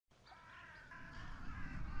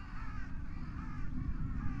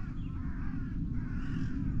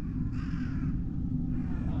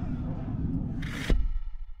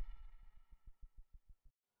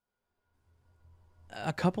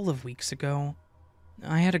A couple of weeks ago,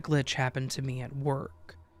 I had a glitch happen to me at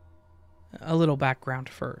work. A little background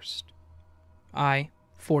first. I,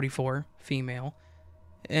 44, female,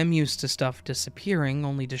 am used to stuff disappearing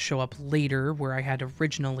only to show up later where I had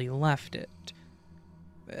originally left it.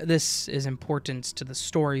 This is important to the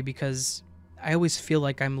story because I always feel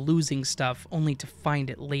like I'm losing stuff only to find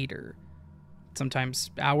it later.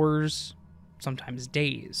 Sometimes hours, sometimes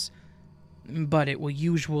days. But it will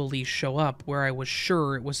usually show up where I was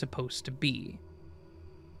sure it was supposed to be.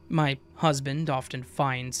 My husband often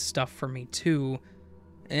finds stuff for me too,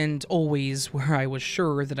 and always where I was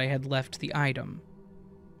sure that I had left the item.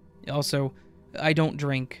 Also, I don't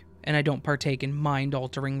drink, and I don't partake in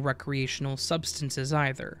mind-altering recreational substances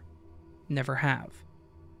either. Never have.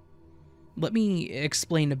 Let me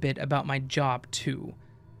explain a bit about my job too,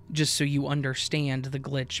 just so you understand the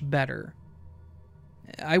glitch better.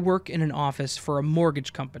 I work in an office for a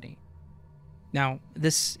mortgage company. Now,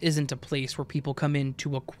 this isn't a place where people come in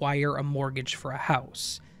to acquire a mortgage for a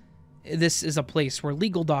house. This is a place where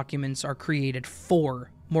legal documents are created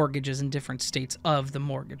for mortgages in different states of the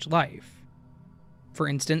mortgage life. For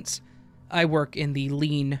instance, I work in the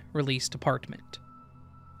lien release department.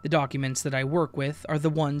 The documents that I work with are the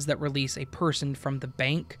ones that release a person from the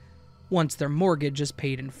bank once their mortgage is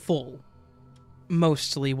paid in full.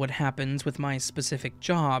 Mostly what happens with my specific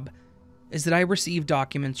job is that I receive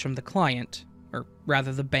documents from the client, or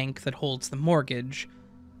rather the bank that holds the mortgage,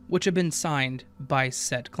 which have been signed by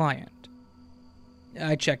said client.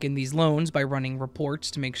 I check in these loans by running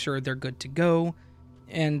reports to make sure they're good to go,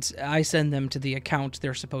 and I send them to the account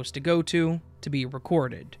they're supposed to go to be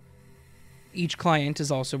recorded. Each client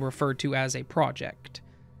is also referred to as a project,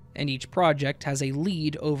 and each project has a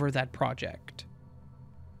lead over that project.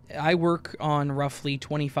 I work on roughly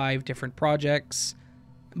 25 different projects,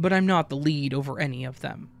 but I'm not the lead over any of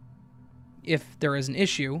them. If there is an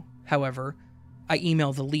issue, however, I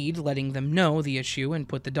email the lead letting them know the issue and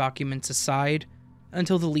put the documents aside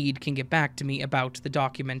until the lead can get back to me about the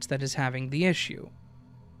document that is having the issue.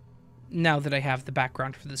 Now that I have the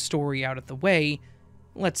background for the story out of the way,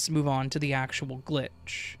 let's move on to the actual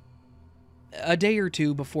glitch. A day or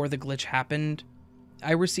two before the glitch happened,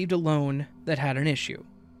 I received a loan that had an issue.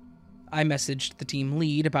 I messaged the team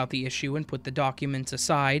lead about the issue and put the documents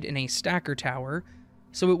aside in a stacker tower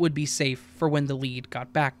so it would be safe for when the lead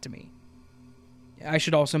got back to me. I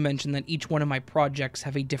should also mention that each one of my projects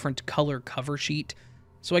have a different color cover sheet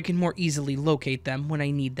so I can more easily locate them when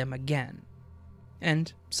I need them again.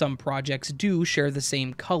 And some projects do share the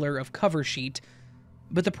same color of cover sheet,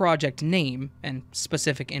 but the project name and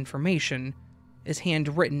specific information is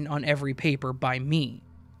handwritten on every paper by me,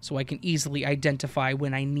 so I can easily identify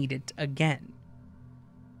when I need it again.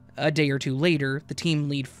 A day or two later, the team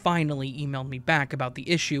lead finally emailed me back about the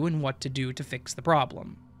issue and what to do to fix the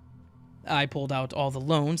problem. I pulled out all the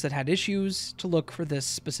loans that had issues to look for this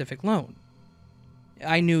specific loan.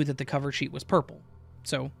 I knew that the cover sheet was purple,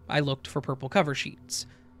 so I looked for purple cover sheets.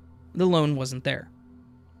 The loan wasn't there.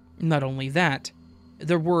 Not only that,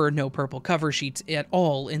 there were no purple cover sheets at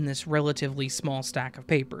all in this relatively small stack of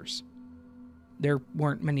papers. There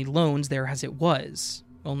weren't many loans there as it was,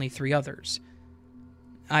 only 3 others.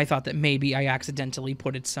 I thought that maybe I accidentally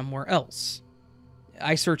put it somewhere else.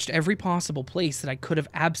 I searched every possible place that I could have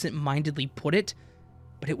absent-mindedly put it,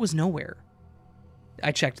 but it was nowhere.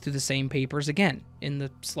 I checked through the same papers again, in the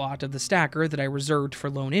slot of the stacker that I reserved for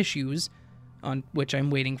loan issues, on which I'm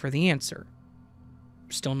waiting for the answer.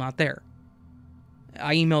 Still not there.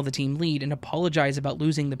 I emailed the team lead and apologized about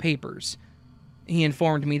losing the papers. He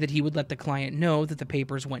informed me that he would let the client know that the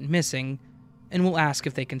papers went missing, and will ask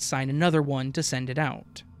if they can sign another one to send it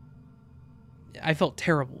out. I felt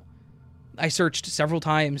terrible. I searched several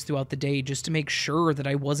times throughout the day just to make sure that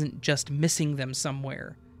I wasn't just missing them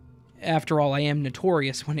somewhere. After all, I am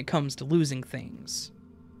notorious when it comes to losing things.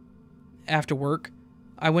 After work,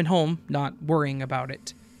 I went home, not worrying about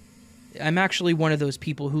it. I'm actually one of those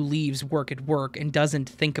people who leaves work at work and doesn't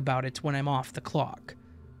think about it when I'm off the clock.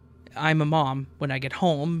 I'm a mom when I get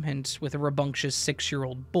home, and with a rambunctious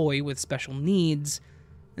 6-year-old boy with special needs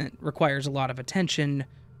that requires a lot of attention,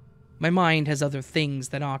 my mind has other things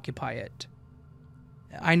that occupy it.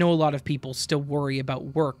 I know a lot of people still worry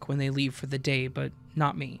about work when they leave for the day, but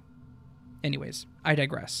not me. Anyways, I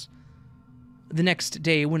digress. The next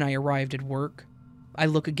day when I arrived at work, I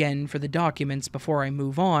look again for the documents before I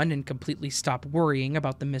move on and completely stop worrying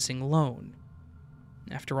about the missing loan.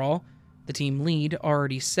 After all, the team lead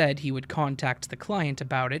already said he would contact the client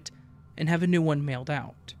about it and have a new one mailed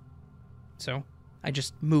out. So, I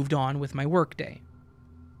just moved on with my workday.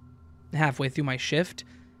 Halfway through my shift,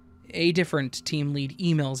 A different team lead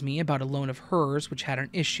emails me about a loan of hers which had an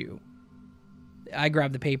issue. I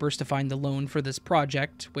grab the papers to find the loan for this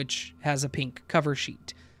project, which has a pink cover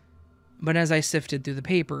sheet. But as I sifted through the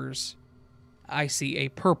papers, I see a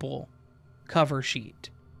purple cover sheet.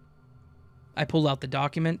 I pull out the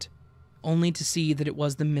document, only to see that it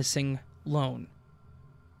was the missing loan.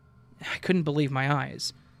 I couldn't believe my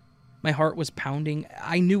eyes. My heart was pounding.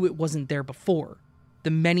 I knew it wasn't there before,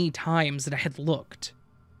 the many times that I had looked.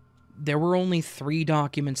 There were only 3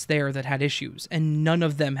 documents there that had issues, and none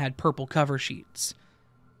of them had purple cover sheets.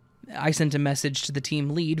 I sent a message to the team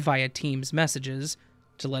lead via Teams messages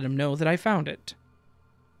to let him know that I found it.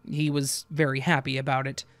 He was very happy about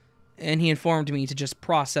it, and he informed me to just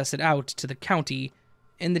process it out to the county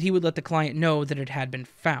and that he would let the client know that it had been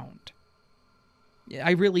found.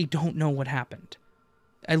 I really don't know what happened.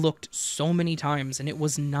 I looked so many times and it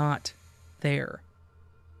was not there.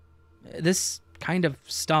 This kind of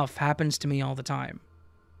stuff happens to me all the time.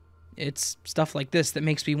 It's stuff like this that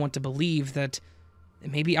makes me want to believe that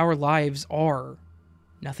maybe our lives are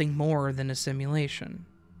nothing more than a simulation.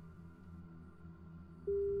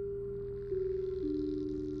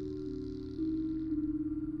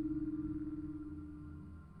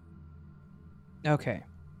 Okay,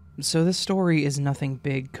 so this story is nothing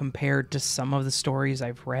big compared to some of the stories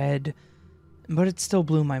I've read, but it still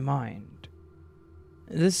blew my mind.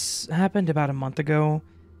 This happened about a month ago.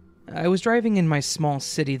 I was driving in my small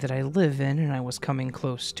city that I live in, and I was coming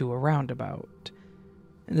close to a roundabout.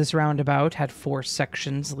 This roundabout had 4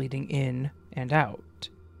 sections leading in and out.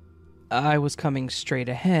 I was coming straight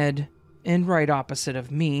ahead, and right opposite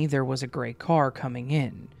of me there was a gray car coming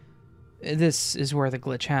in. This is where the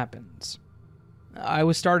glitch happens. I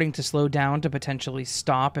was starting to slow down to potentially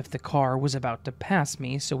stop if the car was about to pass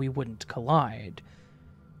me so we wouldn't collide.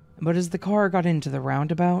 But as the car got into the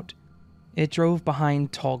roundabout, it drove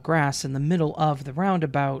behind tall grass in the middle of the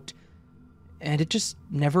roundabout, and it just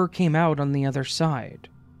never came out on the other side.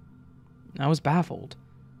 I was baffled.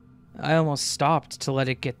 I almost stopped to let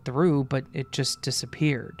it get through, but it just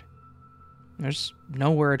disappeared. There's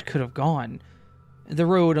nowhere it could have gone. The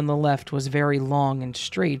road on the left was very long and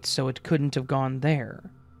straight, so it couldn't have gone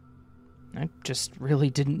there. I just really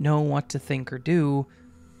didn't know what to think or do,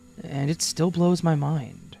 and it still blows my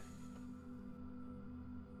mind.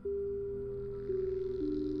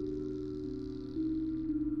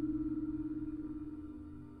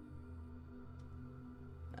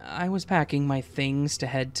 I was packing my things to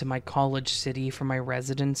head to my college city for my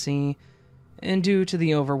residency, and due to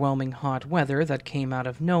the overwhelming hot weather that came out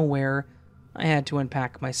of nowhere, I had to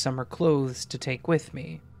unpack my summer clothes to take with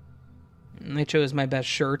me. I chose my best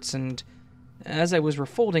shirts, and as I was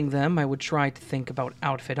refolding them, I would try to think about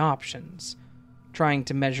outfit options, trying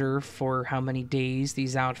to measure for how many days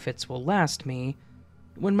these outfits will last me,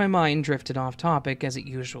 when my mind drifted off topic as it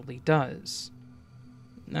usually does.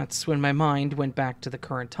 That's when my mind went back to the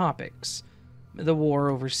current topics: the war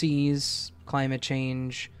overseas, climate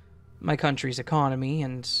change, my country's economy,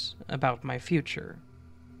 and about my future.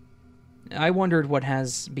 I wondered what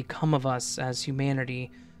has become of us as humanity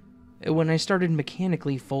when I started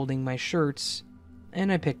mechanically folding my shirts, and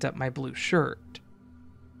I picked up my blue shirt.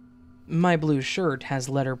 My blue shirt has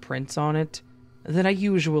letter prints on it that I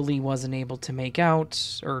usually wasn't able to make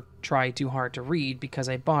out or try too hard to read because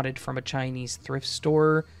I bought it from a Chinese thrift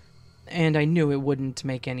store, and I knew it wouldn't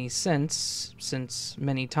make any sense since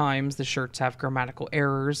many times the shirts have grammatical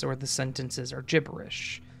errors or the sentences are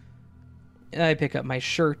gibberish. I pick up my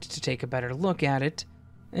shirt to take a better look at it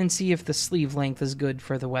and see if the sleeve length is good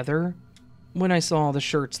for the weather, when I saw the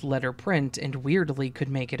shirt's letter print and weirdly could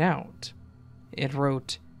make it out. It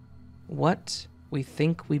wrote, "What we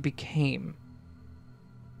think we became."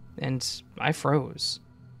 And I froze.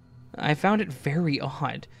 I found it very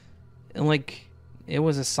odd, like it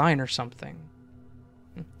was a sign or something.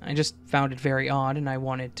 I just found it very odd and I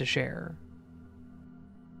wanted to share.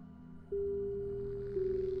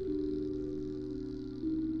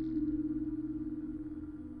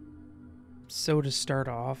 So to start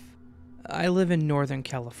off, I live in Northern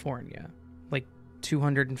California, like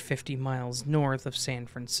 250 miles north of San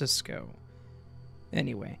Francisco.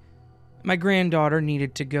 Anyway, my granddaughter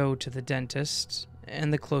needed to go to the dentist,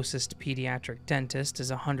 and the closest pediatric dentist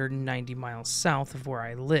is 190 miles south of where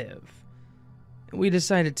I live. We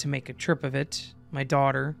decided to make a trip of it. My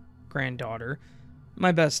daughter, granddaughter,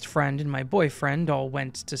 my best friend, and my boyfriend all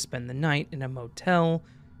went to spend the night in a motel,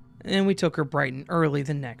 and we took her bright and early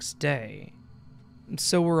the next day.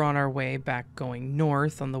 So we're on our way back going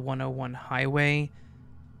north on the 101 highway,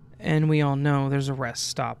 and we all know there's a rest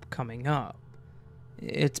stop coming up.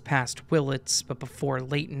 It's past Willits, but before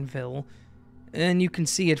Laytonville, and you can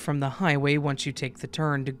see it from the highway once you take the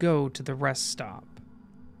turn to go to the rest stop.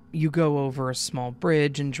 You go over a small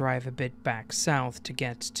bridge and drive a bit back south to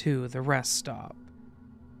get to the rest stop.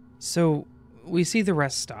 So, we see the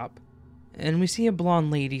rest stop, and we see a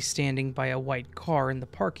blonde lady standing by a white car in the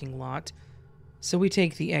parking lot, so we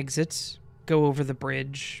take the exit, go over the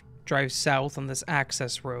bridge, drive south on this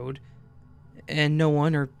access road, and no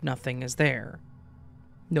one or nothing is there.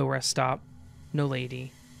 No rest stop, no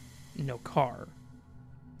lady, no car.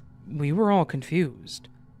 We were all confused.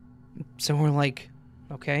 So we're like,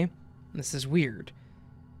 okay, this is weird.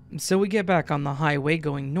 So we get back on the highway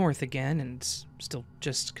going north again, and still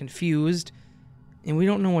just confused, and we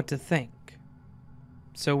don't know what to think.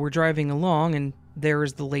 So we're driving along, and there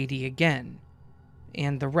is the lady again,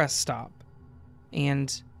 and the rest stop,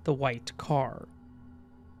 and the white car.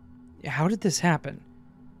 How did this happen?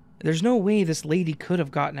 There's no way this lady could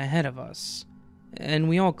have gotten ahead of us, and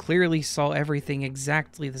we all clearly saw everything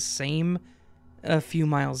exactly the same a few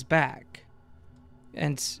miles back.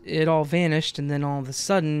 And it all vanished, and then all of a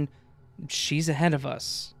sudden, she's ahead of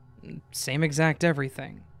us. Same exact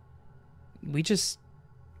everything. We just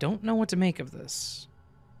don't know what to make of this.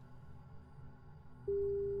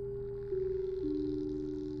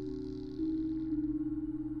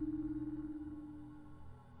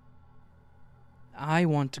 I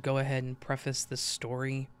want to go ahead and preface this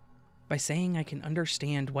story by saying I can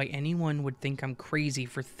understand why anyone would think I'm crazy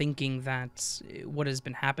for thinking that what has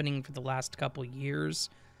been happening for the last couple years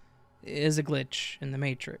is a glitch in the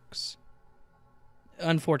Matrix.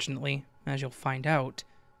 Unfortunately, as you'll find out,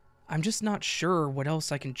 I'm just not sure what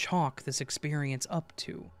else I can chalk this experience up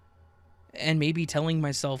to. And maybe telling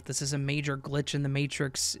myself this is a major glitch in the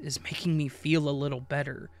Matrix is making me feel a little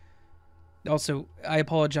better. Also, I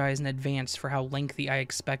apologize in advance for how lengthy I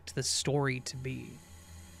expect this story to be.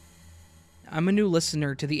 I'm a new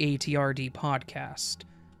listener to the ATRD podcast,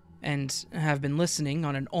 and have been listening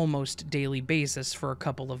on an almost daily basis for a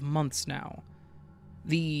couple of months now.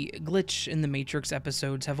 The Glitch in the Matrix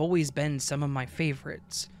episodes have always been some of my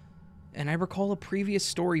favorites, and I recall a previous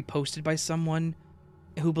story posted by someone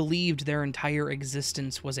who believed their entire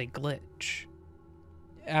existence was a glitch.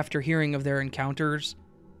 After hearing of their encounters,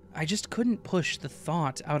 I just couldn't push the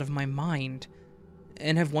thought out of my mind,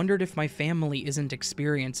 and have wondered if my family isn't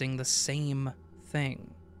experiencing the same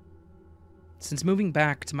thing. Since moving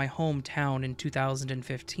back to my hometown in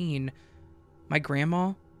 2015, my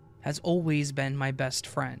grandma has always been my best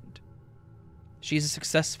friend. She's a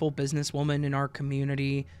successful businesswoman in our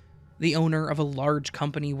community, the owner of a large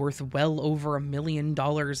company worth well over $1 million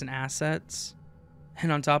in assets,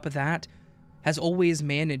 and on top of that, has always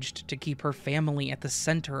managed to keep her family at the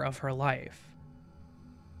center of her life.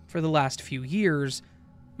 For the last few years,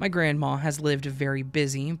 my grandma has lived a very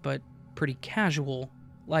busy but pretty casual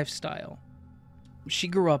lifestyle. She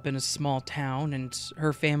grew up in a small town, and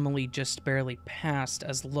her family just barely passed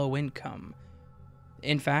as low income.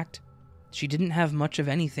 In fact, she didn't have much of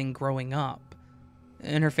anything growing up,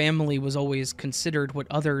 and her family was always considered what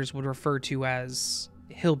others would refer to as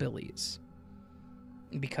hillbillies.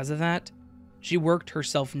 Because of that, she worked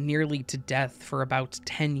herself nearly to death for about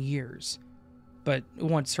 10 years, but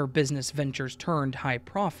once her business ventures turned high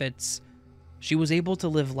profits, she was able to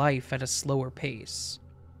live life at a slower pace.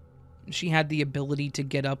 She had the ability to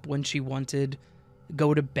get up when she wanted,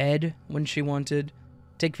 go to bed when she wanted,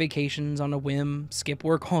 take vacations on a whim, skip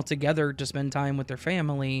work altogether to spend time with her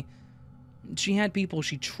family. She had people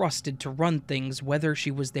she trusted to run things whether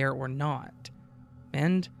she was there or not,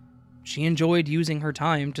 and she enjoyed using her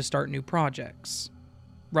time to start new projects,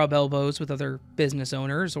 rub elbows with other business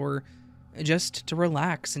owners, or just to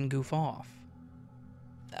relax and goof off.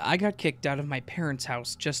 I got kicked out of my parents'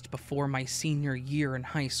 house just before my senior year in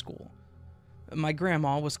high school. My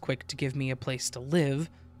grandma was quick to give me a place to live,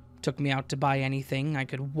 took me out to buy anything I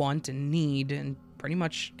could want and need, and pretty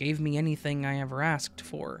much gave me anything I ever asked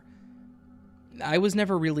for. I was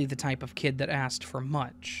never really the type of kid that asked for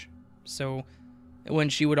much, so when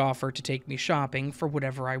she would offer to take me shopping for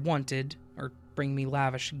whatever I wanted, or bring me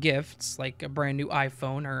lavish gifts like a brand new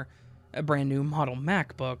iPhone or a brand new model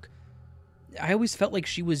MacBook, I always felt like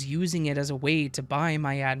she was using it as a way to buy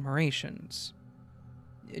my admirations.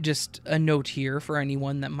 Just a note here for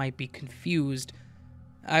anyone that might be confused.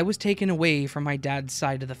 I was taken away from my dad's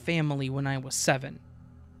side of the family when I was 7,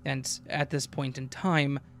 and at this point in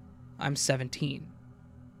time, I'm 17.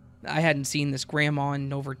 I hadn't seen this grandma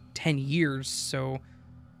in over 10 years, so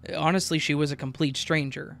honestly, she was a complete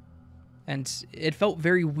stranger. And it felt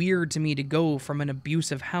very weird to me to go from an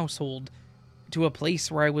abusive household to a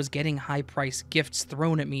place where I was getting high-priced gifts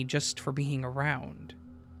thrown at me just for being around.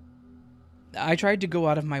 I tried to go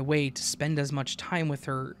out of my way to spend as much time with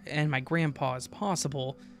her and my grandpa as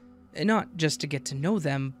possible, and not just to get to know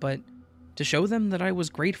them, but to show them that I was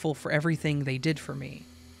grateful for everything they did for me.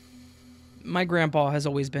 My grandpa has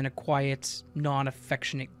always been a quiet,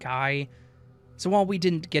 non-affectionate guy, so while we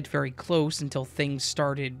didn't get very close until things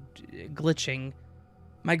started glitching,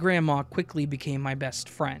 my grandma quickly became my best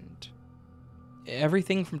friend.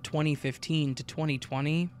 Everything from 2015 to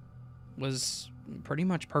 2020 was pretty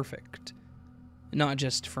much perfect. Not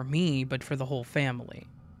just for me, but for the whole family.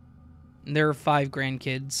 There are 5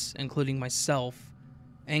 grandkids, including myself,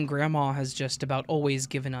 and Grandma has just about always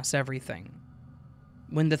given us everything.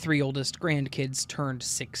 When the 3 oldest grandkids turned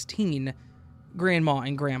 16, Grandma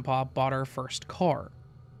and Grandpa bought our first car.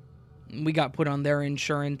 We got put on their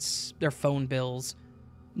insurance, their phone bills,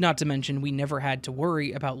 not to mention we never had to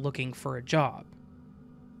worry about looking for a job.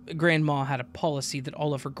 Grandma had a policy that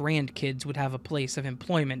all of her grandkids would have a place of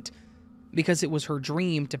employment, because it was her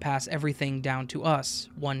dream to pass everything down to us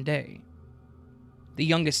one day. The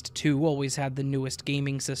youngest 2 always had the newest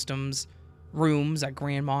gaming systems, rooms at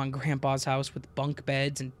Grandma and Grandpa's house with bunk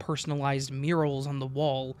beds and personalized murals on the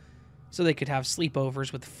wall, so they could have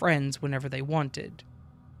sleepovers with friends whenever they wanted.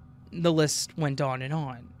 The list went on and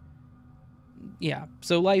on. Yeah,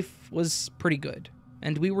 so life was pretty good,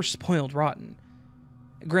 and we were spoiled rotten.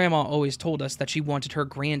 Grandma always told us that she wanted her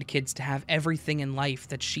grandkids to have everything in life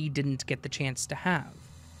that she didn't get the chance to have.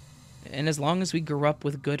 And as long as we grew up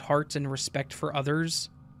with good hearts and respect for others,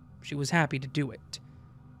 she was happy to do it.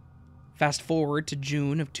 Fast forward to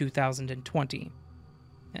June of 2020,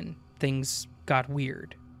 and things got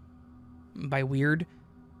weird. By weird,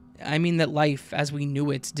 I mean that life as we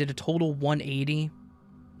knew it did a total 180,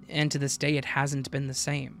 and to this day it hasn't been the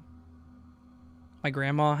same. My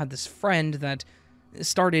grandma had this friend that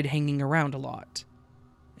started hanging around a lot.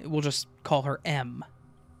 We'll just call her M.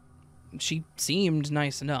 She seemed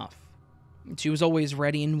nice enough. She was always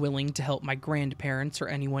ready and willing to help my grandparents or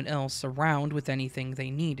anyone else around with anything they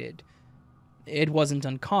needed. It wasn't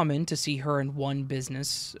uncommon to see her in one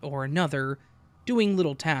business or another, doing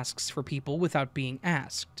little tasks for people without being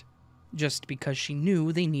asked, just because she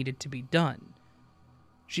knew they needed to be done.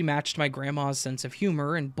 She matched my grandma's sense of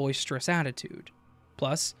humor and boisterous attitude.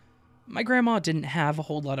 Plus, my grandma didn't have a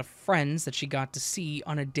whole lot of friends that she got to see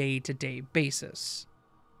on a day-to-day basis.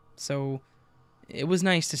 So, it was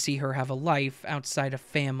nice to see her have a life outside of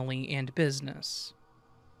family and business.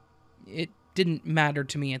 It didn't matter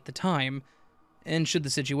to me at the time, and should the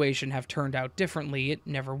situation have turned out differently, it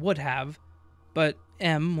never would have, but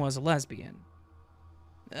M was a lesbian.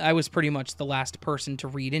 I was pretty much the last person to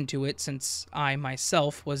read into it since I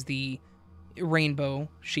myself was the rainbow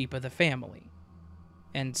sheep of the family.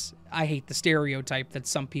 And I hate the stereotype that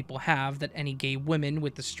some people have that any gay women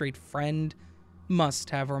with a straight friend must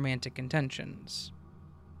have romantic intentions.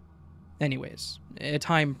 Anyways,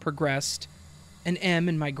 time progressed, and M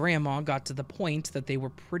and my grandma got to the point that they were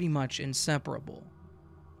pretty much inseparable.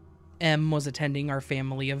 M was attending our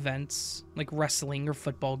family events, like wrestling or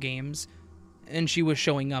football games, and she was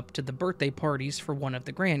showing up to the birthday parties for one of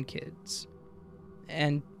the grandkids,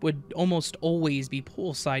 and would almost always be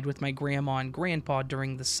poolside with my grandma and grandpa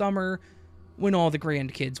during the summer, when all the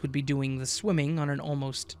grandkids would be doing the swimming on an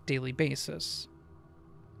almost daily basis.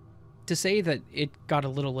 To say that it got a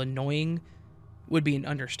little annoying would be an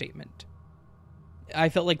understatement. I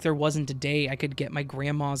felt like there wasn't a day I could get my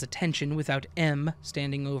grandma's attention without M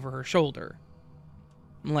standing over her shoulder.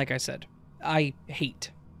 Like I said, I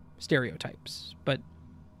hate stereotypes, but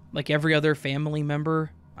like every other family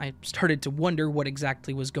member, I started to wonder what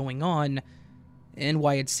exactly was going on, and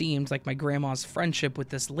why it seemed like my grandma's friendship with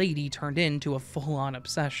this lady turned into a full-on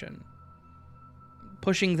obsession.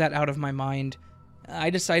 Pushing that out of my mind, I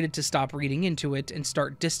decided to stop reading into it and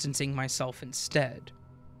start distancing myself instead.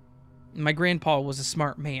 My grandpa was a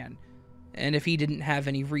smart man, and if he didn't have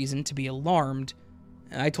any reason to be alarmed,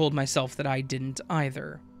 I told myself that I didn't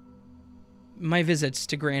either. My visits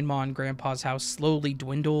to Grandma and Grandpa's house slowly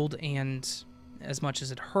dwindled, and as much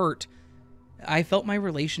as it hurt, I felt my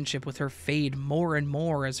relationship with her fade more and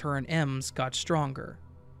more as her and M's got stronger.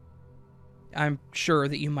 I'm sure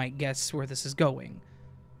that you might guess where this is going,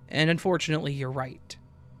 and unfortunately you're right.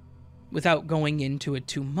 Without going into it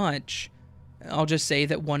too much, I'll just say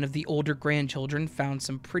that one of the older grandchildren found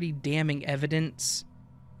some pretty damning evidence,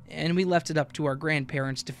 and we left it up to our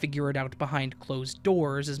grandparents to figure it out behind closed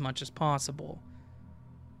doors as much as possible.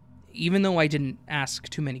 Even though I didn't ask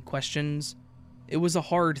too many questions, it was a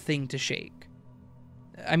hard thing to shake.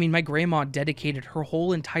 I mean, my grandma dedicated her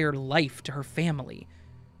whole entire life to her family,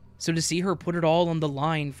 so to see her put it all on the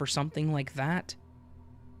line for something like that,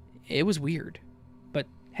 it was weird. But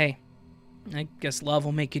hey, I guess love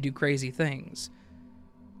will make you do crazy things.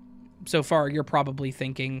 So far, you're probably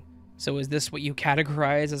thinking, so is this what you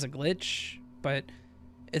categorize as a glitch? But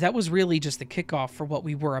that was really just the kickoff for what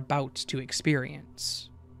we were about to experience.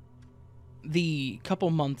 The couple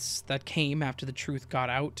months that came after the truth got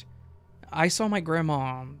out, I saw my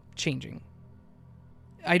grandma changing.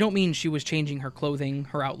 I don't mean she was changing her clothing,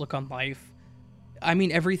 her outlook on life. I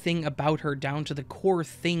mean everything about her, down to the core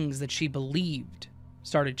things that she believed,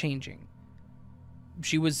 started changing.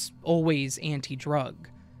 She was always anti-drug,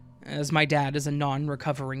 as my dad is a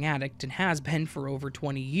non-recovering addict and has been for over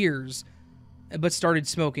 20 years, but started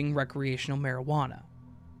smoking recreational marijuana.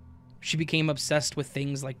 She became obsessed with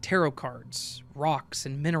things like tarot cards, rocks,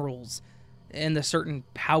 and minerals, and the certain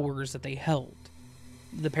powers that they held.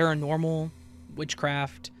 The paranormal,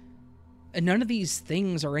 witchcraft. None of these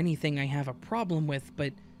things are anything I have a problem with,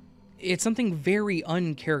 but it's something very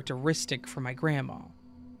uncharacteristic for my grandma.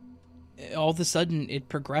 All of a sudden, it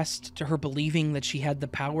progressed to her believing that she had the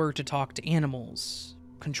power to talk to animals,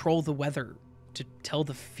 control the weather, to tell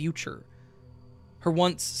the future. Her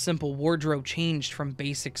once simple wardrobe changed from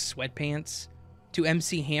basic sweatpants to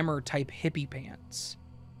MC Hammer type hippie pants.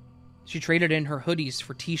 She traded in her hoodies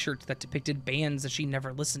for t-shirts that depicted bands that she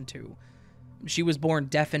never listened to. She was born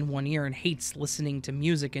deaf in one ear and hates listening to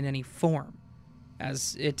music in any form,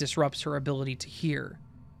 as it disrupts her ability to hear.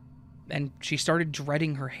 And she started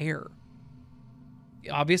dreading her hair.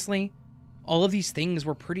 Obviously, all of these things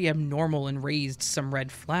were pretty abnormal and raised some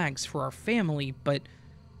red flags for our family, but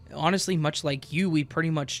honestly, much like you, we pretty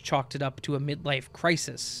much chalked it up to a midlife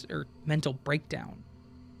crisis or mental breakdown.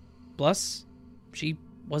 Plus, she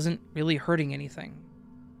wasn't really hurting anything.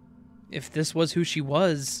 If this was who she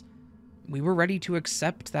was, we were ready to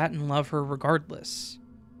accept that and love her regardless.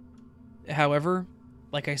 However,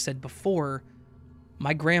 like I said before,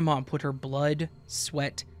 my grandma put her blood,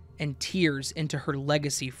 sweat, and tears into her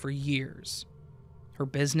legacy for years. Her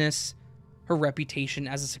business, her reputation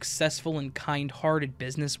as a successful and kind-hearted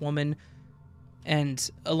businesswoman, and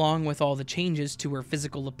along with all the changes to her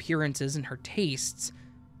physical appearances and her tastes,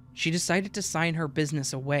 she decided to sign her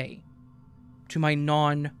business away to my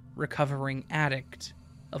non-recovering addict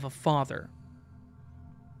of a father.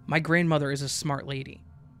 My grandmother is a smart lady.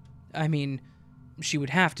 I mean, she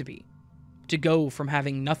would have to be. To go from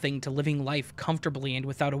having nothing to living life comfortably and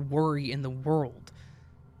without a worry in the world.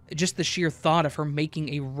 Just the sheer thought of her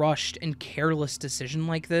making a rushed and careless decision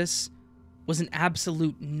like this was an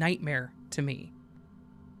absolute nightmare to me.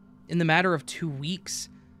 In the matter of 2 weeks,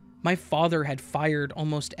 my father had fired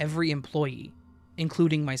almost every employee,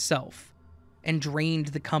 including myself, and drained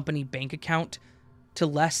the company bank account to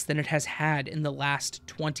less than it has had in the last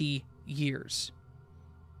 20 years.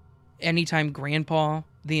 Anytime Grandpa,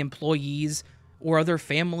 the employees, or other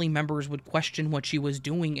family members would question what she was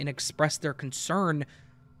doing and express their concern,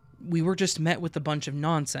 we were just met with a bunch of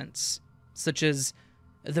nonsense, such as,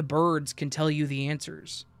 the birds can tell you the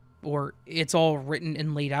answers, or it's all written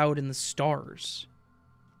and laid out in the stars.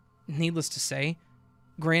 Needless to say,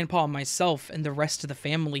 Grandpa, myself, and the rest of the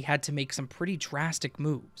family had to make some pretty drastic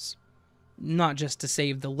moves. Not just to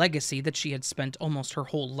save the legacy that she had spent almost her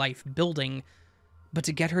whole life building, but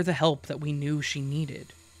to get her the help that we knew she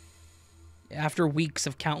needed. After weeks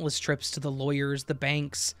of countless trips to the lawyers, the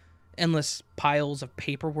banks, endless piles of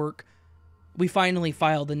paperwork, we finally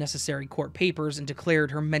filed the necessary court papers and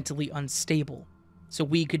declared her mentally unstable, so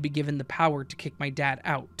we could be given the power to kick my dad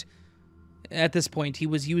out. At this point, he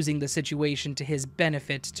was using the situation to his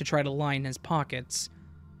benefit to try to line his pockets,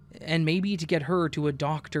 and maybe to get her to a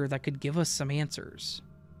doctor that could give us some answers.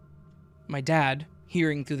 My dad,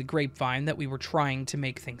 hearing through the grapevine that we were trying to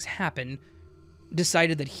make things happen,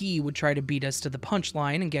 decided that he would try to beat us to the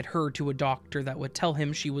punchline and get her to a doctor that would tell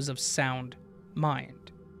him she was of sound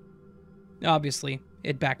mind. Obviously,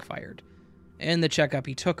 it backfired, and the checkup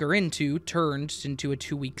he took her into turned into a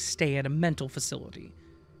 2-week stay at a mental facility.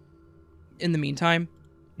 In the meantime,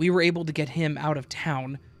 we were able to get him out of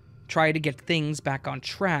town, try to get things back on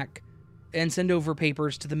track, and send over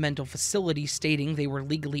papers to the mental facility stating they were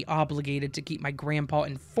legally obligated to keep my grandpa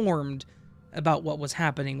informed about what was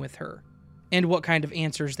happening with her, and what kind of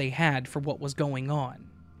answers they had for what was going on.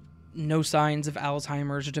 No signs of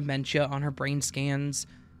Alzheimer's or dementia on her brain scans.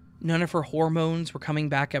 None of her hormones were coming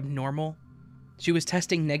back abnormal. She was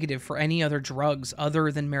testing negative for any other drugs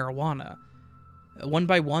other than marijuana. One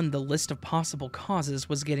by one, the list of possible causes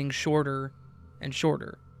was getting shorter and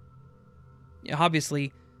shorter.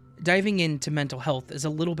 Obviously, diving into mental health is a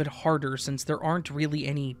little bit harder since there aren't really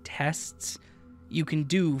any tests you can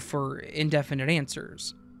do for indefinite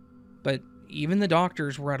answers. But even the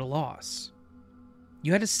doctors were at a loss.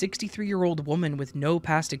 You had a 63-year-old woman with no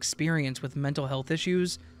past experience with mental health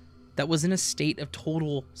issues that was in a state of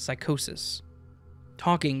total psychosis,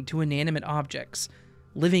 talking to inanimate objects,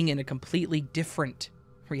 living in a completely different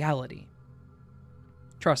reality.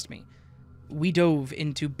 Trust me, we dove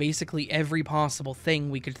into basically every possible thing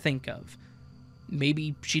we could think of.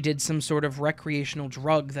 Maybe she did some sort of recreational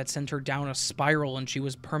drug that sent her down a spiral and she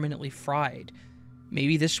was permanently fried.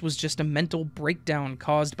 Maybe this was just a mental breakdown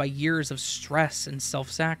caused by years of stress and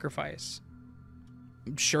self-sacrifice.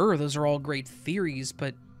 Sure, those are all great theories,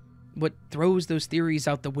 but what throws those theories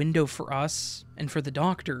out the window for us and for the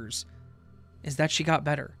doctors is that she got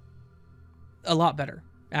better. A lot better,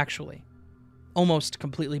 actually. Almost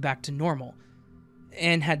completely back to normal,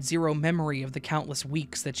 and had zero memory of the countless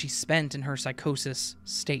weeks that she spent in her psychosis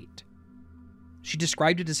state. She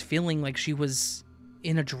described it as feeling like she was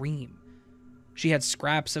in a dream. She had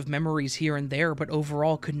scraps of memories here and there, but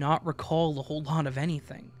overall could not recall a whole lot of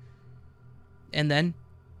anything. And then,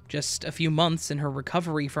 just a few months in her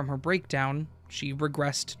recovery from her breakdown, she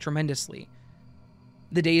regressed tremendously.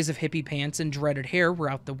 The days of hippie pants and dreaded hair were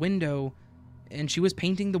out the window, and she was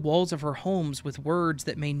painting the walls of her homes with words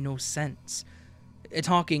that made no sense,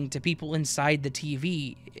 talking to people inside the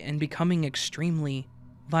TV, and becoming extremely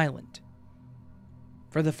violent.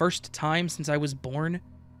 For the first time since I was born,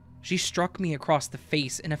 she struck me across the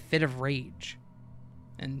face in a fit of rage.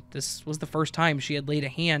 And this was the first time she had laid a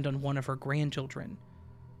hand on one of her grandchildren.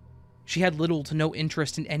 She had little to no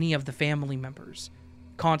interest in any of the family members,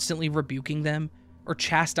 constantly rebuking them or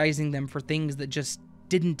chastising them for things that just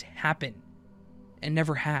didn't happen and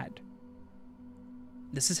never had.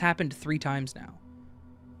 This has happened 3 times now.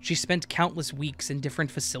 She spent countless weeks in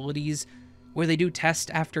different facilities where they do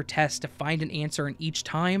test after test to find an answer, and each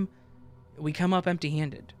time, we come up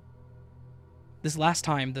empty-handed. This last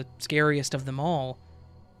time, the scariest of them all,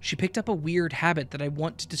 she picked up a weird habit that I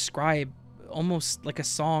want to describe almost like a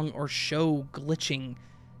song or show glitching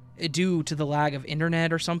due to the lag of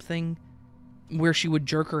internet or something, where she would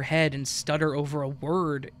jerk her head and stutter over a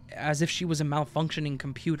word as if she was a malfunctioning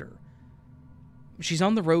computer. She's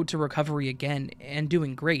on the road to recovery again and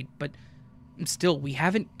doing great, but still, we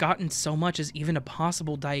haven't gotten so much as even a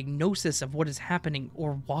possible diagnosis of what is happening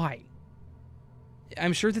or why.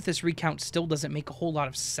 I'm sure that this recount still doesn't make a whole lot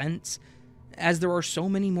of sense, as there are so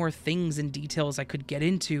many more things and details I could get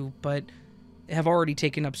into, but have already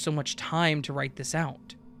taken up so much time to write this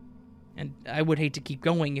out. And I would hate to keep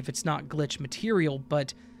going if it's not glitch material,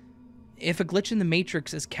 but if a glitch in the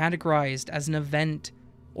Matrix is categorized as an event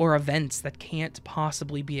or events that can't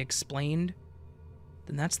possibly be explained,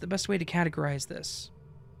 then that's the best way to categorize this.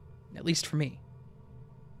 At least for me.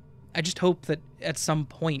 I just hope that at some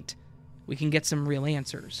point we can get some real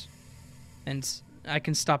answers, and I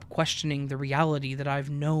can stop questioning the reality that I've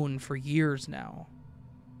known for years now.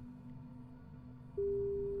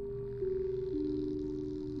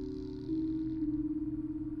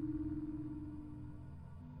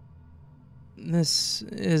 This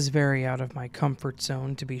is very out of my comfort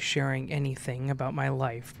zone to be sharing anything about my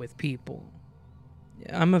life with people.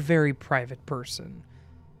 I'm a very private person,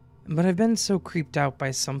 but I've been so creeped out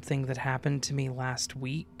by something that happened to me last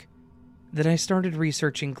week that I started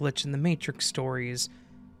researching Glitch in the Matrix stories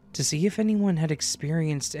to see if anyone had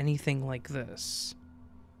experienced anything like this.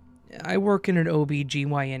 I work in an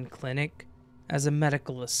OB/GYN clinic as a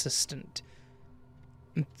medical assistant.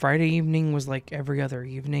 Friday evening was like every other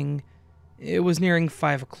evening. It was nearing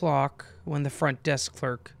 5 o'clock when the front desk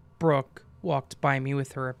clerk, Brooke, walked by me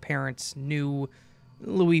with her apparent new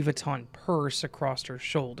Louis Vuitton purse across her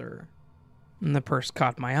shoulder. The purse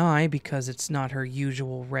caught my eye because it's not her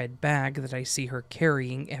usual red bag that I see her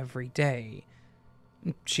carrying every day.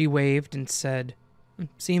 She waved and said,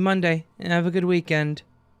 "See you Monday, and have a good weekend."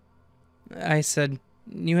 I said,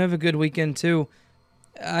 "You have a good weekend too.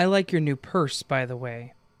 I like your new purse, by the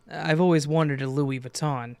way. I've always wanted a Louis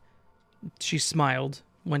Vuitton." She smiled,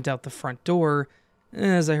 went out the front door,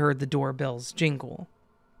 as I heard the doorbells jingle.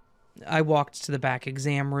 I walked to the back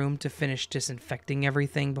exam room to finish disinfecting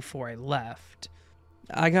everything before I left.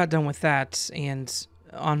 I got done with that, and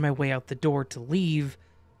on my way out the door to leave,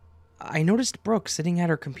 I noticed Brooke sitting at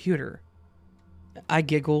her computer. I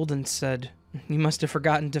giggled and said, "You must have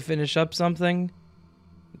forgotten to finish up something."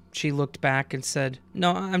 She looked back and said,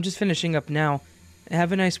 "No, I'm just finishing up now.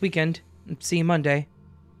 Have a nice weekend. See you Monday."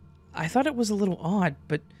 I thought it was a little odd,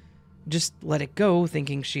 but just let it go,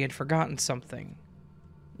 thinking she had forgotten something.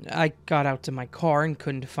 I got out to my car and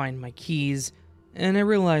couldn't find my keys, and I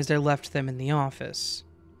realized I left them in the office.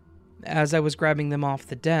 As I was grabbing them off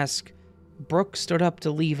the desk, Brooke stood up to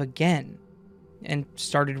leave again, and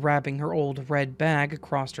started wrapping her old red bag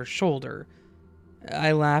across her shoulder.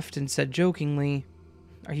 I laughed and said jokingly,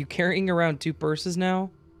 "Are you carrying around 2 purses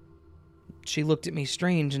now?" She looked at me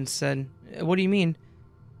strange and said, "What do you mean?"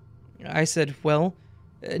 I said, "Well,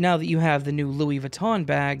 now that you have the new Louis Vuitton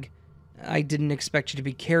bag, I didn't expect you to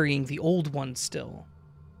be carrying the old one still."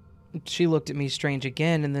 She looked at me strange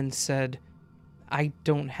again and then said, "I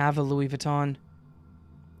don't have a Louis Vuitton."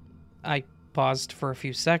 I paused for a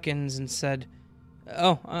few seconds and said,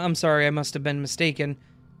 "Oh, I'm sorry, I must have been mistaken.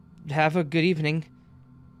 Have a good evening."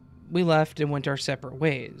 We left and went our separate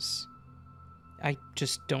ways. I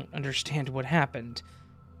just don't understand what happened.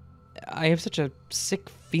 I have such a sick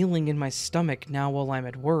feeling in my stomach now while I'm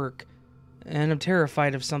at work, and I'm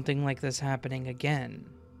terrified of something like this happening again.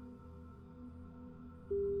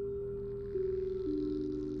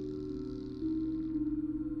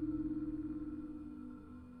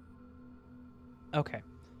 Okay.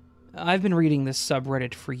 I've been reading this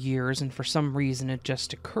subreddit for years, and for some reason it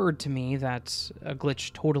just occurred to me that a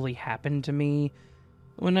glitch totally happened to me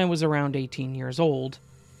when I was around 18 years old,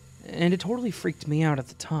 and it totally freaked me out at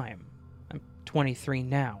the time. I'm 23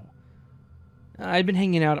 now. I'd been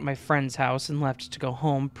hanging out at my friend's house and left to go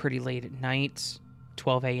home pretty late at night,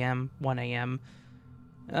 12 a.m., 1 a.m.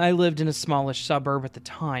 I lived in a smallish suburb at the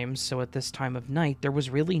time, so at this time of night there was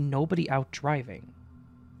really nobody out driving.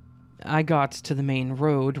 I got to the main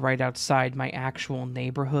road right outside my actual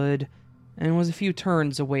neighborhood and was a few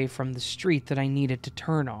turns away from the street that I needed to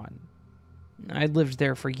turn on. I'd lived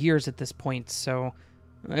there for years at this point, so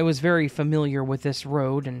I was very familiar with this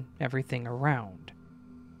road and everything around.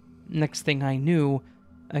 Next thing I knew,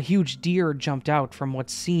 a huge deer jumped out from what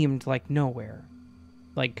seemed like nowhere.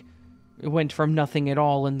 Like, it went from nothing at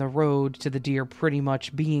all in the road to the deer pretty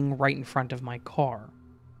much being right in front of my car.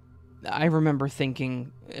 I remember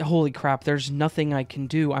thinking, holy crap, there's nothing I can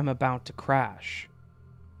do, I'm about to crash.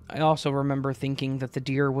 I also remember thinking that the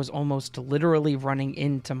deer was almost literally running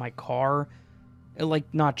into my car,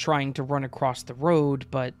 like not trying to run across the road,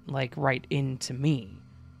 but like right into me.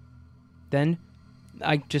 Then,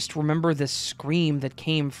 I just remember this scream that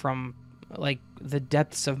came from, like, the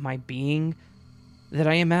depths of my being, that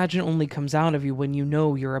I imagine only comes out of you when you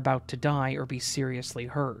know you're about to die or be seriously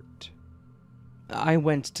hurt. I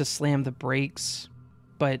went to slam the brakes,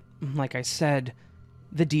 but, like I said,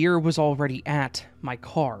 the deer was already at my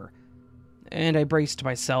car, and I braced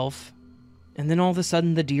myself, and then all of a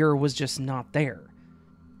sudden the deer was just not there.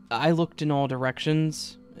 I looked in all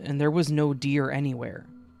directions, and there was no deer anywhere.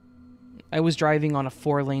 I was driving on a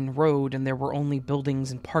 4-lane road, and there were only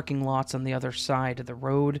buildings and parking lots on the other side of the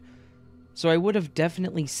road, so I would have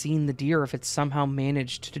definitely seen the deer if it somehow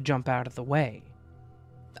managed to jump out of the way.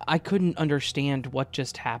 I couldn't understand what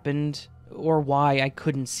just happened, or why I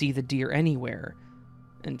couldn't see the deer anywhere,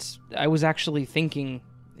 and I was actually thinking,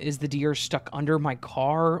 is the deer stuck under my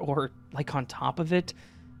car, or like on top of it?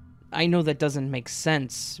 I know that doesn't make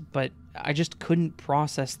sense, but I just couldn't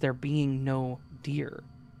process there being no deer.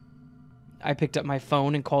 I picked up my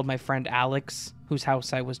phone and called my friend Alex, whose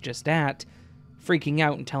house I was just at, freaking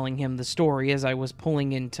out and telling him the story as I was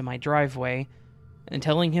pulling into my driveway, and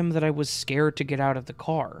telling him that I was scared to get out of the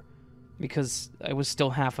car, because I was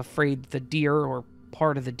still half afraid the deer, or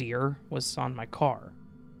part of the deer, was on my car.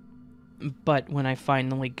 But when I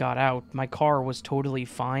finally got out, my car was totally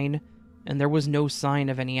fine, and there was no sign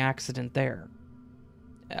of any accident there.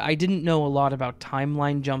 I didn't know a lot about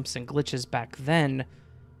timeline jumps and glitches back then,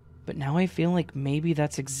 but now I feel like maybe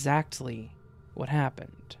that's exactly what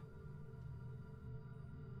happened.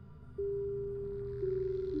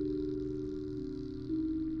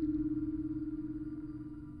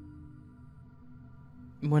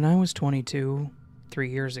 When I was 22, 3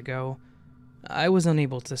 years ago, I was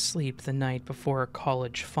unable to sleep the night before a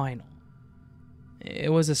college final.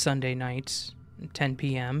 It was a Sunday night, 10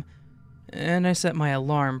 p.m., and I set my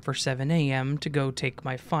alarm for 7 a.m. to go take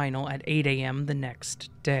my final at 8 a.m. the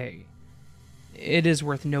next day. It is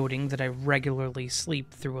worth noting that I regularly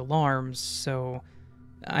sleep through alarms, so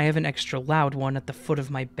I have an extra loud one at the foot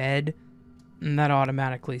of my bed, and that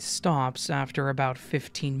automatically stops after about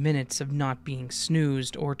 15 minutes of not being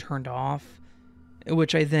snoozed or turned off,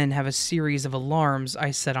 which I then have a series of alarms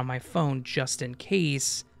I set on my phone just in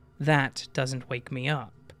case that doesn't wake me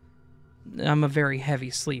up. I'm a very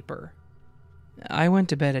heavy sleeper. I went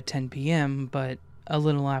to bed at 10 p.m., but a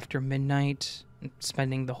little after midnight,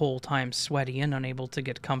 spending the whole time sweaty and unable to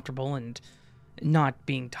get comfortable and not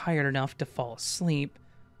being tired enough to fall asleep,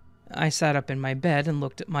 I sat up in my bed and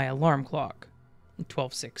looked at my alarm clock,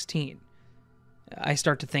 12:16. I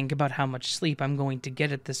start to think about how much sleep I'm going to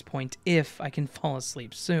get at this point if I can fall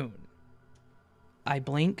asleep soon. I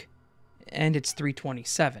blink, and it's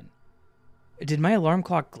 3:27. Did my alarm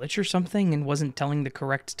clock glitch or something and wasn't telling the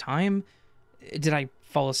correct time? Did I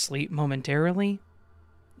fall asleep momentarily?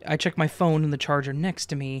 I check my phone and the charger next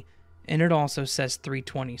to me, and it also says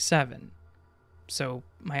 3:27. So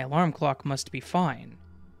my alarm clock must be fine.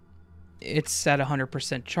 It's at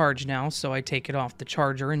 100% charge now, so I take it off the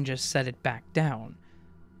charger and just set it back down.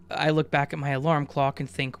 I look back at my alarm clock and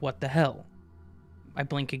think, what the hell? I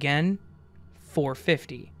blink again,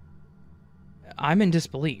 4:50. I'm in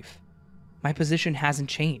disbelief. My position hasn't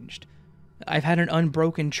changed. I've had an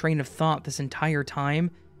unbroken train of thought this entire time,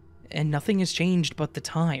 and nothing has changed but the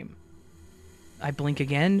time. I blink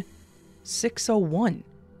again, 6:01.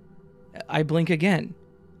 I blink again,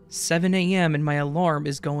 7 a.m. and my alarm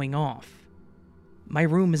is going off. My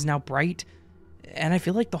room is now bright, and I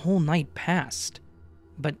feel like the whole night passed.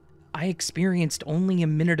 But I experienced only a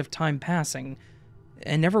minute of time passing,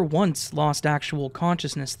 and never once lost actual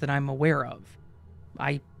consciousness that I'm aware of.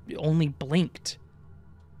 I only blinked.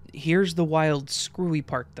 Here's the wild, screwy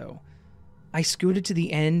part, though. I scooted to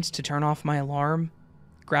the end to turn off my alarm,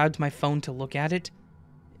 grabbed my phone to look at it.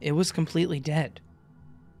 It was completely dead.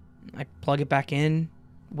 I plug it back in,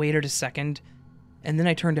 waited a second, and then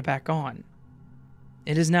I turned it back on.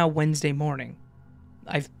 It is now Wednesday morning.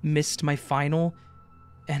 I've missed my final,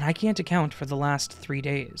 and I can't account for the last 3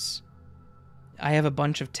 days. I have a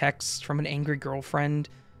bunch of texts from an angry girlfriend,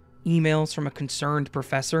 emails from a concerned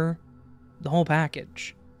professor, the whole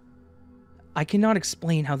package. I cannot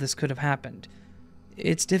explain how this could have happened.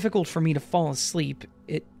 It's difficult for me to fall asleep.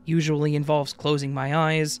 It usually involves closing my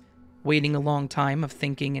eyes, waiting a long time of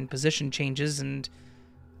thinking and position changes, and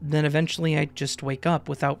then eventually I just wake up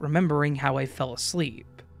without remembering how I fell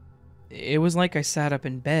asleep. It was like I sat up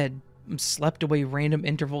in bed, slept away random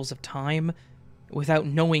intervals of time, without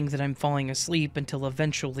knowing that I'm falling asleep until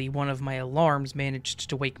eventually one of my alarms managed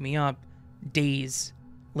to wake me up days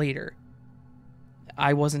later.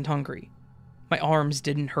 I wasn't hungry. My arms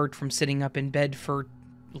didn't hurt from sitting up in bed for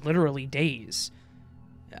literally days.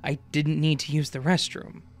 I didn't need to use the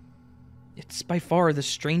restroom. It's by far the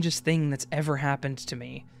strangest thing that's ever happened to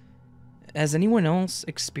me. Has anyone else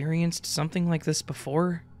experienced something like this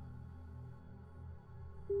before?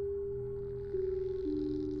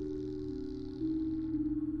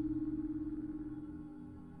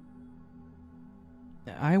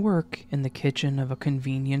 I work in the kitchen of a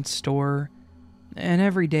convenience store, and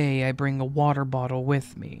every day I bring a water bottle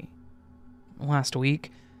with me. Last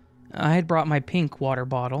week, I had brought my pink water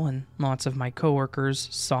bottle, and lots of my coworkers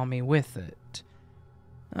saw me with it.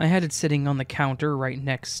 I had it sitting on the counter right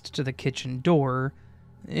next to the kitchen door,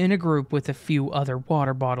 in a group with a few other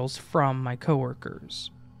water bottles from my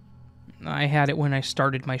coworkers. I had it when I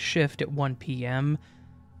started my shift at 1 p.m.,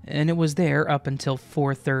 and it was there up until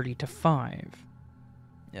 4:30 to 5.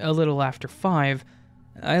 A little after 5,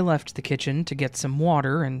 I left the kitchen to get some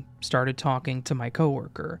water and started talking to my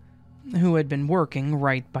coworker, who had been working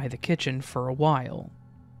right by the kitchen for a while.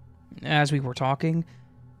 As we were talking,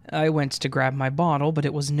 I went to grab my bottle, but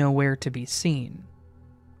it was nowhere to be seen.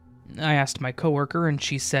 I asked my coworker, and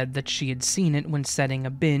she said that she had seen it when setting a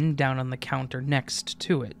bin down on the counter next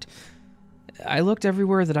to it. I looked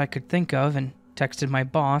everywhere that I could think of and texted my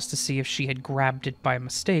boss to see if she had grabbed it by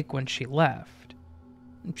mistake when she left.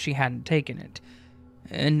 She hadn't taken it,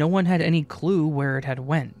 and no one had any clue where it had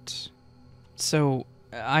went. So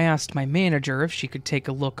I asked my manager if she could take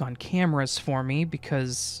a look on cameras for me,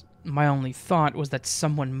 because my only thought was that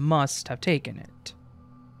someone must have taken it.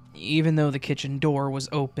 Even though the kitchen door was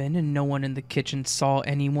open and no one in the kitchen saw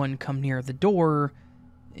anyone come near the door,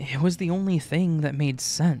 it was the only thing that made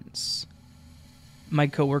sense. My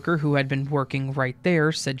coworker, who had been working right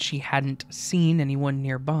there, said she hadn't seen anyone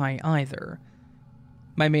nearby either.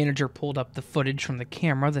 My manager pulled up the footage from the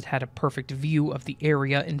camera that had a perfect view of the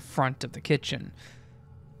area in front of the kitchen.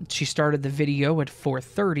 She started the video at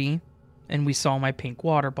 4:30, and we saw my pink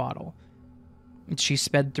water bottle. She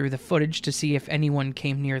sped through the footage to see if anyone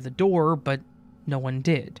came near the door, but no one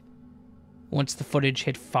did. Once the footage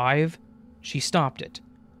hit 5, she stopped it,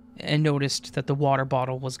 and noticed that the water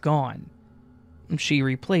bottle was gone. She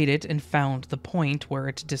replayed it and found the point where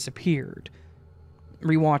it disappeared.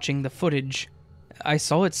 Rewatching the footage, I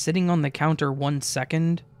saw it sitting on the counter 1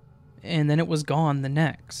 second, and then it was gone the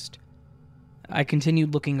next. I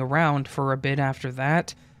continued looking around for a bit after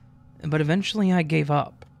that, but eventually I gave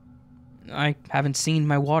up. I haven't seen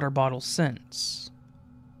my water bottle since.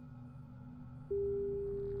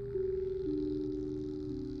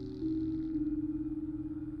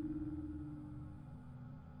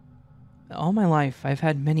 All my life, I've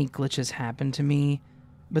had many glitches happen to me,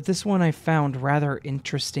 but this one I found rather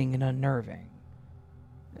interesting and unnerving.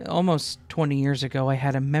 Almost 20 years ago, I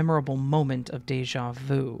had a memorable moment of deja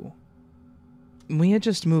vu. We had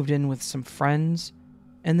just moved in with some friends,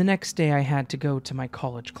 and the next day I had to go to my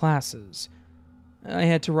college classes. I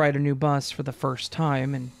had to ride a new bus for the first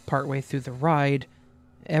time, and partway through the ride,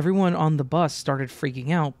 everyone on the bus started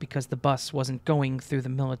freaking out because the bus wasn't going through the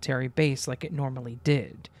military base like it normally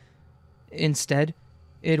did. Instead,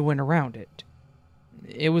 it went around it.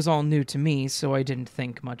 It was all new to me, so I didn't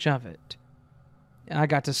think much of it. I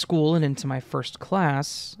got to school and into my first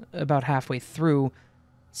class. About halfway through,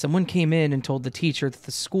 someone came in and told the teacher that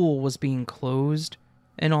the school was being closed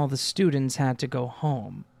and all the students had to go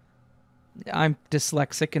home. I'm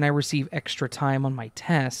dyslexic and I receive extra time on my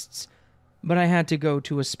tests, but I had to go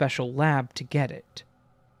to a special lab to get it.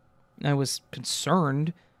 I was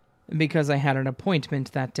concerned because I had an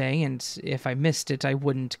appointment that day, and if I missed it, I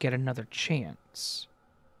wouldn't get another chance.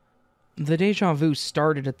 The deja vu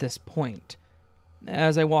started at this point,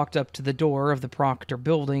 as I walked up to the door of the Proctor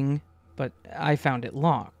building, but I found it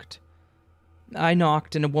locked. I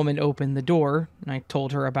knocked and a woman opened the door, and I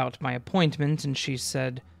told her about my appointment, and she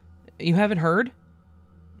said, "You haven't heard?"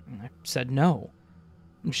 I said no.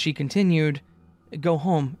 She continued, "Go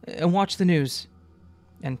home and watch the news,"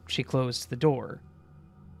 and she closed the door.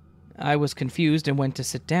 I was confused and went to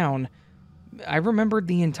sit down. I remembered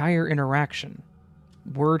the entire interaction,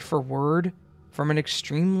 word for word, from an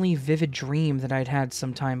extremely vivid dream that I'd had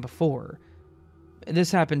some time before.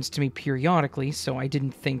 This happens to me periodically, so I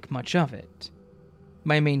didn't think much of it.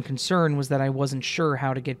 My main concern was that I wasn't sure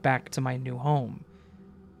how to get back to my new home.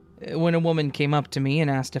 When a woman came up to me and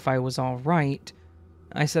asked if I was all right,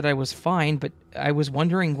 I said I was fine, but I was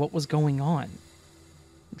wondering what was going on.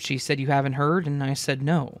 She said, "You haven't heard?" and I said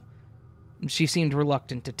no. She seemed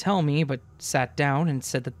reluctant to tell me, but sat down and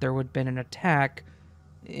said that there had been an attack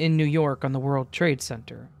in New York on the World Trade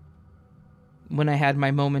Center. When I had my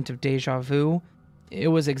moment of deja vu, it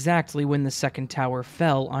was exactly when the second tower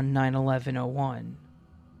fell on 9/11/01.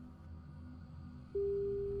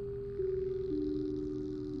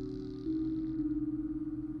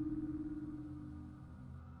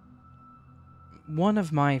 One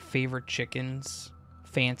of my favorite chickens,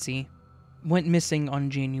 Fancy, went missing on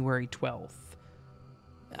January 12th.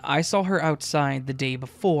 I saw her outside the day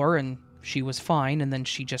before, and she was fine, and then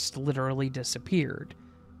she just literally disappeared.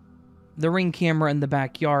 The Ring camera in the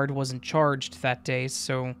backyard wasn't charged that day,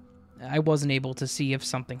 so I wasn't able to see if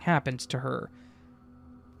something happened to her.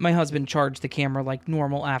 My husband charged the camera like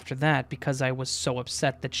normal after that because I was so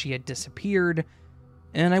upset that she had disappeared,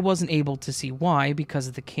 and I wasn't able to see why because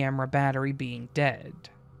of the camera battery being dead.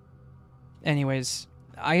 Anyways,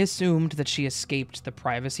 I assumed that she escaped the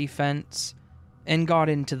privacy fence and got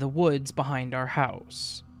into the woods behind our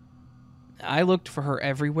house. I looked for her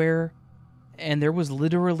everywhere, and there was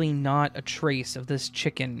literally not a trace of this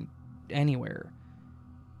chicken anywhere.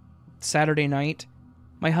 Saturday night,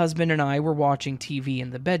 my husband and I were watching TV in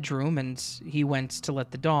the bedroom, and he went to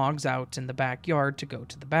let the dogs out in the backyard to go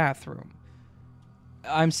to the bathroom.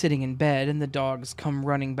 I'm sitting in bed, and the dogs come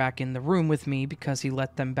running back in the room with me because he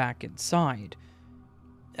let them back inside.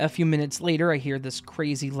 A few minutes later, I hear this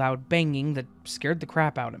crazy loud banging that scared the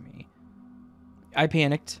crap out of me. I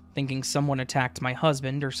panicked, thinking someone attacked my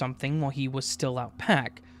husband or something while he was still out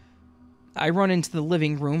back. I run into the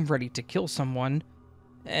living room ready to kill someone,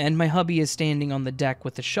 and my hubby is standing on the deck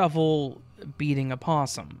with a shovel, beating a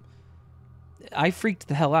possum. I freaked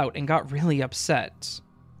the hell out and got really upset,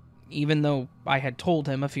 even though I had told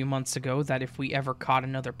him a few months ago that if we ever caught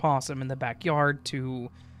another possum in the backyard to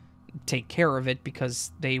take care of it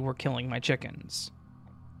because they were killing my chickens.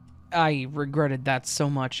 I regretted that so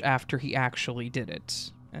much after he actually did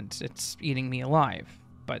it, and it's eating me alive,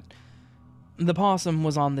 but the possum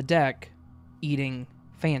was on the deck, eating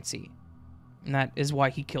Fancy, and that is why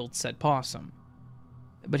he killed said possum.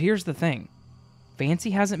 But here's the thing,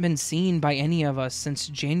 Fancy hasn't been seen by any of us since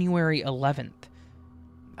January 11th.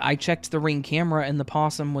 I checked the Ring camera and the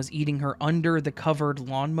possum was eating her under the covered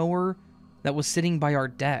lawnmower that was sitting by our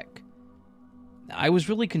deck. I was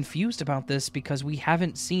really confused about this because we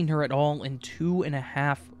haven't seen her at all in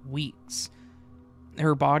 2.5 weeks.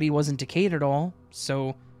 Her body wasn't decayed at all,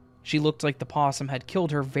 so she looked like the possum had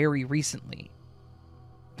killed her very recently.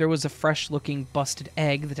 There was a fresh-looking busted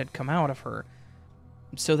egg that had come out of her,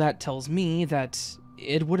 so that tells me that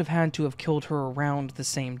it would have had to have killed her around the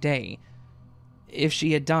same day. If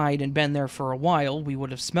she had died and been there for a while, we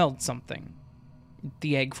would have smelled something.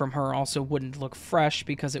 The egg from her also wouldn't look fresh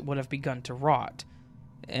because it would have begun to rot,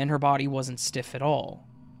 and her body wasn't stiff at all.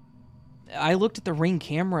 I looked at the Ring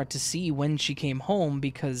camera to see when she came home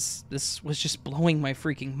because this was just blowing my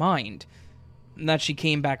freaking mind. That she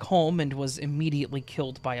came back home and was immediately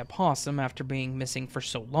killed by a possum after being missing for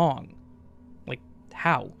so long. Like,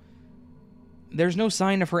 how? There's no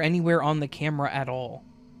sign of her anywhere on the camera at all.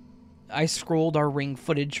 I scrolled our ring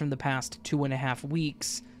footage from the past 2.5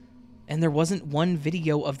 weeks, and there wasn't one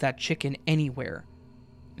video of that chicken anywhere.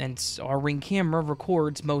 And our ring camera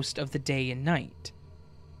records most of the day and night.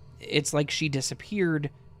 It's like she disappeared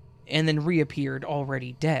and then reappeared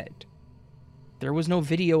already dead. There was no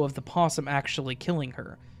video of the possum actually killing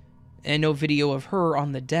her, and no video of her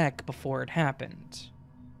on the deck before it happened.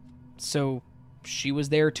 So, she was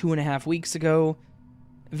there 2.5 weeks ago,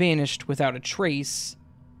 vanished without a trace,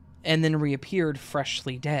 and then reappeared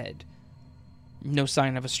freshly dead. No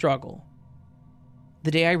sign of a struggle.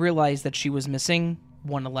 The day I realized that she was missing,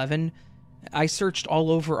 1/11, I searched all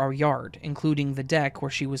over our yard, including the deck where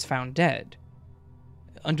she was found dead.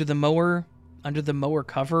 Under the mower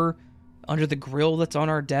cover, under the grill that's on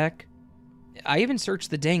our deck. I even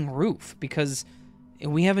searched the dang roof, because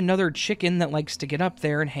we have another chicken that likes to get up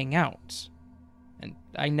there and hang out. And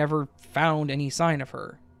I never found any sign of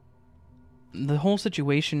her. The whole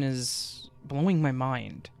situation is blowing my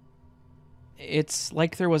mind. It's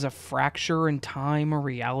like there was a fracture in time or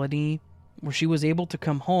reality, where she was able to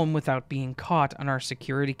come home without being caught on our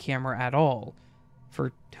security camera at all,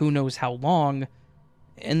 for who knows how long,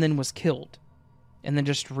 and then was killed, and then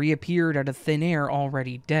just reappeared out of thin air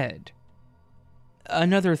already dead.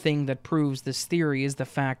 Another thing that proves this theory is the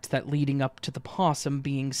fact that leading up to the possum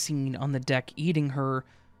being seen on the deck eating her,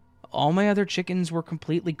 all my other chickens were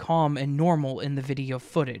completely calm and normal in the video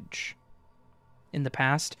footage. In the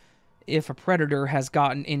past, if a predator has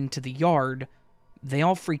gotten into the yard, they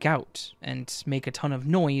all freak out and make a ton of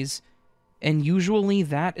noise, and usually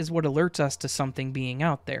that is what alerts us to something being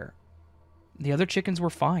out there. The other chickens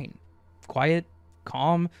were fine. Quiet,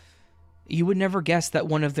 calm. You would never guess that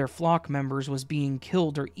one of their flock members was being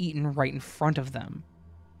killed or eaten right in front of them.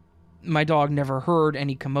 My dog never heard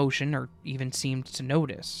any commotion or even seemed to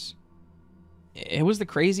notice. It was the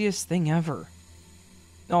craziest thing ever.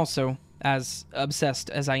 Also, as obsessed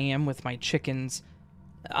as I am with my chickens,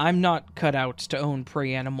 I'm not cut out to own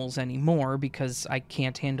prey animals anymore because I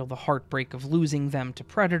can't handle the heartbreak of losing them to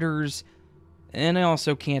predators, and I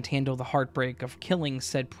also can't handle the heartbreak of killing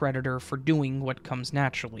said predator for doing what comes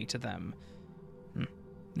naturally to them.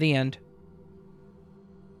 The end.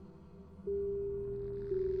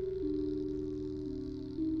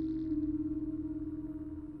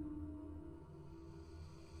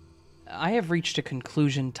 I have reached a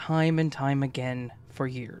conclusion time and time again for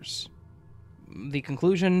years. The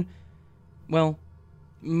conclusion? Well,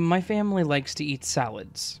 my family likes to eat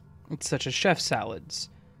salads, such as chef salads.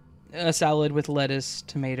 A salad with lettuce,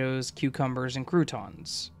 tomatoes, cucumbers, and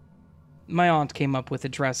croutons. My aunt came up with a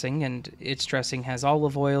dressing, and its dressing has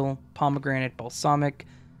olive oil, pomegranate balsamic,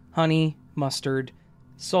 honey, mustard,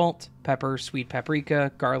 salt, pepper, sweet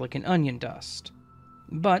paprika, garlic, and onion dust.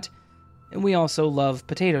 But we also love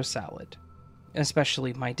potato salad,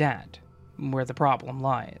 especially my dad, where the problem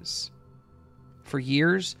lies. For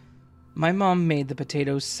years, my mom made the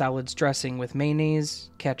potato salad's dressing with mayonnaise,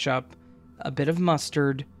 ketchup, a bit of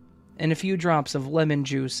mustard, and a few drops of lemon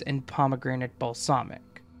juice and pomegranate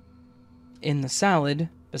balsamic. In the salad,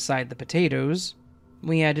 beside the potatoes,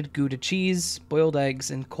 we added Gouda cheese, boiled eggs,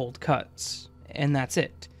 and cold cuts, and that's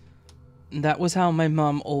it. That was how my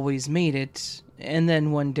mom always made it, and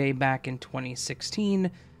then one day back in 2016,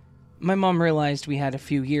 my mom realized we had a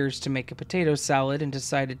few years to make a potato salad and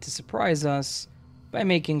decided to surprise us by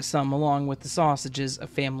making some along with the sausages a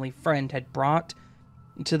family friend had brought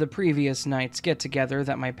to the previous night's get-together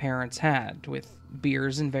that my parents had, with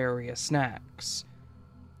beers and various snacks.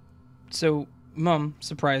 So, Mom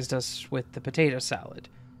surprised us with the potato salad.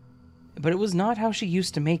 But it was not how she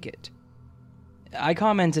used to make it. I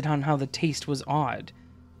commented on how the taste was odd,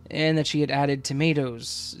 and that she had added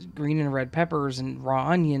tomatoes, green and red peppers, and raw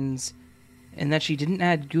onions, and that she didn't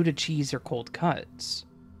add Gouda cheese or cold cuts.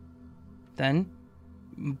 Then,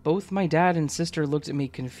 both my dad and sister looked at me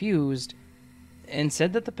confused, and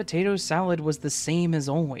said that the potato salad was the same as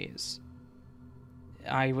always.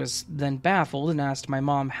 I was then baffled and asked my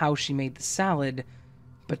mom how she made the salad,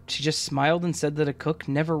 but she just smiled and said that a cook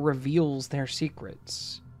never reveals their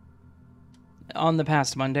secrets. On the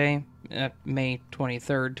past Monday, May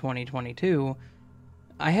 23rd, 2022,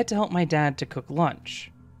 I had to help my dad to cook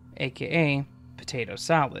lunch, aka potato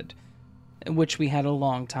salad, which we had a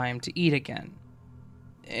long time to eat again.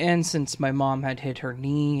 And since my mom had hit her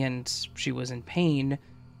knee and she was in pain,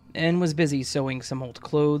 and was busy sewing some old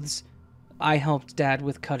clothes, I helped Dad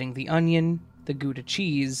with cutting the onion, the Gouda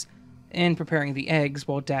cheese, and preparing the eggs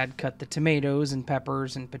while Dad cut the tomatoes and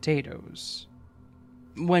peppers and potatoes.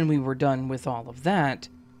 When we were done with all of that,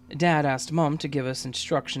 Dad asked Mom to give us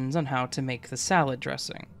instructions on how to make the salad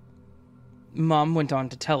dressing. Mom went on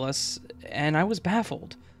to tell us, and I was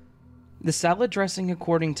baffled. The salad dressing,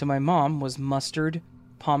 according to my mom, was mustard,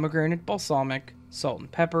 pomegranate balsamic, salt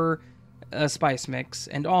and pepper, a spice mix,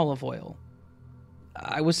 and olive oil.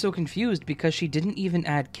 I was so confused because she didn't even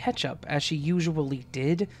add ketchup as she usually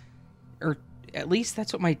did, or at least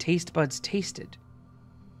that's what my taste buds tasted.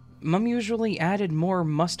 Mom usually added more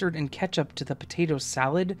mustard and ketchup to the potato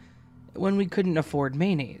salad when we couldn't afford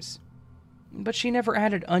mayonnaise. But she never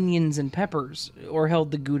added onions and peppers, or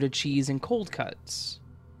held the Gouda cheese in cold cuts.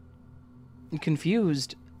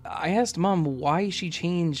 Confused, I asked Mom why she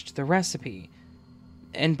changed the recipe,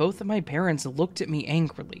 and both of my parents looked at me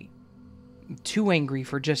angrily. Too angry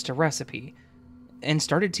for just a recipe, and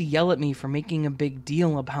started to yell at me for making a big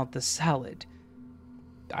deal about the salad.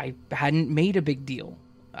 I hadn't made a big deal.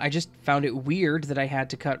 I just found it weird that I had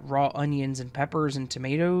to cut raw onions and peppers and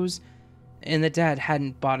tomatoes, and that Dad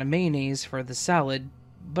hadn't bought a mayonnaise for the salad,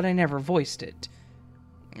 but I never voiced it.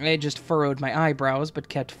 I just furrowed my eyebrows but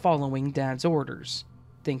kept following Dad's orders,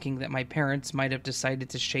 thinking that my parents might have decided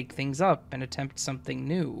to shake things up and attempt something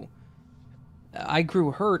new. I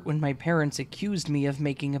grew hurt when my parents accused me of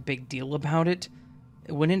making a big deal about it,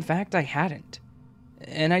 when in fact I hadn't,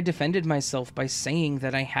 and I defended myself by saying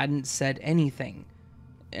that I hadn't said anything,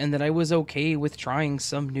 and that I was okay with trying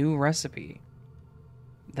some new recipe.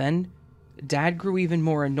 Then, Dad grew even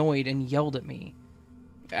more annoyed and yelled at me,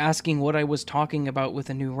 asking what I was talking about with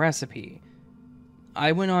a new recipe.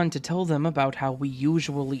 I went on to tell them about how we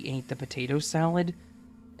usually ate the potato salad,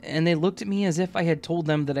 and they looked at me as if I had told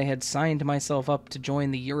them that I had signed myself up to join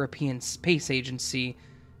the European Space Agency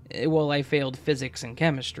while I failed physics and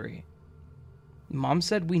chemistry. Mom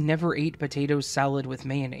said we never ate potato salad with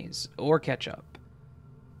mayonnaise or ketchup,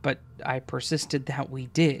 but I persisted that we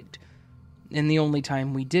did, and the only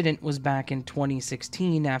time we didn't was back in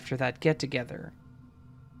 2016 after that get-together.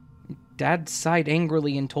 Dad sighed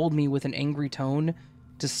angrily and told me with an angry tone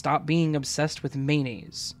to stop being obsessed with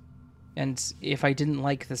mayonnaise, and if I didn't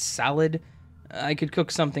like the salad, I could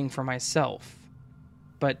cook something for myself.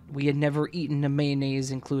 But we had never eaten a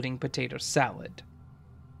mayonnaise including potato salad.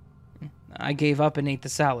 I gave up and ate the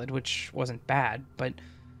salad, which wasn't bad, but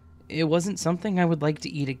it wasn't something I would like to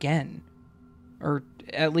eat again. Or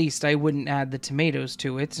at least I wouldn't add the tomatoes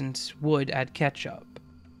to it and would add ketchup.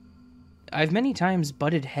 I've many times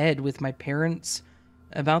butted head with my parents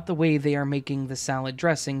about the way they are making the salad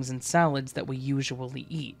dressings and salads that we usually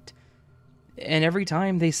eat. And every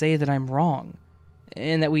time they say that I'm wrong,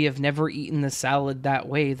 and that we have never eaten the salad that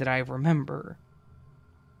way that I remember.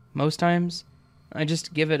 Most times, I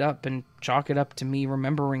just give it up and chalk it up to me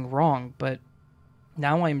remembering wrong, but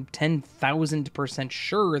now I'm 10,000%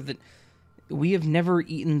 sure that we have never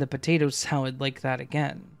eaten the potato salad like that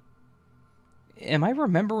again. Am I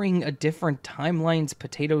remembering a different timeline's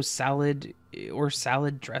potato salad or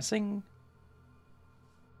salad dressing?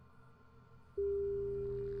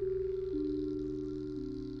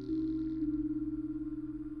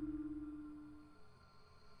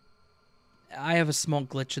 I have a small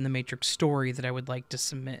glitch in the Matrix story that I would like to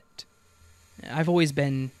submit. I've always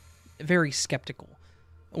been very skeptical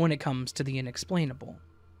when it comes to the inexplainable,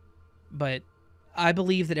 but I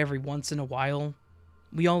believe that every once in a while,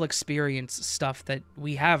 we all experience stuff that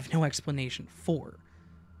we have no explanation for.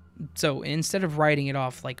 So instead of writing it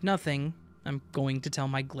off like nothing, I'm going to tell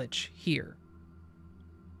my glitch here.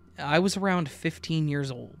 I was around 15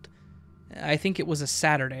 years old. I think it was a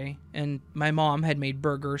Saturday, and my mom had made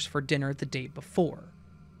burgers for dinner the day before.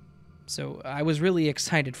 So I was really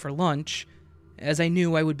excited for lunch, as I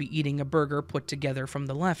knew I would be eating a burger put together from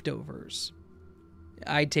the leftovers.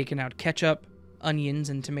 I'd taken out ketchup, onions,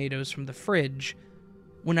 and tomatoes from the fridge,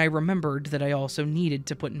 when I remembered that I also needed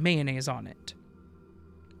to put mayonnaise on it.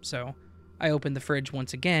 So, I opened the fridge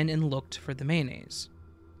once again and looked for the mayonnaise.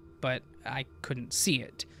 But I couldn't see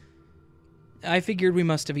it. I figured we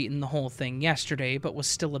must have eaten the whole thing yesterday, but was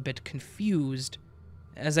still a bit confused,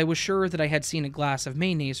 as I was sure that I had seen a glass of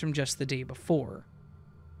mayonnaise from just the day before.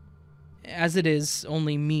 As it is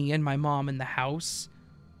only me and my mom in the house,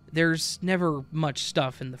 there's never much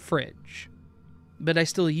stuff in the fridge. But I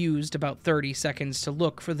still used about 30 seconds to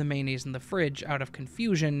look for the mayonnaise in the fridge out of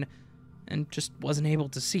confusion, and just wasn't able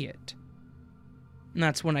to see it. And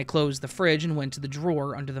that's when I closed the fridge and went to the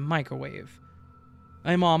drawer under the microwave.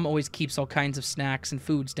 My mom always keeps all kinds of snacks and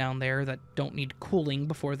foods down there that don't need cooling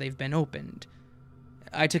before they've been opened.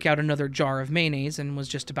 I took out another jar of mayonnaise and was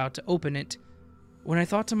just about to open it, when I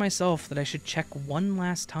thought to myself that I should check one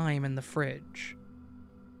last time in the fridge.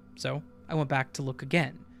 So I went back to look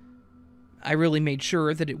again. I really made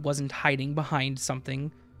sure that it wasn't hiding behind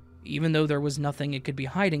something, even though there was nothing it could be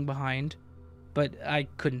hiding behind, but I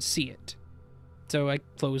couldn't see it. So I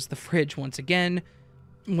closed the fridge once again,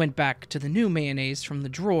 went back to the new mayonnaise from the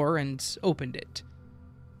drawer, and opened it.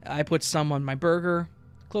 I put some on my burger,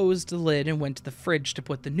 closed the lid, and went to the fridge to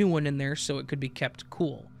put the new one in there so it could be kept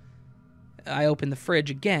cool. I opened the fridge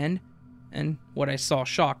again, and what I saw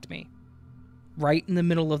shocked me. Right in the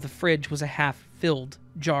middle of the fridge was a half-filled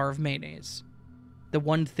jar of mayonnaise. The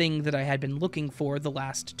one thing that I had been looking for the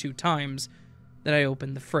last 2 times that I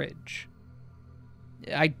opened the fridge.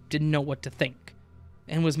 I didn't know what to think,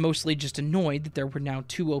 and was mostly just annoyed that there were now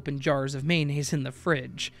 2 open jars of mayonnaise in the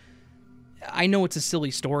fridge. I know it's a silly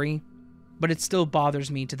story, but it still bothers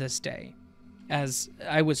me to this day, as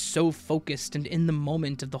I was so focused and in the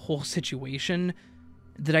moment of the whole situation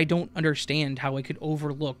that I don't understand how I could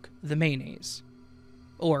overlook the mayonnaise.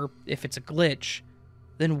 Or, if it's a glitch,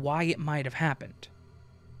 then why it might have happened.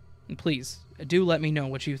 And please, do let me know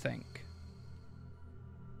what you think.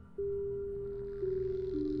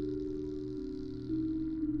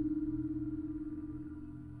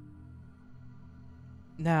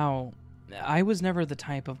 Now, I was never the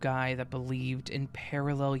type of guy that believed in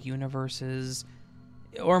parallel universes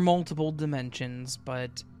or multiple dimensions,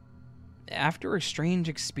 but after a strange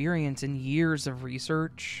experience and years of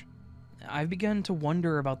research, I've begun to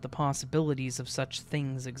wonder about the possibilities of such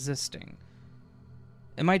things existing.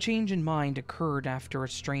 And my change in mind occurred after a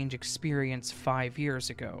strange experience 5 years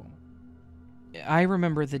ago. I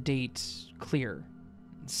remember the date clear,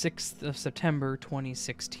 6th of September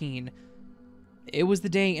 2016. It was the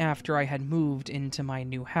day after I had moved into my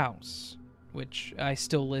new house, which I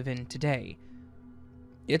still live in today.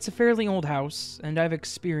 It's a fairly old house, and I've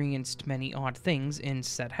experienced many odd things in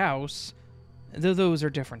said house, though those are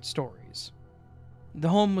different stories. The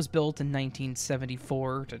home was built in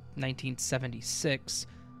 1974 to 1976,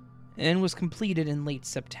 and was completed in late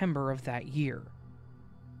September of that year.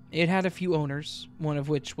 It had a few owners, one of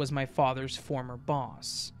which was my father's former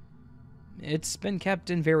boss. It's been kept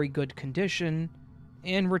in very good condition,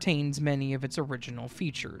 and retains many of its original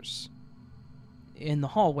features. In the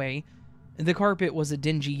hallway, the carpet was a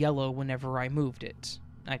dingy yellow whenever I moved it.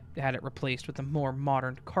 I had it replaced with a more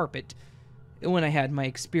modern carpet. When I had my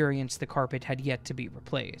experience, the carpet had yet to be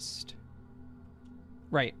replaced.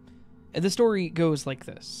 Right. The story goes like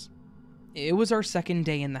this. It was our second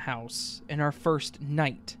day in the house, and our first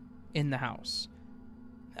night in the house.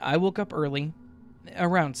 I woke up early,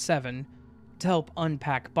 around 7, to help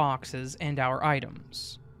unpack boxes and our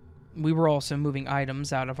items. We were also moving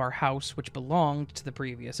items out of our house which belonged to the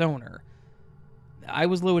previous owner. I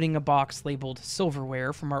was loading a box labeled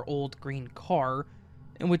silverware from our old green car,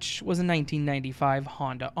 which was a 1995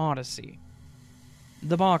 Honda Odyssey.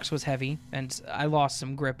 The box was heavy, and I lost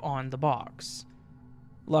some grip on the box.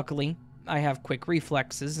 Luckily, I have quick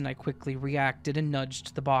reflexes, and I quickly reacted and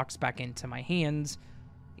nudged the box back into my hands,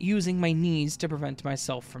 using my knees to prevent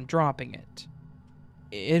myself from dropping it.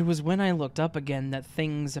 It was when I looked up again that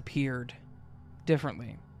things appeared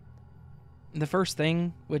differently. The first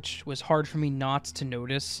thing, which was hard for me not to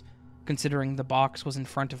notice, considering the box was in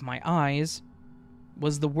front of my eyes,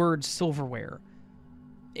 was the word silverware.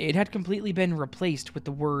 It had completely been replaced with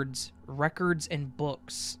the words records and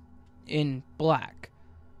books in black.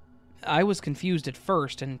 I was confused at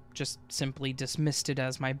first and just simply dismissed it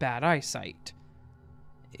as my bad eyesight.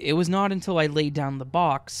 It was not until I laid down the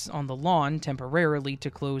box on the lawn temporarily to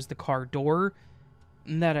close the car door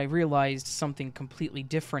that I realized something completely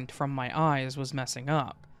different from my eyes was messing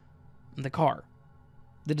up. The car.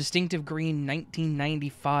 The distinctive green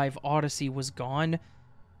 1995 Odyssey was gone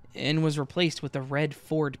and was replaced with a red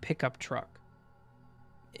Ford pickup truck.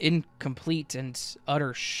 In complete and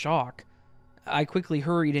utter shock, I quickly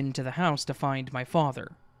hurried into the house to find my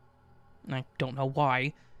father. I don't know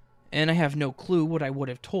why, and I have no clue what I would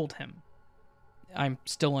have told him. I'm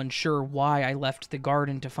still unsure why I left the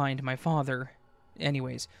garden to find my father.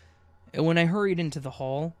 Anyways, when I hurried into the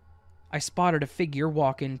hall, I spotted a figure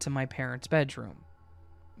walk into my parents' bedroom.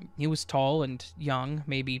 He was tall and young,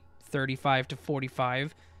 maybe 35 to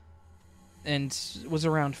 45, and was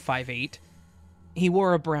around 5'8". He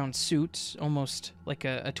wore a brown suit, almost like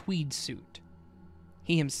a tweed suit.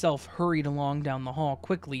 He himself hurried along down the hall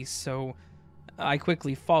quickly, so I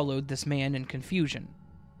quickly followed this man in confusion.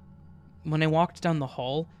 When I walked down the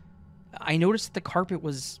hall, I noticed the carpet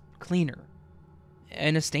was cleaner,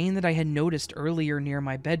 and a stain that I had noticed earlier near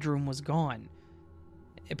my bedroom was gone.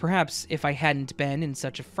 Perhaps if I hadn't been in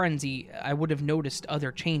such a frenzy, I would have noticed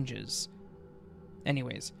other changes.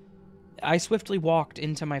 Anyways, I swiftly walked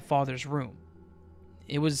into my father's room.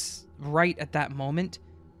 It was right at that moment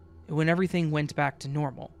when everything went back to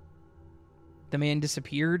normal. The man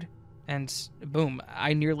disappeared, and boom,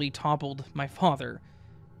 I nearly toppled my father,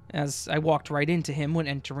 as I walked right into him when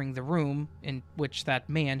entering the room in which that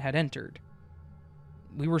man had entered.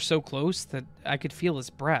 We were so close that I could feel his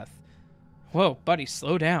breath. "Whoa, buddy,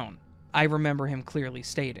 slow down," I remember him clearly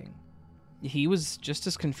stating. He was just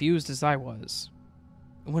as confused as I was.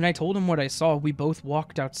 When I told him what I saw, we both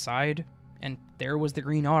walked outside, and there was the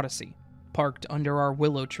Green Odyssey, parked under our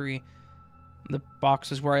willow tree. The box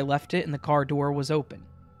was where I left it, and the car door was open.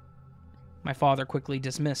 My father quickly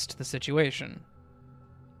dismissed the situation.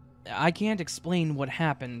 I can't explain what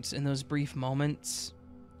happened in those brief moments,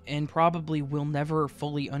 and probably will never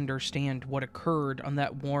fully understand what occurred on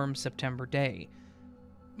that warm September day.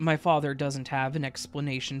 My father doesn't have an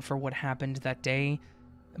explanation for what happened that day,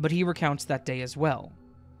 but he recounts that day as well.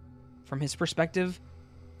 From his perspective,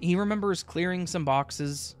 he remembers clearing some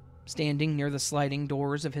boxes, standing near the sliding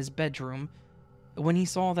doors of his bedroom, when he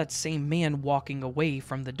saw that same man walking away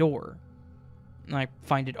from the door. I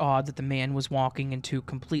find it odd that the man was walking in two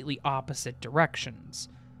completely opposite directions.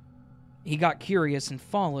 He got curious and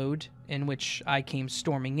followed, in which I came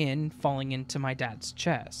storming in, falling into my dad's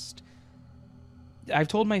chest. I've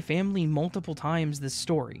told my family multiple times this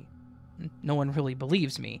story. No one really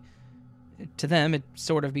believes me. To them, it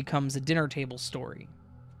sort of becomes a dinner table story.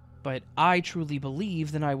 But I truly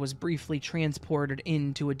believe that I was briefly transported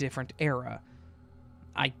into a different era.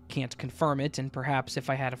 I can't confirm it, and perhaps if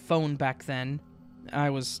I had a phone back then.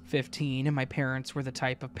 I was 15, and my parents were the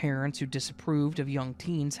type of parents who disapproved of young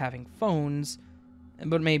teens having phones,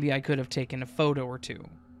 but maybe I could have taken a photo or two.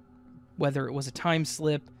 Whether it was a time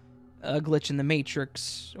slip, a glitch in the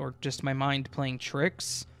Matrix, or just my mind playing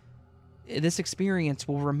tricks, this experience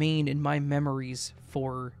will remain in my memories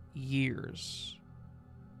for years.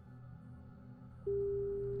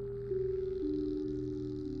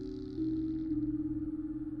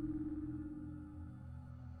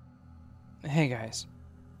 Hey guys,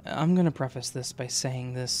 I'm gonna preface this by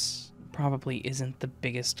saying this probably isn't the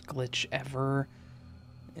biggest glitch ever.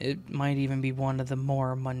 It might even be one of the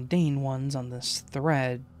more mundane ones on this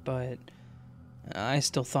thread, but I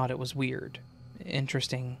still thought it was weird,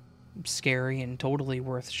 interesting, scary, and totally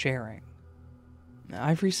worth sharing.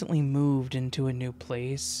 I've recently moved into a new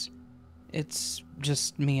place. It's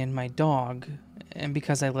just me and my dog, and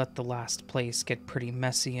because I let the last place get pretty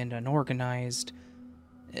messy and unorganized,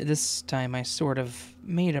 this time I sort of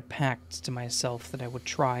made a pact to myself that I would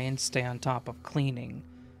try and stay on top of cleaning,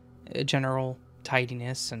 general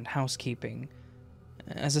tidiness and housekeeping,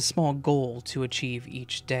 as a small goal to achieve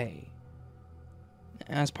each day.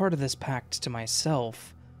 As part of this pact to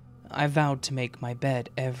myself, I vowed to make my bed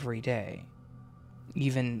every day,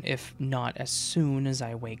 even if not as soon as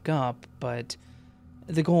I wake up, but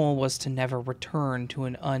the goal was to never return to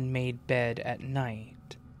an unmade bed at night.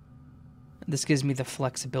 This gives me the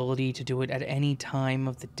flexibility to do it at any time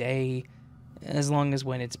of the day, as long as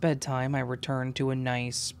when it's bedtime I return to a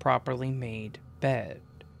nice, properly made bed.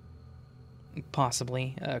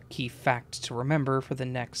 Possibly a key fact to remember for the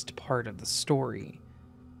next part of the story.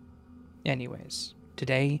 Anyways,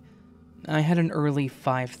 today, I had an early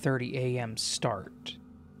 5:30 a.m. start,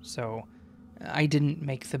 so I didn't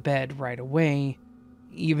make the bed right away,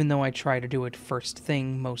 even though I try to do it first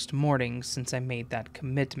thing most mornings since I made that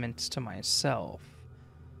commitment to myself.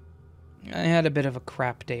 I had a bit of a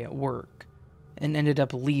crap day at work, and ended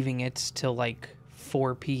up leaving it till like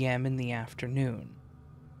 4 p.m. in the afternoon.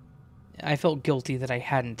 I felt guilty that I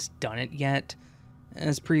hadn't done it yet,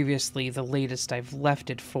 as previously the latest I've left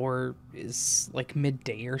it for is like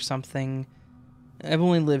midday or something. I've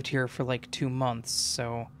only lived here for like 2 months,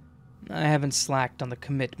 so I haven't slacked on the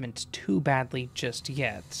commitment too badly just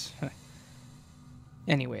yet.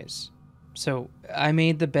 Anyways, so I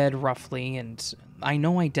made the bed roughly, and I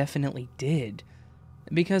know I definitely did,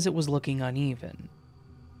 because it was looking uneven.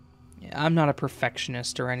 I'm not a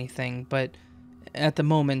perfectionist or anything, but at the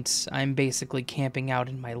moment I'm basically camping out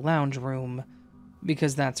in my lounge room,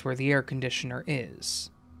 because that's where the air conditioner is.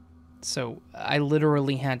 So I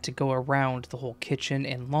literally had to go around the whole kitchen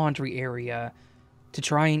and laundry area to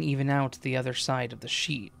try and even out the other side of the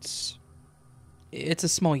sheets. It's a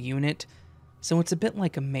small unit, so it's a bit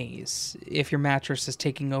like a maze if your mattress is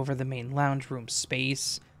taking over the main lounge room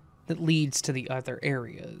space that leads to the other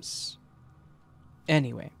areas.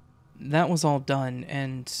 Anyway, that was all done,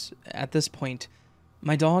 and at this point,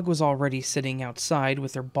 my dog was already sitting outside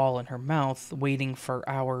with her ball in her mouth, waiting for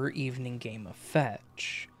our evening game of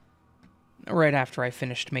fetch. Right after I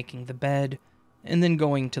finished making the bed, and then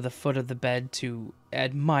going to the foot of the bed to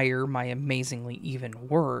admire my amazingly even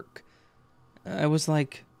work, I was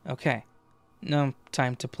like, okay, No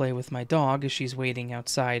time to play with my dog as she's waiting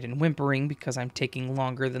outside and whimpering because I'm taking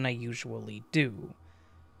longer than I usually do.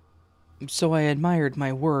 So I admired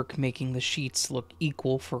my work making the sheets look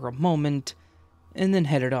equal for a moment, and then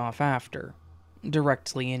headed off after,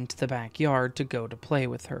 directly into the backyard to go to play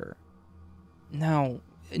with her. Now,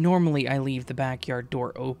 normally I leave the backyard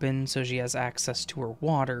door open so she has access to her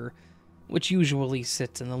water, which usually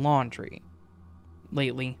sits in the laundry.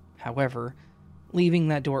 Lately, however, leaving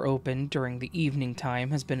that door open during the evening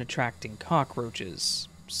time has been attracting cockroaches,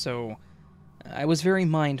 so I was very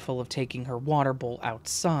mindful of taking her water bowl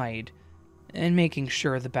outside and making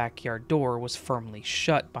sure the backyard door was firmly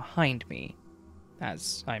shut behind me,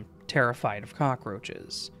 as I'm terrified of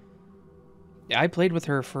cockroaches. I played with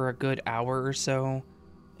her for a good hour or so,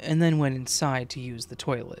 and then went inside to use the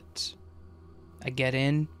toilet. I get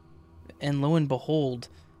in, and lo and behold,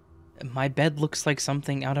 my bed looks like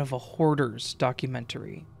something out of a Hoarders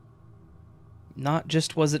documentary. Not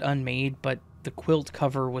just was it unmade, but the quilt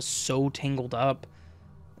cover was so tangled up,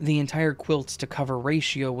 the entire quilt to cover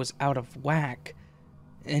ratio was out of whack,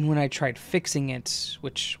 and when I tried fixing it,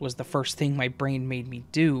 which was the first thing my brain made me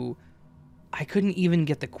do, I couldn't even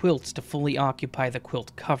get the quilt to fully occupy the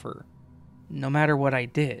quilt cover, no matter what I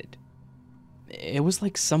did. It was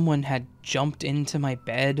like someone had jumped into my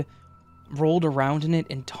bed, rolled around in it,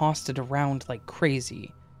 and tossed it around like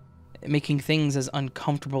crazy, making things as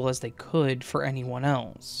uncomfortable as they could for anyone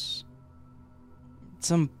else.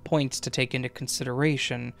 Some points to take into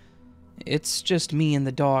consideration: it's just me and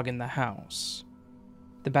the dog in the house.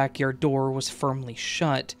 The backyard door was firmly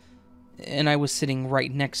shut, and I was sitting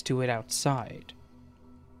right next to it outside.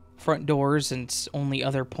 Front doors and only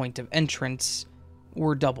other point of entrance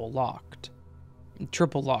were double locked.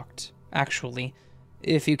 Triple locked, actually,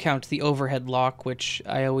 if you count the overhead lock, which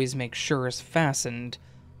I always make sure is fastened,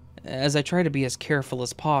 as I try to be as careful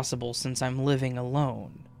as possible since I'm living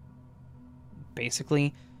alone.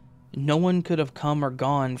 Basically, no one could have come or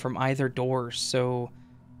gone from either door, so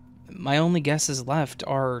my only guesses left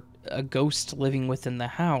are a ghost living within the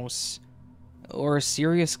house, or a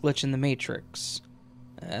serious glitch in the Matrix,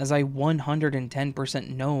 as I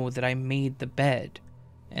 110% know that I made the bed,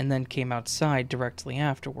 and then came outside directly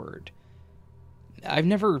afterward. I've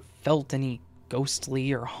never felt any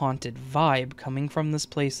ghostly or haunted vibe coming from this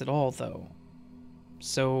place at all, though.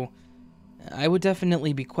 So I would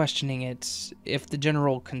definitely be questioning it if the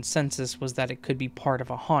general consensus was that it could be part of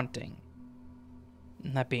a haunting.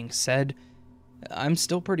 That being said, I'm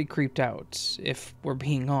still pretty creeped out, if we're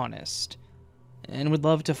being honest, and would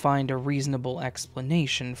love to find a reasonable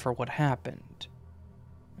explanation for what happened.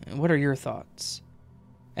 What are your thoughts?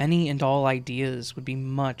 Any and all ideas would be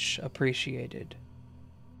much appreciated.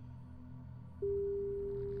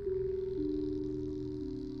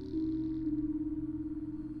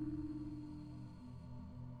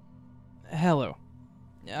 Hello.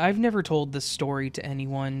 I've never told this story to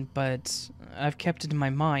anyone, but I've kept it in my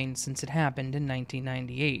mind since it happened in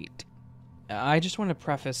 1998. I just want to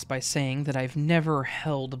preface by saying that I've never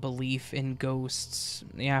held a belief in ghosts,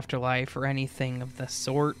 the afterlife, or anything of the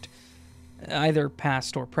sort, either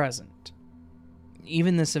past or present.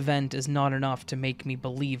 Even this event is not enough to make me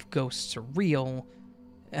believe ghosts are real.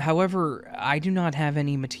 However, I do not have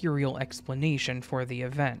any material explanation for the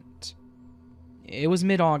event. It was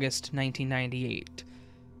mid-August 1998.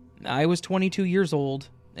 I was 22 years old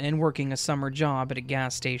and working a summer job at a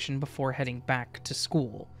gas station before heading back to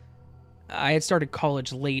school. I had started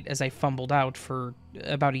college late as I fumbled out for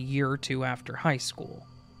about a year or two after high school.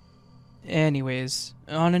 Anyways,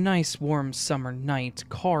 on a nice warm summer night,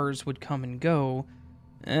 cars would come and go.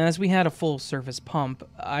 As we had a full-service pump,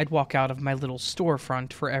 I'd walk out of my little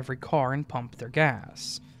storefront for every car and pump their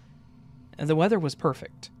gas. The weather was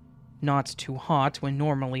perfect. Not too hot when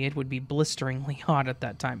normally it would be blisteringly hot at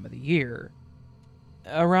that time of the year.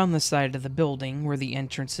 Around the side of the building were the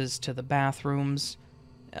entrances to the bathrooms.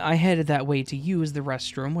 I headed that way to use the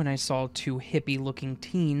restroom when I saw two hippie-looking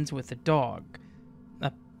teens with a dog.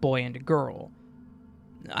 A boy and a girl.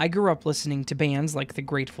 I grew up listening to bands like the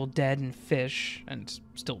Grateful Dead and Fish, and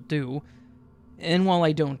still do. And while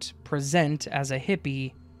I don't present as a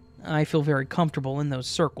hippie, I feel very comfortable in those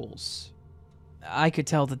circles. I could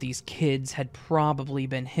tell that these kids had probably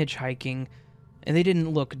been hitchhiking, and they didn't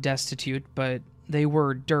look destitute, but they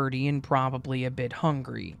were dirty and probably a bit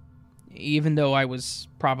hungry. Even though I was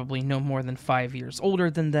probably no more than 5 years older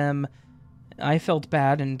than them, I felt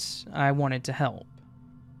bad and I wanted to help.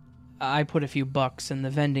 I put a few bucks in the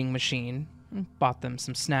vending machine, bought them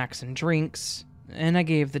some snacks and drinks, and I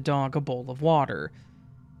gave the dog a bowl of water.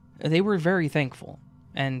 They were very thankful,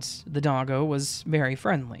 and the doggo was very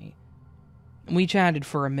friendly. We chatted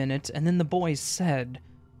for a minute, and then the boys said,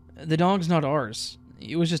 "The dog's not ours.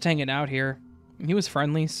 He was just hanging out here. He was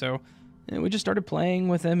friendly, so we just started playing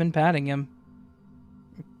with him and patting him."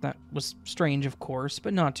 That was strange, of course,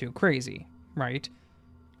 but not too crazy, right?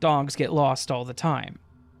 Dogs get lost all the time.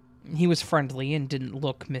 He was friendly and didn't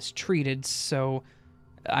look mistreated, so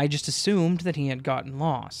I just assumed that he had gotten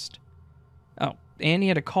lost. Oh, and he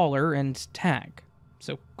had a collar and tag.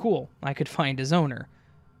 So cool, I could find his owner.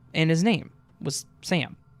 And his name was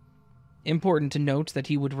Sam. Important to note that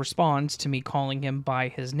he would respond to me calling him by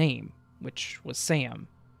his name, which was Sam.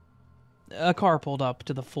 A car pulled up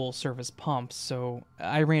to the full-service pump, so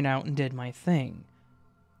I ran out and did my thing.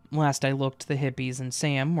 Last I looked, the hippies and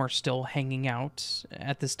Sam were still hanging out,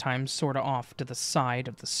 at this time sorta off to the side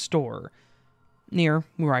of the store, near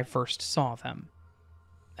where I first saw them.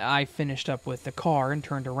 I finished up with the car and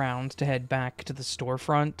turned around to head back to the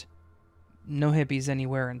storefront. No hippies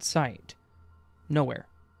anywhere in sight. Nowhere.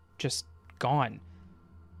 Just gone.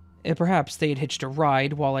 Perhaps they had hitched a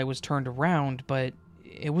ride while I was turned around, but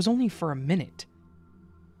it was only for a minute.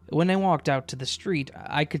 When I walked out to the street,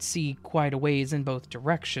 I could see quite a ways in both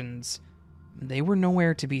directions. They were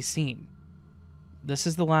nowhere to be seen. This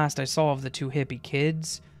is the last I saw of the two hippie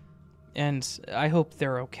kids, and I hope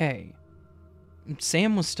they're okay.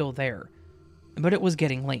 Sam was still there, but it was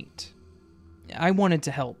getting late. I wanted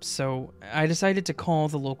to help, so I decided to call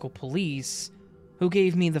the local police, who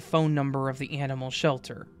gave me the phone number of the animal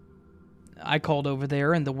shelter. I called over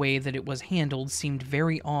there, and the way that it was handled seemed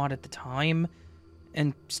very odd at the time,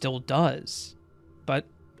 and still does. But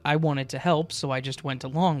I wanted to help, so I just went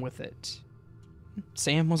along with it.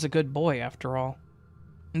 Sam was a good boy, after all.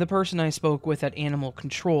 The person I spoke with at Animal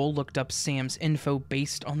Control looked up Sam's info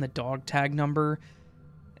based on the dog tag number,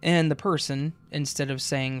 and the person, instead of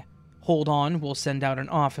saying, "Hold on, we'll send out an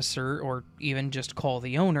officer," or even just call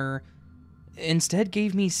the owner, instead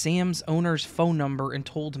gave me Sam's owner's phone number and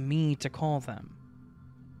told me to call them.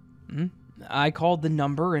 I called the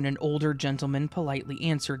number and an older gentleman politely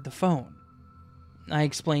answered the phone. I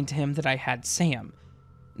explained to him that I had Sam,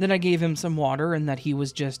 that I gave him some water and that he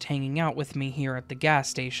was just hanging out with me here at the gas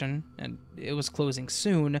station, and it was closing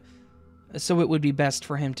soon, so it would be best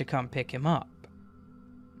for him to come pick him up.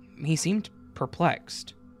 He seemed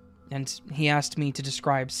perplexed, and he asked me to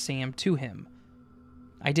describe Sam to him.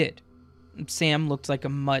 I did. Sam looked like a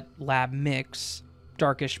mutt lab mix,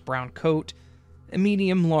 darkish brown coat, a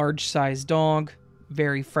medium large-sized dog,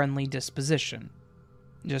 very friendly disposition.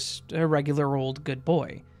 Just a regular old good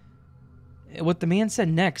boy. What the man said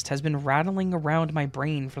next has been rattling around my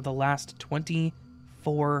brain for the last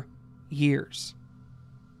 24 years.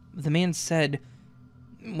 The man said,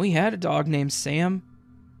 "We had a dog named Sam,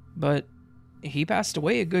 but he passed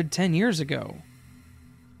away a good 10 years ago."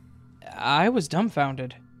 I was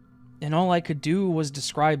dumbfounded, and all I could do was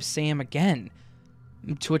describe Sam again,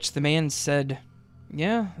 to which the man said,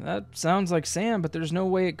 "Yeah, that sounds like Sam, but there's no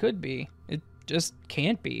way it could be. It just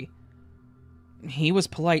can't be." He was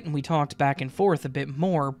polite and we talked back and forth a bit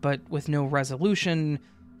more, but with no resolution,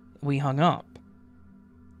 we hung up.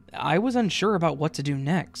 I was unsure about what to do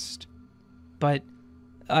next, but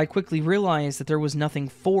I quickly realized that there was nothing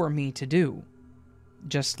for me to do.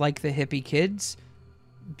 Just like the hippie kids,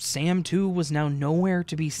 Sam too was now nowhere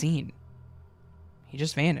to be seen. He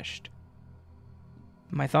just vanished.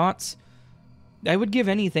 My thoughts? I would give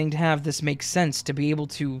anything to have this make sense, to be able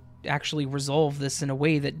to actually resolve this in a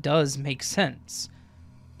way that does make sense.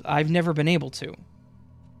 I've never been able to.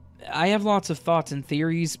 I have lots of thoughts and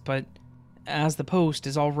theories, but as the post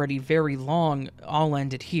is already very long, I'll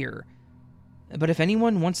end it here. But if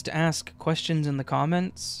anyone wants to ask questions in the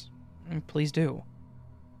comments, please do.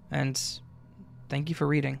 And thank you for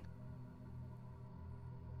reading.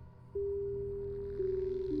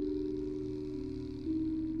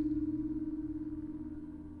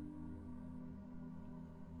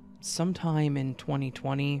 Sometime in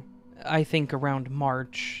 2020, I think around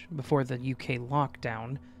March, before the UK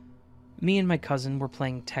lockdown, me and my cousin were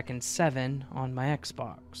playing Tekken 7 on my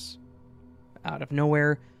Xbox. Out of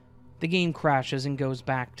nowhere, the game crashes and goes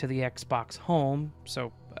back to the Xbox home,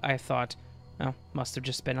 so I thought, oh, must have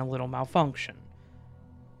just been a little malfunction.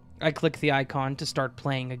 I click the icon to start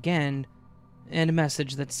playing again, and a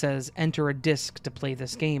message that says enter a disc to play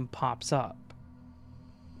this game pops up.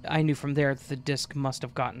 I knew from there that the disc must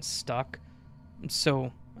have gotten stuck,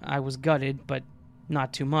 so I was gutted, but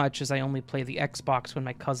not too much as I only play the Xbox when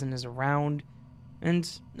my cousin is around,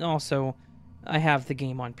 and also, I have the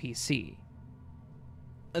game on PC.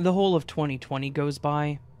 The whole of 2020 goes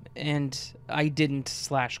by, and I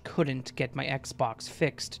didn't/couldn't get my Xbox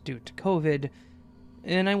fixed due to COVID,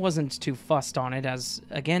 and I wasn't too fussed on it as,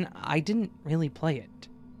 again, I didn't really play it.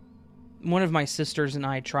 One of my sisters and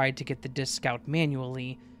I tried to get the disc out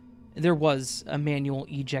manually. There was a manual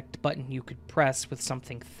eject button you could press with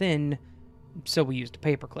something thin, so we used a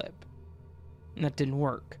paperclip. That didn't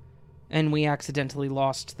work, and we accidentally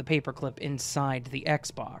lost the paperclip inside the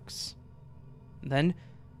Xbox. Then,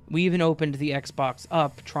 we even opened the Xbox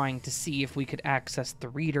up trying to see if we could access the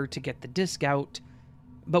reader to get the disc out,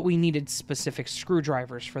 but we needed specific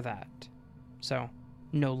screwdrivers for that, so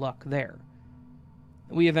no luck there.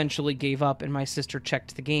 We eventually gave up and my sister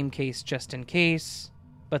checked the game case just in case,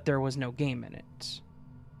 but there was no game in it.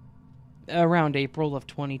 Around April of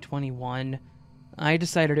 2021, I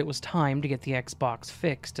decided it was time to get the Xbox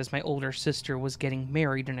fixed as my older sister was getting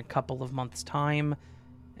married in a couple of months' time,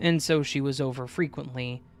 and so she was over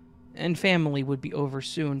frequently, and family would be over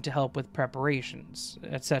soon to help with preparations,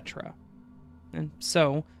 etc. And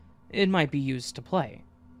so, it might be used to play.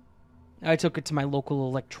 I took it to my local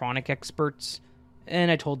electronic experts, and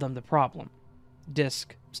I told them the problem.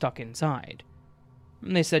 Disc stuck inside.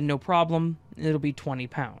 They said no problem, it'll be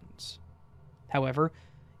 £20. However,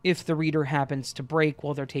 if the reader happens to break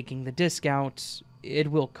while they're taking the disc out, it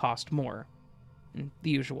will cost more. The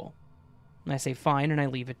usual. I say fine and I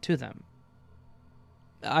leave it to them.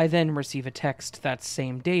 I then receive a text that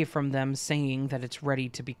same day from them saying that it's ready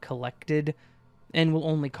to be collected and will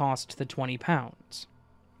only cost the £20.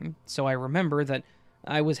 So I remember that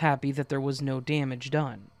I was happy that there was no damage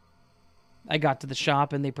done. I got to the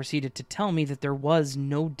shop and they proceeded to tell me that there was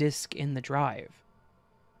no disc in the drive.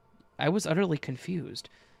 I was utterly confused.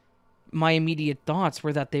 My immediate thoughts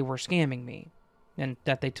were that they were scamming me, and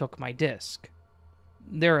that they took my disc.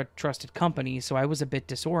 They're a trusted company, so I was a bit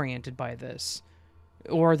disoriented by this,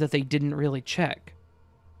 or that they didn't really check.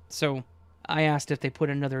 So I asked if they put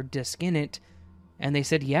another disc in it, and they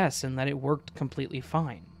said yes, and that it worked completely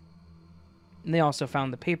fine. They also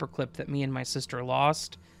found the paperclip that me and my sister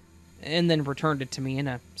lost, and then returned it to me in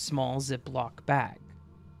a small Ziploc bag.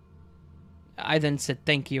 I then said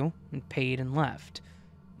thank you, and paid and left,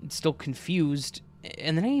 still confused,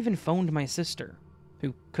 and then I even phoned my sister,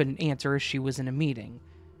 who couldn't answer as she was in a meeting,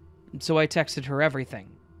 so I texted her everything,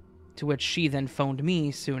 to which she then phoned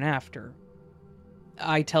me soon after.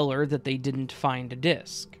 I tell her that they didn't find a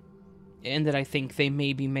disc, and that I think they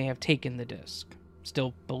may have taken the disc,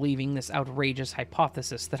 still believing this outrageous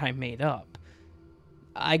hypothesis that I made up.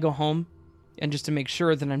 I go home, and just to make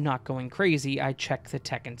sure that I'm not going crazy, I check the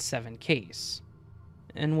Tekken 7 case.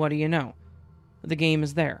 And what do you know? The game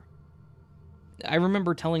is there. I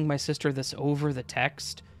remember telling my sister this over the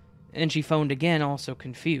text, and she phoned again also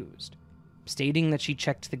confused, stating that she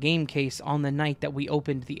checked the game case on the night that we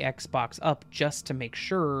opened the Xbox up just to make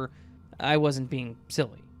sure I wasn't being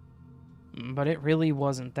silly. But it really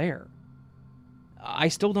wasn't there. I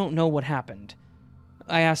still don't know what happened.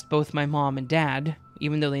 I asked both my mom and dad,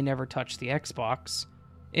 even though they never touched the Xbox,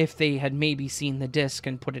 if they had maybe seen the disc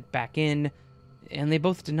and put it back in, and they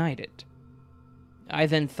both denied it. I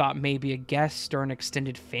then thought maybe a guest or an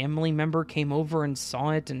extended family member came over and saw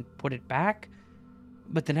it and put it back,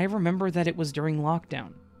 but then I remember that it was during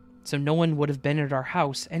lockdown, so no one would have been at our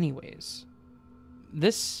house anyways.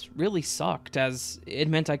 This really sucked, as it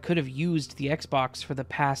meant I could have used the Xbox for the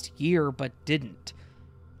past year but didn't.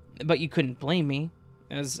 But you couldn't blame me,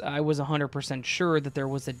 as I was 100% sure that there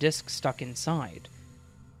was a disc stuck inside.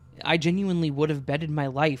 I genuinely would have betted my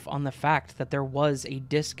life on the fact that there was a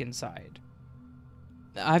disc inside.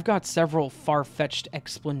 I've got several far-fetched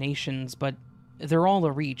explanations, but they're all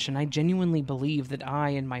a reach, and I genuinely believe that I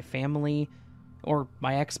and my family, or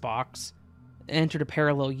my Xbox, entered a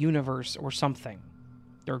parallel universe or something,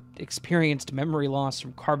 or experienced memory loss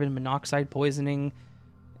from carbon monoxide poisoning,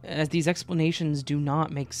 as these explanations do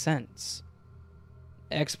not make sense.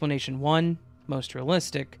 Explanation 1, most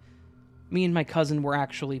realistic, me and my cousin were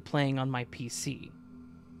actually playing on my PC.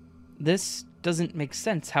 This doesn't make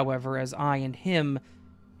sense, however, as I and him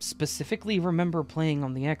specifically remember playing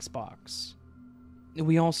on the Xbox.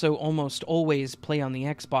 We also almost always play on the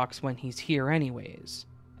Xbox when he's here anyways,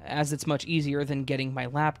 as it's much easier than getting my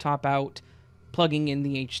laptop out, plugging in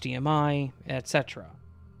the HDMI, etc.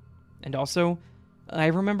 And also, I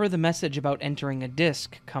remember the message about entering a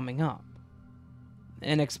disc coming up.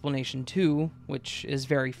 And explanation 2, which is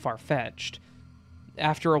very far-fetched.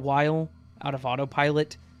 After a while, out of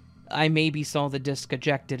autopilot, I maybe saw the disc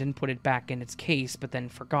ejected and put it back in its case, but then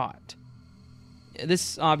forgot.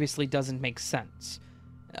 This obviously doesn't make sense.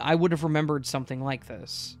 I would have remembered something like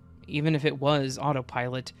this, even if it was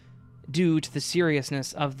autopilot, due to the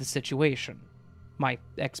seriousness of the situation, my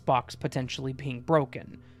Xbox potentially being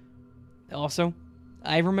broken. Also,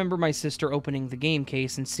 I remember my sister opening the game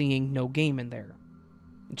case and seeing no game in there.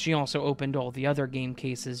 She also opened all the other game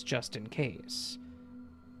cases just in case.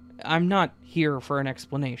 I'm not here for an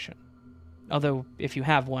explanation. Although, if you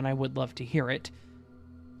have one, I would love to hear it.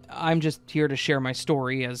 I'm just here to share my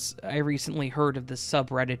story, as I recently heard of this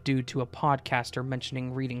subreddit due to a podcaster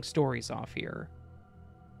mentioning reading stories off here.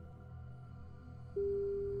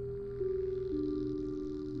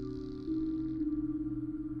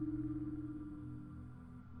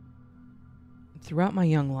 Throughout my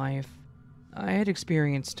young life, I had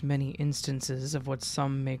experienced many instances of what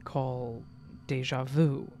some may call déjà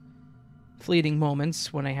vu. Fleeting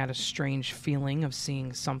moments when I had a strange feeling of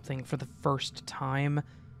seeing something for the first time,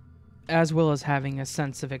 as well as having a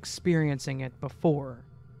sense of experiencing it before.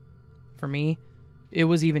 For me, it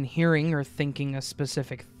was even hearing or thinking a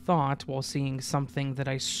specific thought while seeing something that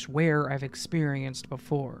I swear I've experienced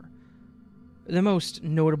before. The most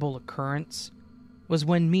notable occurrence was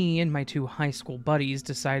when me and my two high school buddies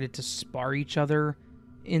decided to spar each other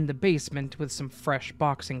in the basement with some fresh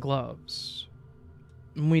boxing gloves.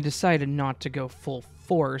 We decided not to go full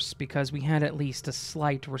force because we had at least a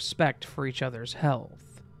slight respect for each other's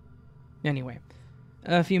health. Anyway,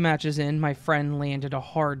 a few matches in, my friend landed a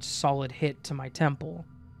hard, solid hit to my temple.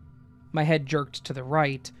 My head jerked to the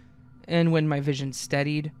right, and when my vision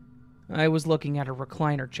steadied, I was looking at a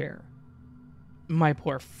recliner chair. My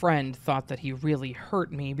poor friend thought that he really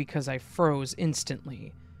hurt me because I froze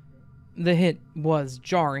instantly. The hit was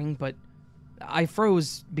jarring, but I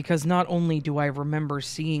froze because not only do I remember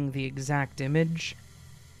seeing the exact image,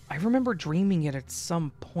 I remember dreaming it at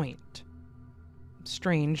some point.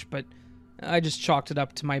 Strange, but I just chalked it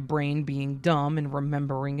up to my brain being dumb and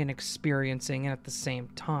remembering and experiencing it at the same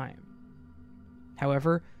time.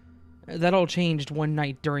 However, that all changed one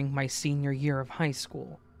night during my senior year of high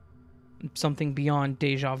school. Something beyond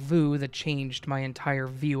déjà vu that changed my entire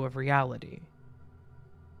view of reality.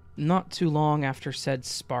 Not too long after said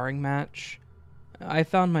sparring match, I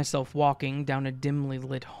found myself walking down a dimly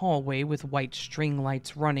lit hallway with white string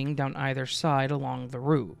lights running down either side along the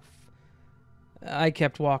roof. I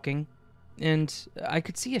kept walking, and I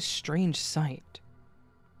could see a strange sight.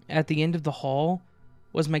 At the end of the hall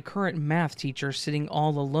was my current math teacher sitting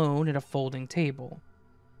all alone at a folding table.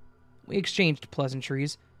 We exchanged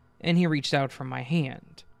pleasantries, and he reached out for my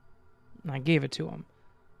hand. I gave it to him,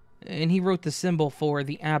 and he wrote the symbol for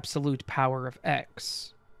the absolute power of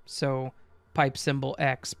X, so pipe symbol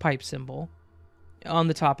X, pipe symbol, on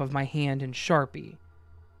the top of my hand in Sharpie.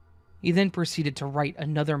 He then proceeded to write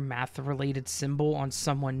another math-related symbol on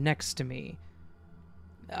someone next to me.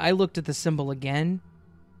 I looked at the symbol again,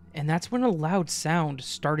 and that's when a loud sound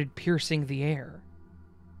started piercing the air.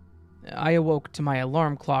 I awoke to my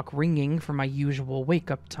alarm clock ringing for my usual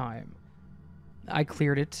wake-up time. I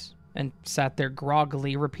cleared it and sat there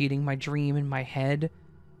groggily repeating my dream in my head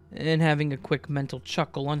and having a quick mental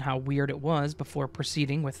chuckle on how weird it was before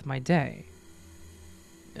proceeding with my day.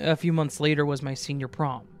 A few months later was my senior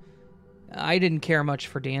prom. I didn't care much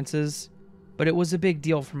for dances, but it was a big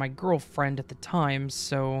deal for my girlfriend at the time,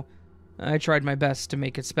 so I tried my best to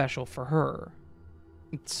make it special for her.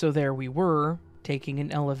 So there we were, taking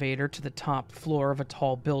an elevator to the top floor of a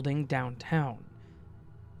tall building downtown.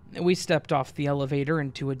 We stepped off the elevator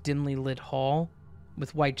into a dimly lit hall,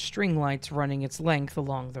 with white string lights running its length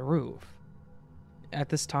along the roof. At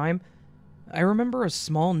this time, I remember a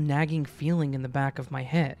small nagging feeling in the back of my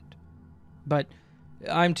head, but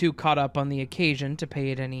I'm too caught up on the occasion to pay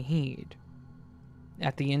it any heed.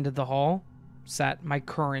 At the end of the hall sat my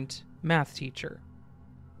current math teacher.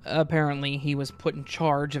 Apparently, he was put in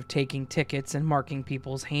charge of taking tickets and marking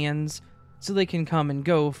people's hands so they can come and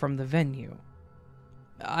go from the venue.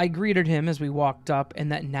 I greeted him as we walked up,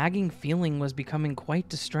 and that nagging feeling was becoming quite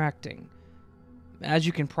distracting. As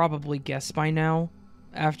you can probably guess by now,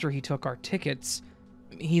 after he took our tickets,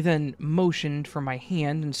 he then motioned for my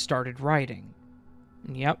hand and started writing.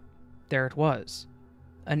 Yep, there it was.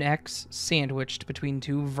 An X sandwiched between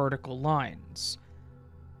two vertical lines.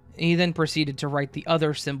 He then proceeded to write the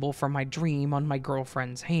other symbol for my dream on my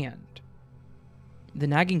girlfriend's hand. The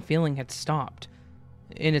nagging feeling had stopped.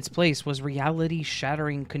 In its place was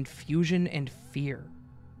reality-shattering confusion and fear.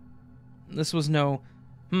 This was no,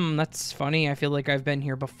 that's funny, I feel like I've been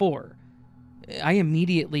here before. I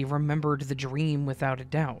immediately remembered the dream without a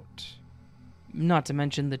doubt. Not to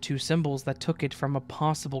mention the two symbols that took it from a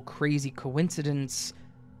possible crazy coincidence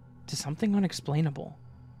to something unexplainable.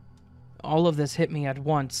 All of this hit me at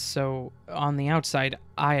once, so on the outside,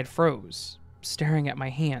 I had froze, staring at my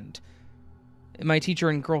hand. My teacher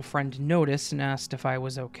and girlfriend noticed and asked if I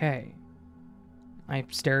was okay. I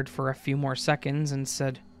stared for a few more seconds and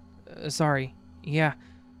said, "Sorry, Yeah,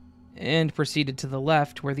 and proceeded to the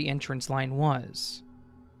left where the entrance line was.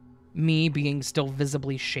 Me being still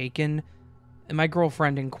visibly shaken, my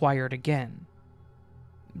girlfriend inquired again.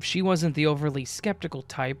 She wasn't the overly skeptical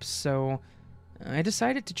type, so I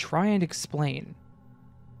decided to try and explain.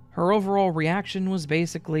 Her overall reaction was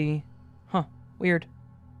basically, huh, weird.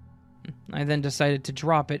 I then decided to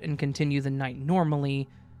drop it and continue the night normally,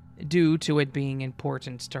 due to it being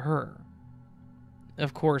important to her.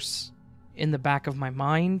 Of course, in the back of my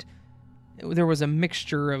mind, there was a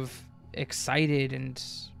mixture of excited and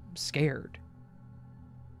scared.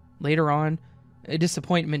 Later on, a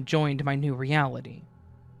disappointment joined my new reality.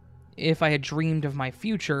 If I had dreamed of my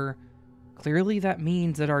future, clearly that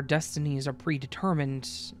means that our destinies are predetermined,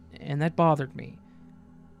 and that bothered me.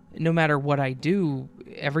 No matter what I do,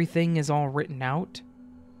 everything is all written out.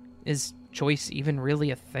 Is choice even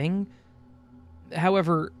really a thing?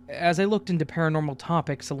 However, as I looked into paranormal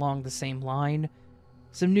topics along the same line,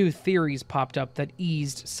 some new theories popped up that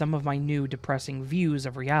eased some of my new depressing views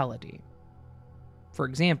of reality. For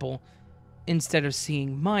example, instead of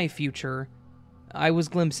seeing my future, I was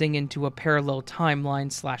glimpsing into a parallel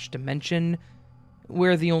timeline/dimension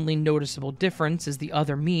where the only noticeable difference is the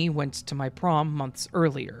other me went to my prom months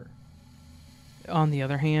earlier. On the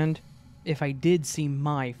other hand, if I did see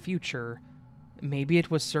my future, maybe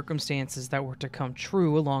it was circumstances that were to come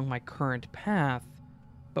true along my current path,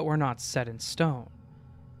 but were not set in stone.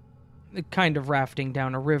 Kind of rafting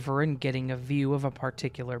down a river and getting a view of a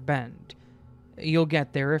particular bend. You'll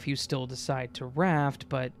get there if you still decide to raft,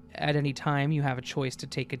 but at any time you have a choice to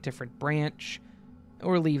take a different branch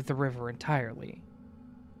or leave the river entirely.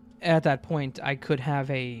 At that point, I could have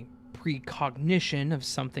a precognition of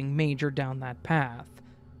something major down that path,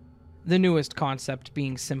 the newest concept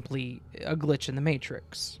being simply a glitch in the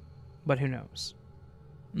Matrix, but who knows.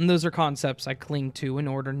 Those are concepts I cling to in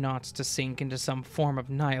order not to sink into some form of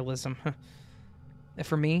nihilism.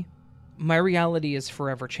 For me, my reality is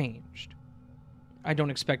forever changed. I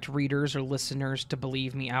don't expect readers or listeners to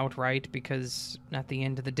believe me outright because, at the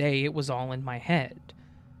end of the day, it was all in my head.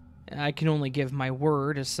 I can only give my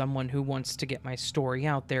word as someone who wants to get my story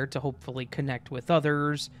out there to hopefully connect with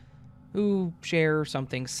others who share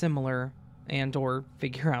something similar and or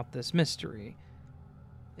figure out this mystery.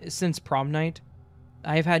 Since prom night,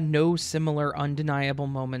 I have had no similar undeniable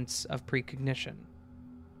moments of precognition.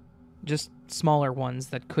 Just smaller ones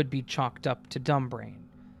that could be chalked up to dumb brain.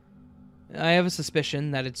 I have a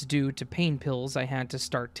suspicion that it's due to pain pills I had to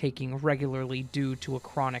start taking regularly due to a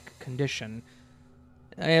chronic condition.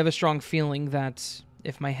 I have a strong feeling that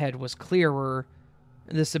if my head was clearer,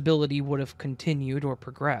 this ability would have continued or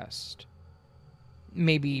progressed.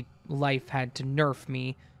 Maybe life had to nerf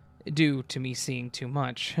me due to me seeing too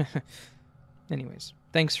much. Anyways,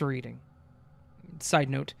 thanks for reading. Side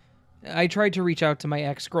note, I tried to reach out to my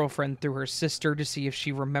ex-girlfriend through her sister to see if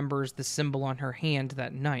she remembers the symbol on her hand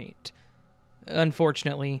that night.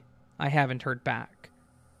 Unfortunately, I haven't heard back,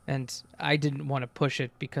 and I didn't want to push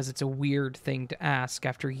it because it's a weird thing to ask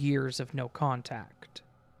after years of no contact.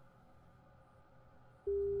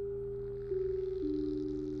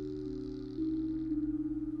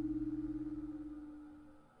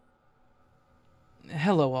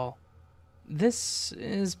 Hello all. This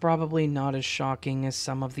is probably not as shocking as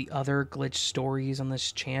some of the other glitch stories on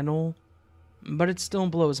this channel, but it still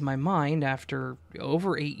blows my mind after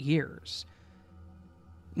over 8 years.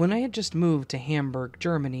 When I had just moved to Hamburg,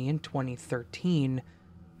 Germany in 2013,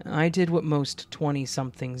 I did what most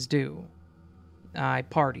 20-somethings do. I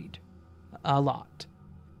partied. A lot.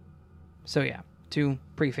 So yeah, to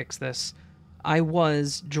prefix this, I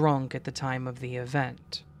was drunk at the time of the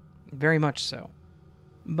event. Very much so.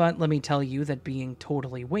 But let me tell you that being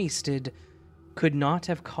totally wasted could not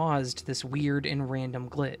have caused this weird and random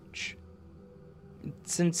glitch.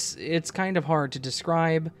 Since it's kind of hard to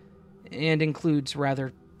describe, and includes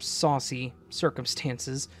rather saucy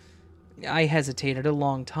circumstances, I hesitated a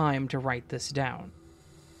long time to write this down.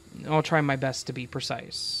 I'll try my best to be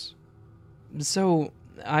precise. So,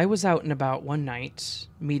 I was out and about one night,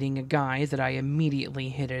 meeting a guy that I immediately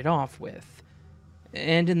hit it off with.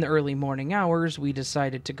 And in the early morning hours, we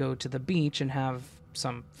decided to go to the beach and have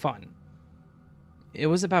some fun. It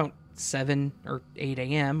was about 7 or 8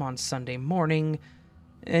 a.m. on Sunday morning,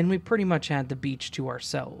 and we pretty much had the beach to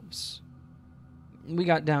ourselves. We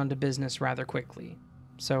got down to business rather quickly,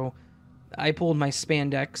 so I pulled my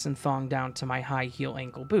spandex and thong down to my high-heel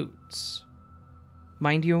ankle boots.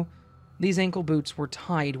 Mind you, these ankle boots were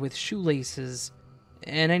tied with shoelaces,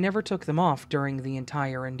 and I never took them off during the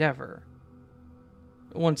entire endeavor.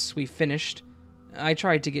 Once we finished, I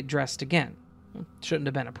tried to get dressed again. Shouldn't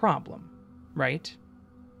have been a problem, right?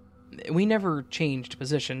 We never changed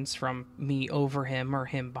positions from me over him or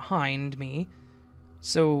him behind me,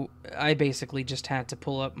 so I basically just had to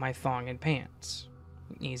pull up my thong and pants.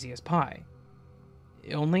 Easy as pie.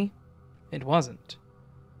 Only, it wasn't.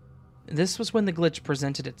 This was when the glitch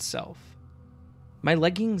presented itself. My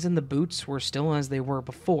leggings and the boots were still as they were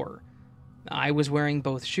before. I was wearing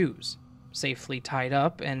both shoes, safely tied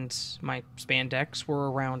up, and my spandex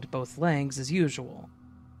were around both legs as usual.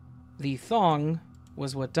 The thong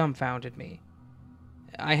was what dumbfounded me.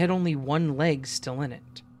 I had only one leg still in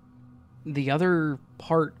it, the other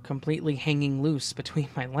part completely hanging loose between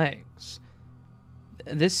my legs.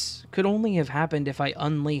 This could only have happened if I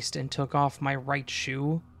unlaced and took off my right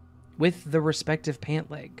shoe with the respective pant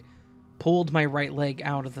leg, pulled my right leg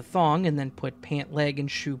out of the thong, and then put pant leg and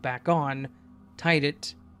shoe back on, tied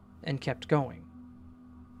it, and kept going.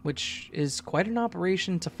 Which is quite an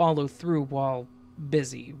operation to follow through while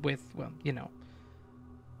busy with, well, you know.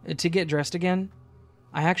 To get dressed again,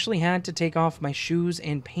 I actually had to take off my shoes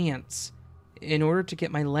and pants in order to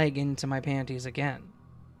get my leg into my panties again.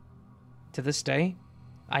 To this day,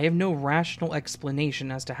 I have no rational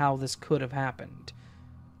explanation as to how this could have happened.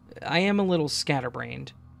 I am a little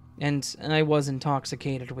scatterbrained, and I was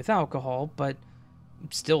intoxicated with alcohol, but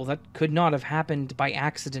still, that could not have happened by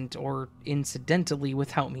accident or incidentally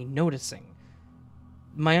without me noticing.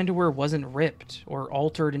 My underwear wasn't ripped or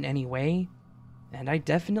altered in any way, and I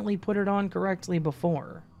definitely put it on correctly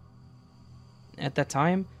before. At that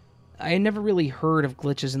time, I had never really heard of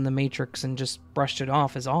glitches in the Matrix and just brushed it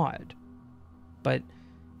off as odd. But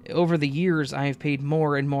over the years, I have paid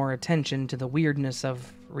more and more attention to the weirdness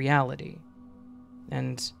of reality.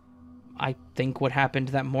 And I think what happened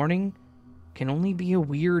that morning can only be a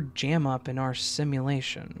weird jam-up in our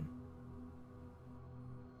simulation.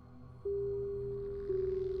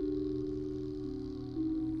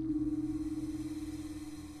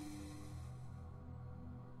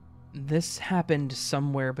 This happened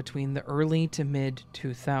somewhere between the early to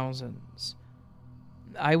mid-2000s.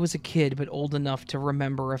 I was a kid, but old enough to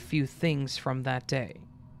remember a few things from that day.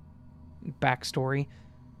 Backstory: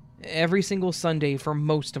 every single Sunday for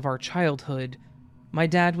most of our childhood, my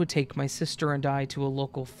dad would take my sister and I to a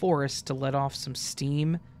local forest to let off some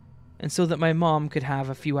steam, and so that my mom could have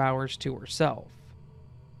a few hours to herself.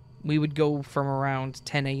 We would go from around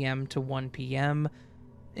 10 a.m. to 1 p.m.,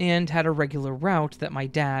 and had a regular route that my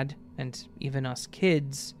dad, and even us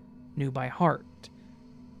kids, knew by heart.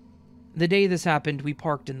 The day this happened, we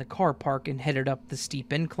parked in the car park and headed up the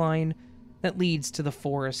steep incline that leads to the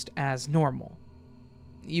forest as normal.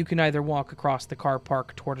 You can either walk across the car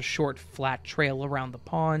park toward a short, flat trail around the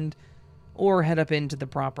pond, or head up into the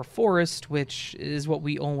proper forest, which is what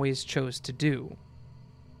we always chose to do.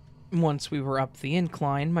 Once we were up the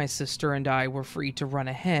incline, my sister and I were free to run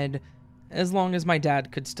ahead, as long as my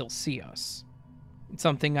dad could still see us.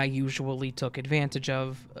 Something I usually took advantage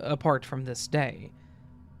of, apart from this day.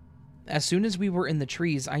 As soon as we were in the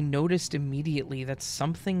trees, I noticed immediately that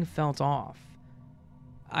something felt off.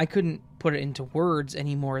 I couldn't put it into words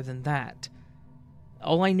any more than that.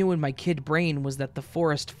 All I knew in my kid brain was that the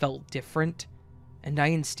forest felt different, and I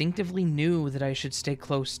instinctively knew that I should stay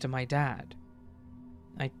close to my dad.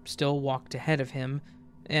 I still walked ahead of him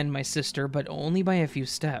and my sister, but only by a few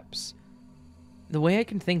steps. The way I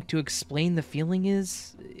can think to explain the feeling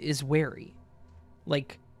is wary.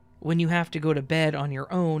 Like when you have to go to bed on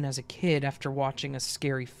your own as a kid after watching a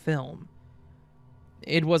scary film.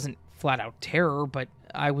 It wasn't flat-out terror, but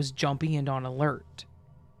I was jumpy and on alert.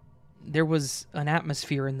 There was an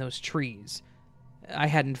atmosphere in those trees. I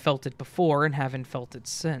hadn't felt it before and haven't felt it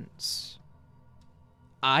since.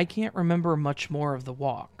 I can't remember much more of the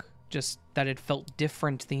walk, just that it felt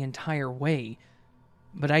different the entire way,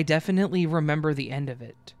 but I definitely remember the end of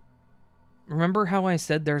it. Remember how I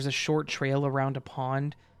said there's a short trail around a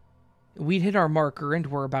pond? We'd hit our marker and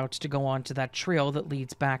were about to go onto that trail that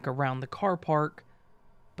leads back around the car park,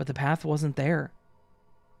 but the path wasn't there.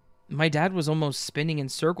 My dad was almost spinning in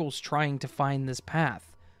circles trying to find this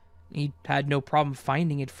path. He'd had no problem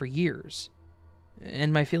finding it for years,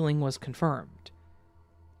 and my feeling was confirmed.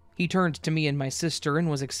 He turned to me and my sister and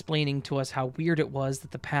was explaining to us how weird it was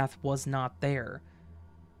that the path was not there.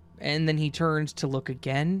 And then he turned to look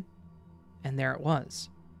again, and there it was.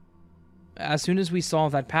 As soon as we saw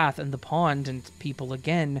that path and the pond and people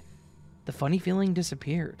again, the funny feeling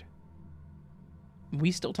disappeared.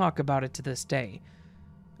 We still talk about it to this day.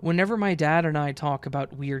 Whenever my dad and I talk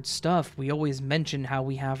about weird stuff, we always mention how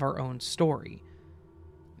we have our own story.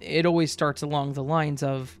 It always starts along the lines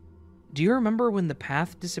of, "Do you remember when the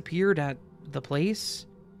path disappeared at the place?"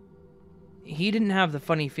 He didn't have the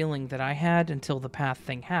funny feeling that I had until the path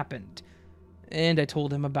thing happened. and I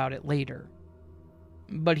told him about it later.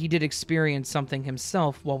 But he did experience something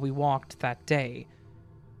himself while we walked that day.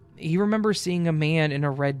 He remembers seeing a man in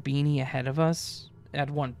a red beanie ahead of us, at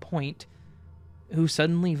one point, who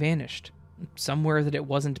suddenly vanished, somewhere that it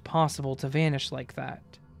wasn't possible to vanish like that.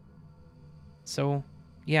 So,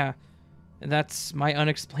 yeah, that's my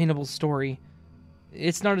unexplainable story.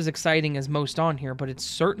 It's not as exciting as most on here, but it's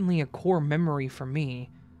certainly a core memory for me,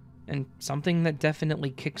 and something that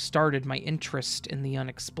definitely kick-started my interest in the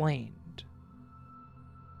unexplained.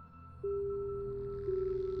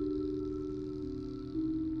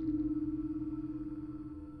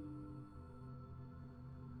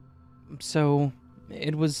 So,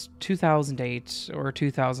 it was 2008 or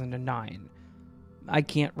 2009. I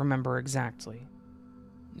can't remember exactly.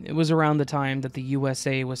 It was around the time that the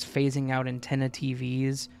USA was phasing out antenna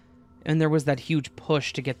TVs, and there was that huge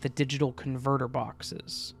push to get the digital converter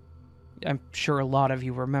boxes. I'm sure a lot of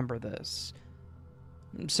you remember this.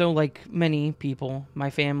 So, like many people,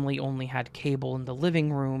 my family only had cable in the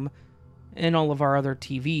living room, and all of our other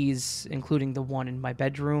TVs, including the one in my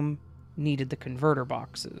bedroom, needed the converter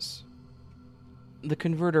boxes. The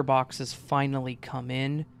converter boxes finally come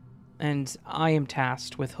in, and I am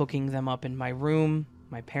tasked with hooking them up in my room,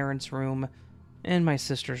 my parents' room, and my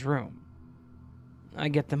sister's room. I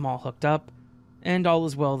get them all hooked up, and all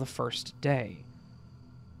is well the first day.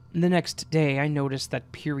 The next day, I noticed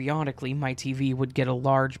that periodically my TV would get a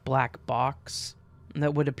large black box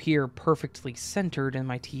that would appear perfectly centered in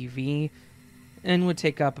my TV and would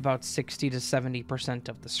take up about 60 to 70%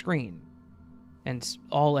 of the screen, and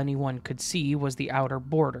all anyone could see was the outer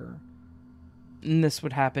border. And this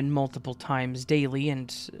would happen multiple times daily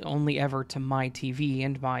and only ever to my TV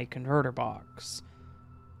and my converter box.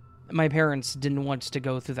 My parents didn't want to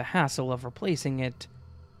go through the hassle of replacing it,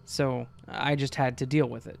 so I just had to deal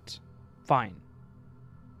with it. Fine.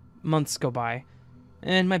 Months go by,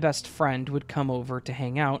 and my best friend would come over to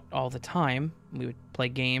hang out all the time. We would play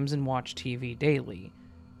games and watch TV daily.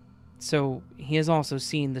 So he has also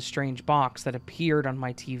seen the strange box that appeared on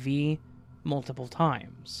my TV multiple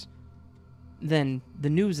times. Then the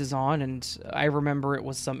news is on, and I remember it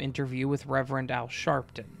was some interview with Reverend Al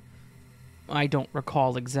Sharpton. I don't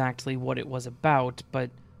recall exactly what it was about,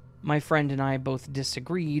 but my friend and I both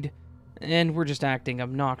disagreed, and were just acting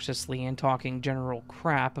obnoxiously and talking general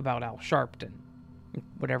crap about Al Sharpton,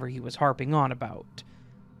 whatever he was harping on about.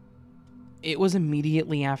 It was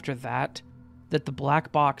immediately after that the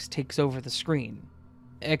black box takes over the screen,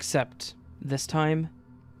 except this time,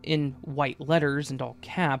 in white letters and all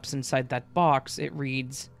caps inside that box, it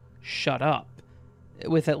reads, "Shut up,"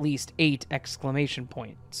 with at least 8 exclamation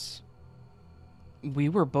points. We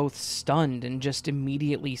were both stunned and just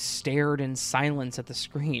immediately stared in silence at the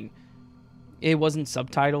screen. It wasn't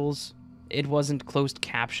subtitles, it wasn't closed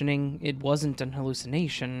captioning, it wasn't an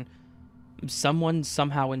hallucination. Someone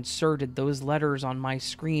somehow inserted those letters on my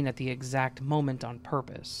screen at the exact moment on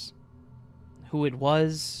purpose. Who it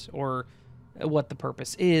was, or what the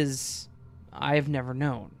purpose is, I've never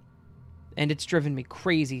known, and it's driven me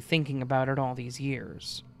crazy thinking about it all these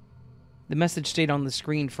years. The message stayed on the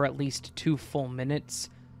screen for at least 2 full minutes,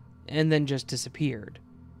 and then just disappeared.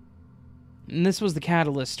 And this was the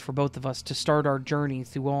catalyst for both of us to start our journey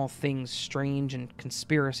through all things strange and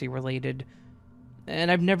conspiracy related,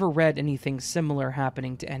 and I've never read anything similar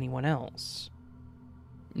happening to anyone else.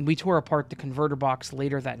 We tore apart the converter box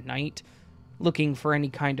later that night, looking for any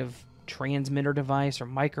kind of transmitter device or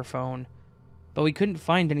microphone, but we couldn't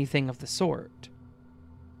find anything of the sort.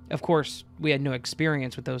 Of course, we had no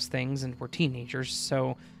experience with those things and were teenagers,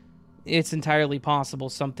 so it's entirely possible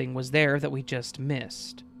something was there that we just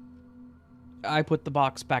missed. I put the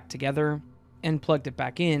box back together and plugged it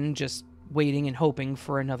back in, just waiting and hoping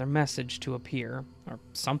for another message to appear, or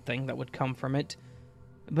something that would come from it,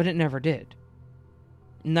 but it never did.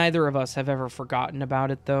 Neither of us have ever forgotten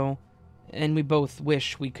about it, though, and we both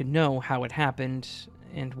wish we could know how it happened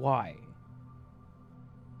and why.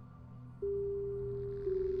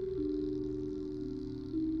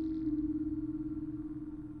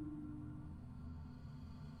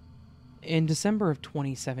 In December of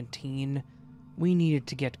 2017, we needed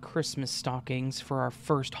to get Christmas stockings for our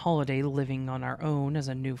first holiday living on our own as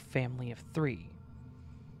a new family of 3.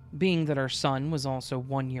 Being that our son was also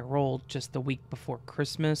 1 year old just the week before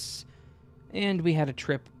Christmas, and we had a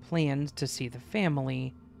trip planned to see the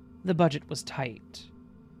family, the budget was tight.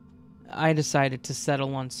 I decided to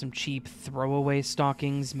settle on some cheap throwaway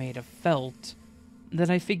stockings made of felt that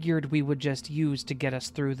I figured we would just use to get us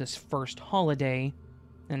through this first holiday,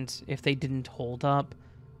 and if they didn't hold up,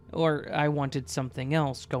 or I wanted something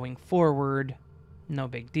else going forward, no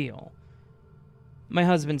big deal. My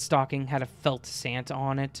husband's stocking had a felt Santa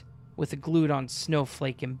on it, with a glued-on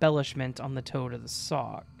snowflake embellishment on the toe of the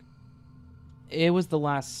sock. It was the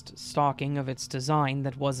last stocking of its design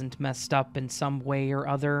that wasn't messed up in some way or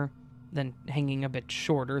other, then hanging a bit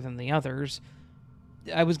shorter than the others.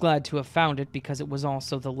 I was glad to have found it because it was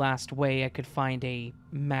also the last way I could find a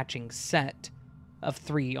matching set of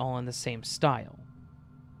 3 all in the same style.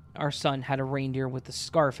 Our son had a reindeer with a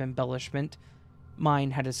scarf embellishment.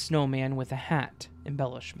 Mine had a snowman with a hat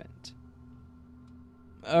embellishment.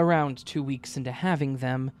 Around 2 weeks into having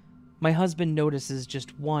them, my husband notices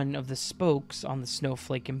just one of the spokes on the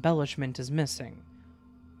snowflake embellishment is missing.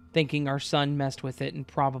 Thinking our son messed with it and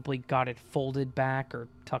probably got it folded back or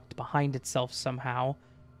tucked behind itself somehow,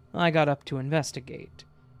 I got up to investigate.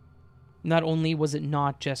 Not only was it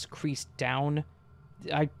not just creased down,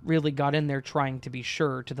 I really got in there trying to be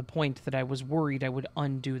sure, to the point that I was worried I would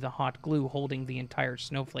undo the hot glue holding the entire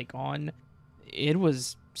snowflake on. It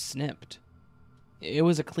was snipped. It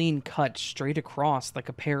was a clean cut straight across like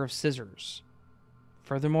a pair of scissors.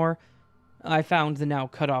 Furthermore, I found the now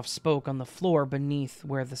cut-off spoke on the floor beneath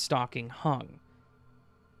where the stocking hung.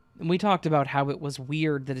 We talked about how it was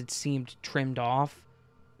weird that it seemed trimmed off,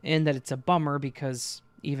 and that it's a bummer because,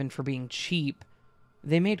 even for being cheap,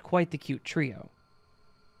 they made quite the cute trio.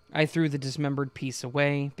 I threw the dismembered piece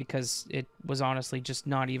away because it was honestly just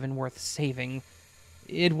not even worth saving.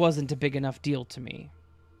 It wasn't a big enough deal to me.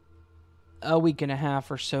 A week and a half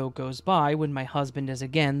or so goes by when my husband is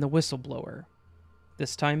again the whistleblower.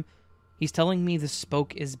 This time, he's telling me the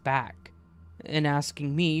spoke is back, and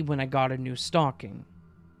asking me when I got a new stocking.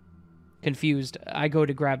 Confused, I go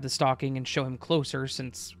to grab the stocking and show him closer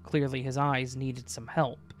since clearly his eyes needed some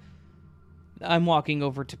help. I'm walking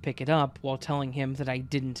over to pick it up while telling him that I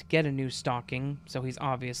didn't get a new stocking, so he's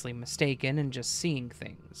obviously mistaken and just seeing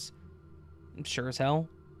things. Sure as hell,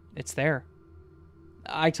 it's there.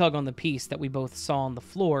 I tug on the piece that we both saw on the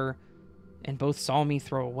floor, and both saw me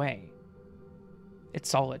throw away. It's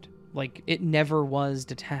solid, like it never was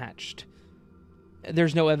detached.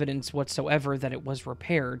 There's no evidence whatsoever that it was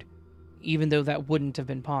repaired, even though that wouldn't have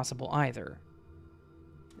been possible either.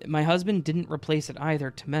 My husband didn't replace it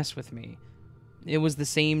either to mess with me. It was the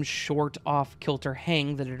same short, off-kilter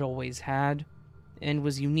hang that it always had, and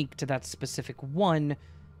was unique to that specific one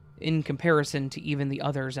in comparison to even the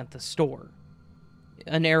others at the store.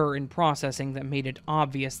 An error in processing that made it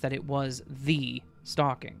obvious that it was the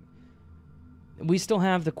stocking. We still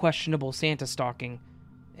have the questionable Santa stocking,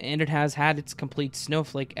 and it has had its complete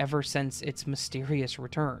snowflake ever since its mysterious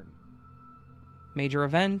return. Major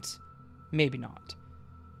event? Maybe not.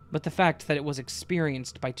 But the fact that it was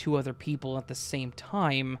experienced by 2 other people at the same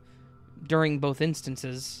time, during both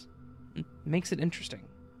instances, makes it interesting,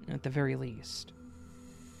 at the very least.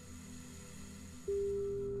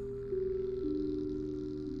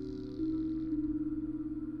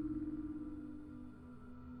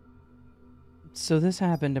 So this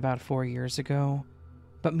happened about 4 years ago,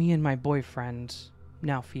 but me and my boyfriend,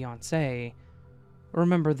 now fiancé,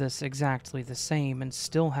 remember this exactly the same and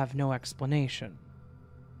still have no explanation.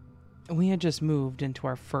 We had just moved into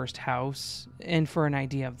our first house, and for an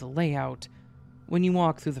idea of the layout, when you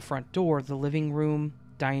walk through the front door, the living room,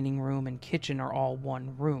 dining room, and kitchen are all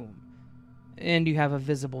one room, and you have a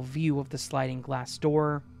visible view of the sliding glass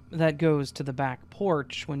door that goes to the back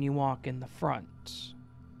porch when you walk in the front.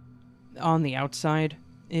 On the outside,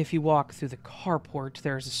 if you walk through the carport,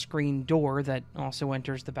 there's a screen door that also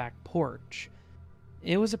enters the back porch.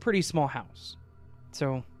 It was a pretty small house,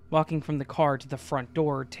 so walking from the car to the front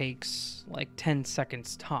door takes like 10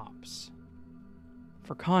 seconds tops.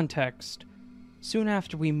 For context, soon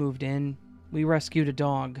after we moved in, we rescued a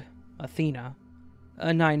dog, Athena, a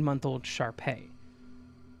 9-month-old Shar-Pei.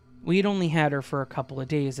 We had only had her for a couple of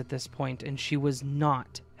days at this point, and she was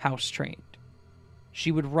not house-trained.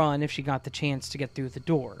 She would run if she got the chance to get through the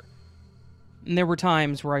door. And there were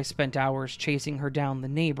times where I spent hours chasing her down the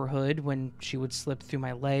neighborhood when she would slip through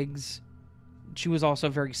my legs. She was also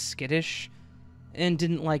very skittish, and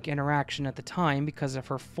didn't like interaction at the time because of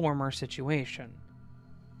her former situation.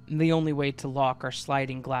 The only way to lock our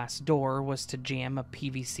sliding glass door was to jam a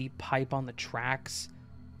PVC pipe on the tracks,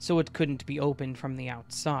 so it couldn't be opened from the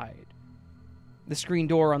outside. The screen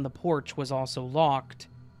door on the porch was also locked,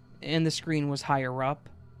 and the screen was higher up,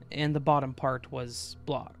 and the bottom part was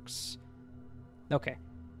blocks. Okay,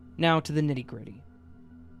 now to the nitty-gritty.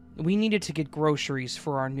 We needed to get groceries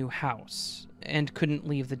for our new house, and couldn't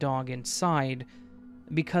leave the dog inside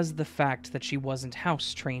because of the fact that she wasn't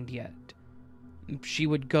house-trained yet. She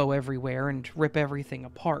would go everywhere and rip everything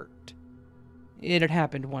apart. It had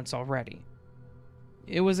happened once already.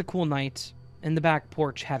 It was a cool night, and the back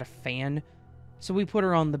porch had a fan, So we put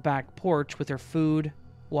her on the back porch with her food,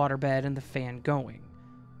 waterbed, and the fan going,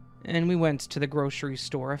 and we went to the grocery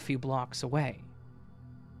store a few blocks away.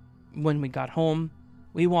 When we got home,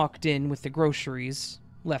 we walked in with the groceries,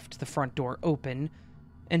 left the front door open,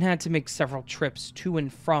 and had to make several trips to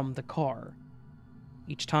and from the car.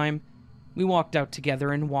 Each time, we walked out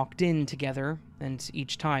together and walked in together, and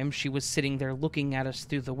each time she was sitting there looking at us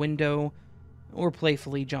through the window or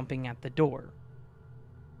playfully jumping at the door.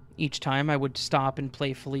 Each time I would stop and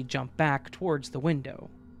playfully jump back towards the window.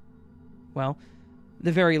 Well,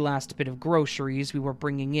 the very last bit of groceries we were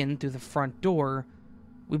bringing in through the front door,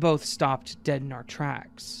 we both stopped dead in our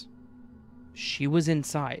tracks. She was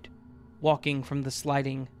inside, walking from the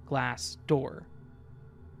sliding glass door.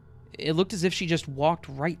 It looked as if she just walked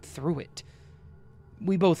right through it.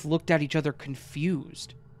 We both looked at each other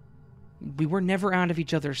confused. We were never out of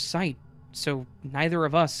each other's sight, so neither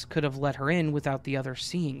of us could have let her in without the other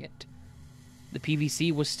seeing it. The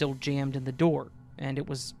PVC was still jammed in the door, and it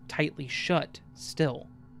was tightly shut still.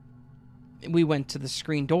 We went to the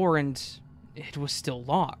screen door, and it was still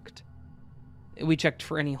locked. We checked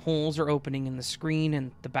for any holes or opening in the screen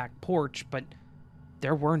and the back porch, but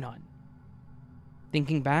there were none.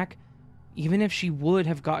 Thinking back, even if she would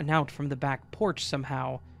have gotten out from the back porch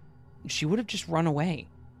somehow, she would have just run away.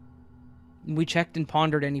 We checked and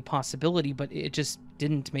pondered any possibility, but it just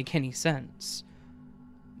didn't make any sense.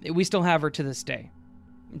 We still have her to this day.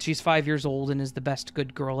 She's 5 years old and is the best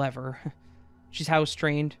good girl ever. She's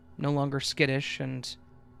house-trained, no longer skittish, and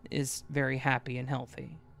is very happy and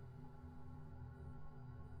healthy.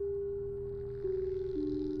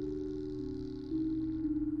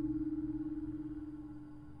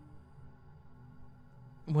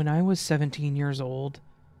 When I was 17 years old,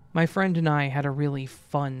 my friend and I had a really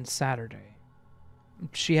fun Saturday.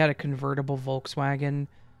 She had a convertible Volkswagen,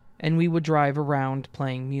 and we would drive around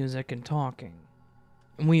playing music and talking.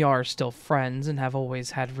 We are still friends and have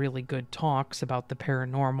always had really good talks about the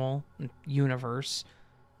paranormal and universe,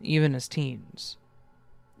 even as teens.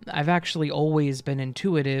 I've actually always been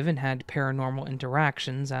intuitive and had paranormal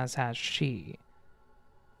interactions, as has she.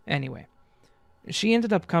 Anyway, she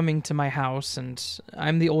ended up coming to my house, and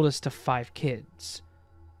I'm the oldest of 5 kids.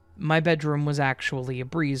 My bedroom was actually a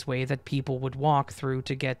breezeway that people would walk through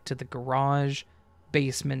to get to the garage,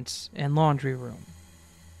 basement, and laundry room.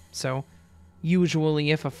 So,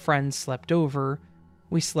 usually if a friend slept over,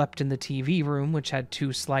 we slept in the TV room, which had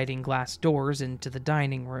 2 sliding glass doors into the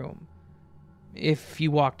dining room. If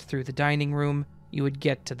you walked through the dining room, you would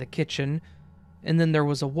get to the kitchen, and then there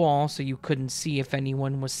was a wall so you couldn't see if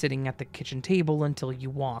anyone was sitting at the kitchen table until you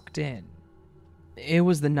walked in. It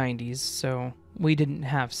was the 90s, so we didn't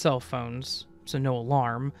have cell phones, so no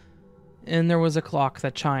alarm, and there was a clock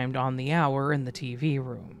that chimed on the hour in the TV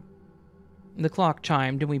room. The clock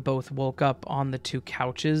chimed and we both woke up on the 2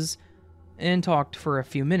 couches and talked for a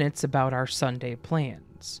few minutes about our Sunday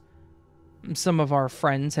plans. Some of our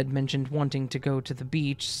friends had mentioned wanting to go to the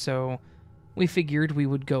beach, so we figured we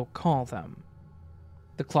would go call them.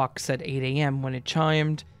 The clock said 8 a.m. when it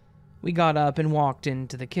chimed. We got up and walked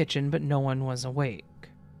into the kitchen, but no one was awake.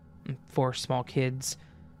 4 small kids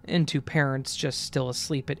and 2 parents just still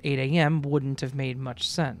asleep at 8 a.m. wouldn't have made much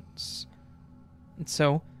sense.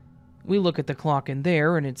 So, we look at the clock in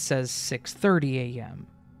there and it says 6:30 a.m.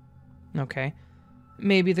 Okay,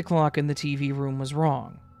 maybe the clock in the TV room was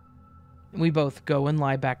wrong. We both go and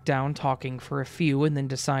lie back down talking for a few and then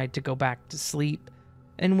decide to go back to sleep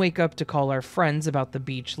and wake up to call our friends about the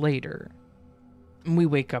beach later. We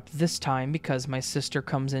wake up this time because my sister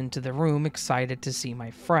comes into the room excited to see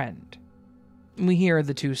my friend. We hear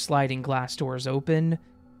the 2 sliding glass doors open,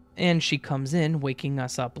 and she comes in, waking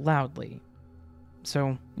us up loudly.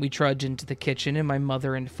 So we trudge into the kitchen, and my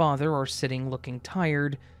mother and father are sitting looking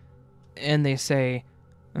tired, and they say,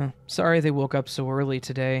 "Sorry they woke up so early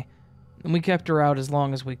today. We kept her out as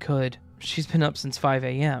long as we could. She's been up since 5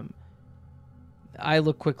 a.m. I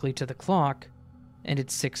look quickly to the clock, and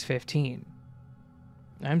it's 6:15.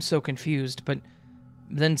 I'm so confused, but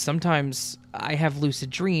then sometimes I have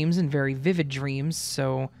lucid dreams and very vivid dreams,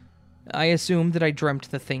 so I assume that I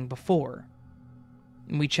dreamt the thing before.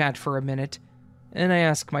 We chat for a minute, and I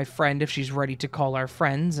ask my friend if she's ready to call our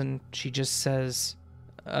friends, and she just says,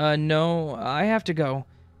 "No, I have to go."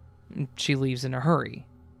 She leaves in a hurry.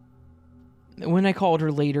 When I called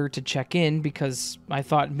her later to check in because I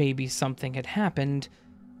thought maybe something had happened,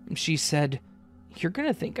 she said, "You're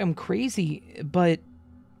gonna think I'm crazy, but..."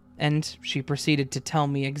 And she proceeded to tell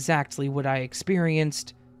me exactly what I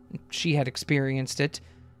experienced. She had experienced it,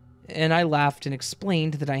 and I laughed and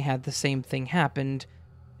explained that I had the same thing happened,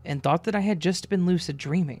 and thought that I had just been lucid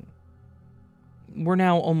dreaming. We're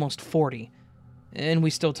now almost 40, and we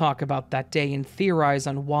still talk about that day and theorize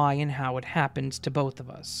on why and how it happened to both of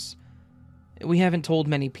us. We haven't told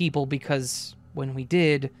many people because, when we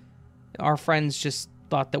did, our friends just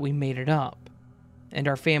thought that we made it up, and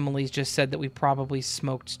our families just said that we probably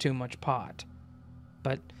smoked too much pot.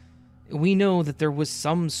 But we know that there was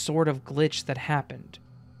some sort of glitch that happened,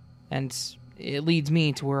 and it leads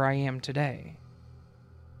me to where I am today.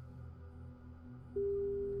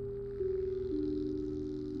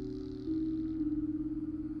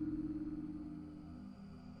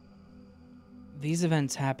 These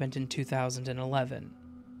events happened in 2011,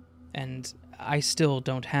 and I still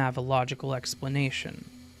don't have a logical explanation.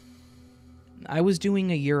 I was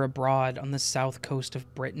doing a year abroad on the south coast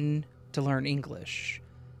of Britain to learn English.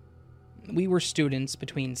 We were students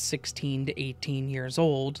between 16 to 18 years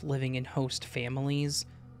old living in host families,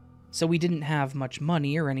 so we didn't have much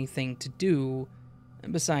money or anything to do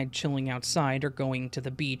beside chilling outside or going to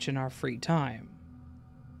the beach in our free time.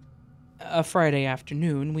 A Friday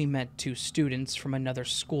afternoon, we met two students from another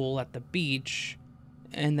school at the beach,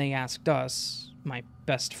 and they asked us, my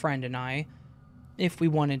best friend and I, if we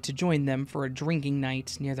wanted to join them for a drinking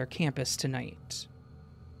night near their campus tonight.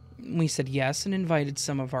 We said yes and invited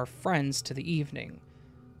some of our friends to the evening.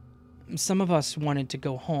 Some of us wanted to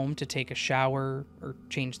go home to take a shower or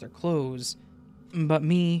change their clothes, but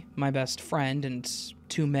me, my best friend, and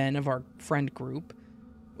two men of our friend group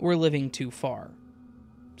were living too far.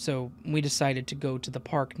 So we decided to go to the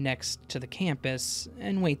park next to the campus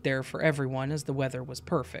and wait there for everyone as the weather was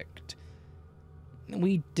perfect.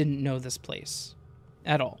 We didn't know this place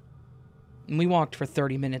at all. We walked for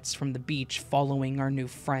 30 minutes from the beach following our new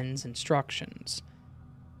friend's instructions.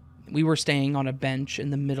 We were staying on a bench in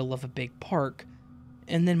the middle of a big park,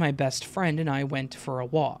 and then my best friend and I went for a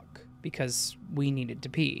walk because we needed to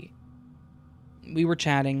pee. We were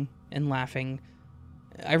chatting and laughing.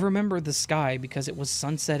 I remember the sky because it was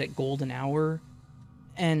sunset at golden hour,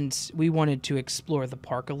 and we wanted to explore the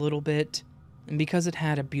park a little bit, and because it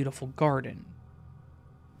had a beautiful garden.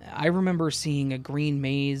 I remember seeing a green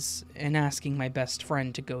maze and asking my best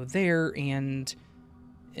friend to go there and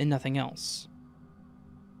nothing else.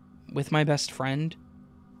 With my best friend,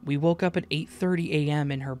 we woke up at 8:30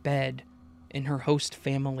 a.m. in her bed in her host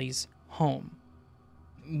family's home.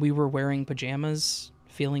 We were wearing pajamas,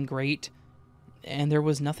 feeling great, and there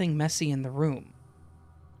was nothing messy in the room.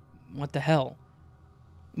 What the hell?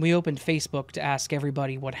 We opened Facebook to ask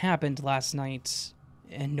everybody what happened last night,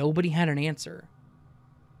 and nobody had an answer.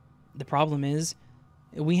 The problem is,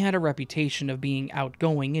 we had a reputation of being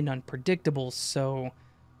outgoing and unpredictable, so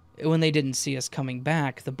when they didn't see us coming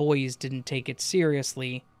back, the boys didn't take it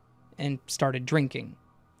seriously and started drinking,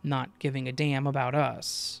 not giving a damn about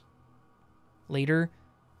us. Later,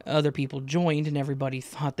 other people joined and everybody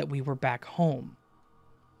thought that we were back home.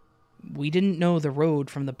 We didn't know the road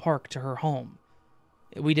from the park to her home.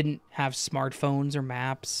 We didn't have smartphones or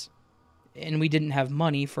maps, and we didn't have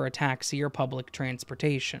money for a taxi or public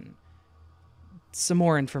transportation. Some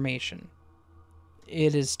more information.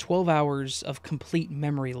 It is 12 hours of complete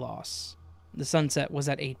memory loss. The sunset was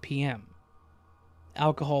at 8 p.m.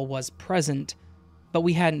 Alcohol was present, but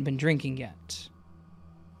we hadn't been drinking yet.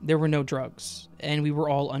 There were no drugs, and we were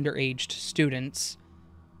all underaged students.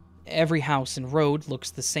 Every house and road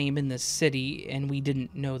looks the same in this city, and we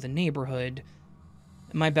didn't know the neighborhood.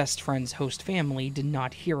 My best friend's host family did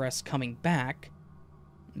not hear us coming back.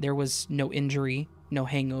 There was no injury, no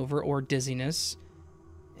hangover or dizziness,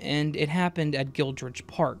 and it happened at Gildridge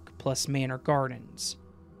Park plus Manor Gardens.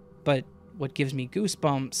 But what gives me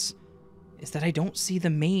goosebumps is that I don't see the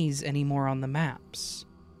maze anymore on the maps.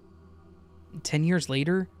 10 years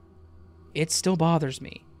later, it still bothers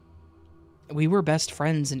me. We were best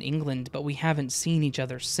friends in England, but we haven't seen each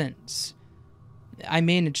other since. I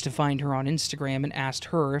managed to find her on Instagram and asked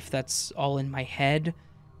her if that's all in my head,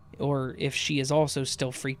 or if she is also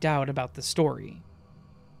still freaked out about the story.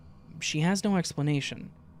 She has no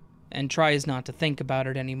explanation, and tries not to think about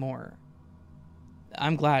it anymore.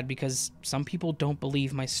 I'm glad because some people don't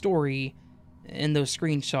believe my story, and those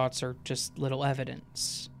screenshots are just little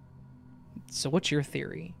evidence. So what's your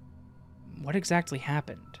theory? What exactly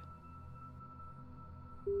happened?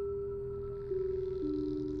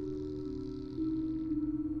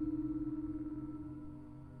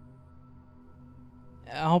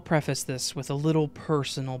 I'll preface this with a little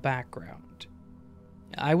personal background.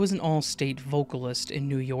 I was an all-state vocalist in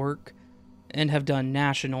New York, and have done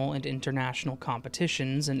national and international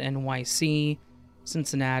competitions in NYC,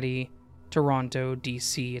 Cincinnati, Toronto,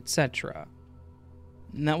 DC, etc.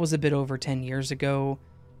 That was a bit over 10 years ago,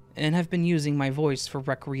 and have been using my voice for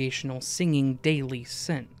recreational singing daily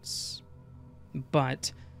since.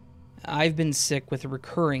 But I've been sick with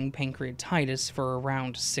recurring pancreatitis for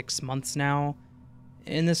around 6 months now,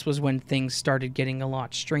 and this was when things started getting a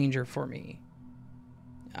lot stranger for me.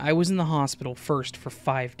 I was in the hospital first for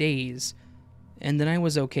 5 days, and then I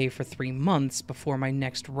was okay for 3 months before my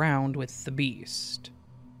next round with the beast.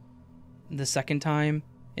 The second time,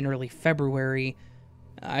 in early February,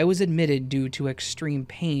 I was admitted due to extreme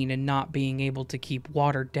pain and not being able to keep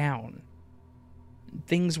water down.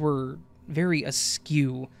 Things were very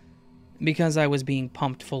askew because I was being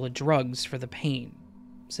pumped full of drugs for the pain,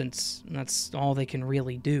 since that's all they can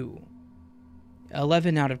really do.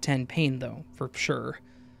 11 out of 10 pain, though, for sure.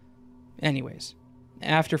 Anyways,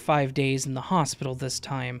 after 5 days in the hospital this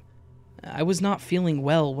time, I was not feeling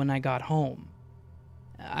well when I got home.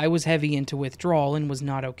 I was heavy into withdrawal and was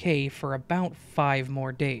not okay for about 5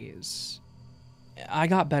 more days. I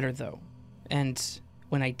got better, though, and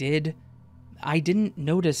when I did, I didn't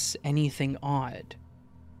notice anything odd.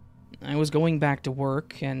 I was going back to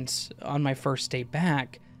work, and on my first day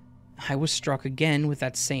back, I was struck again with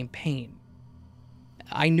that same pain.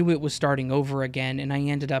 I knew it was starting over again, and I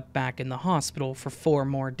ended up back in the hospital for 4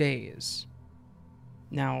 more days.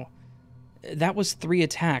 Now, that was 3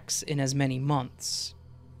 attacks in as many months.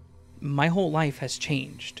 My whole life has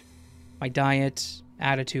changed. My diet,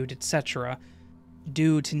 attitude, etc.,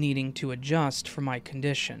 due to needing to adjust for my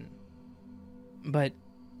condition. But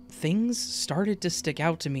things started to stick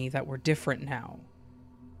out to me that were different now.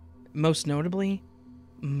 Most notably,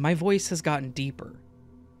 my voice has gotten deeper.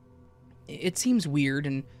 It seems weird,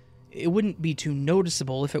 and it wouldn't be too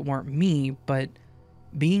noticeable if it weren't me, but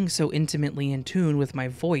being so intimately in tune with my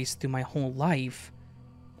voice through my whole life,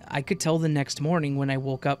 I could tell the next morning when I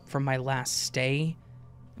woke up from my last stay.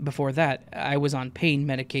 Before that, I was on pain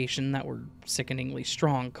medication that were sickeningly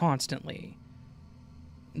strong constantly.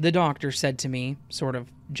 The doctor said to me, sort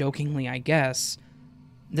of jokingly I guess,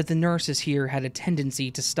 that the nurses here had a tendency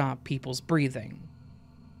to stop people's breathing.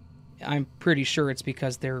 I'm pretty sure it's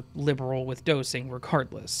because they're liberal with dosing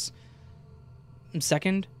regardless.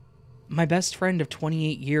 Second, my best friend of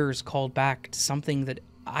 28 years called back to something that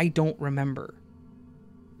I don't remember.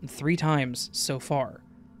 3 times so far.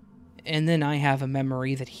 And then I have a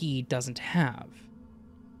memory that he doesn't have.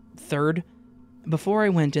 Third, before I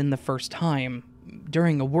went in the first time,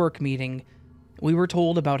 during a work meeting, we were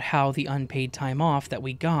told about how the unpaid time off that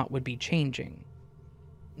we got would be changing.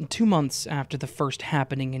 2 months after the first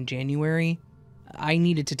happening in January, I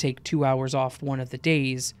needed to take 2 hours off one of the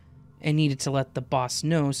days and needed to let the boss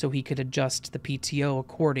know so he could adjust the PTO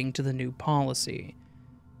according to the new policy.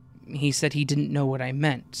 He said he didn't know what I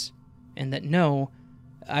meant, and that no,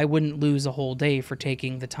 I wouldn't lose a whole day for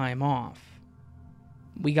taking the time off.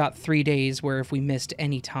 We got 3 days where if we missed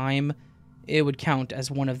any time, it would count as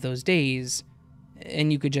one of those days,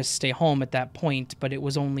 and you could just stay home at that point, but it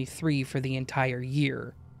was only 3 for the entire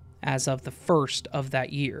year, as of the first of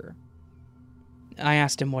that year. I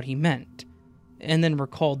asked him what he meant, and then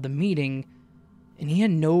recalled the meeting, and he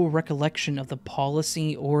had no recollection of the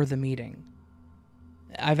policy or the meeting.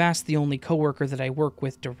 I've asked the only coworker that I work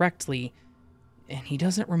with directly, and he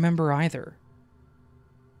doesn't remember either.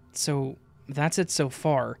 So, that's it so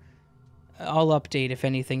far. I'll update if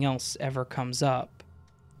anything else ever comes up,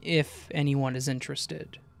 if anyone is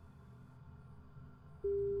interested.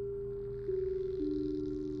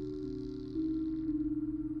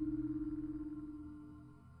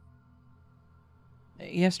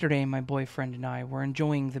 Yesterday, my boyfriend and I were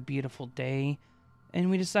enjoying the beautiful day, and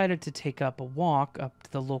we decided to take up a walk up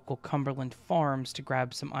to the local Cumberland Farms to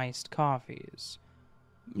grab some iced coffees.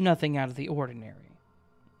 Nothing out of the ordinary.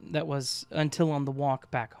 That was until on the walk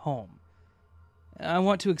back home. I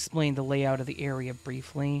want to explain the layout of the area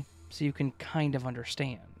briefly, so you can kind of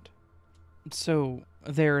understand. So,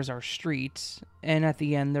 there's our street, and at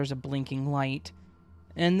the end there's a blinking light,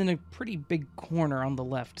 and then a pretty big corner on the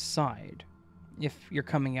left side, if you're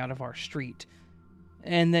coming out of our street.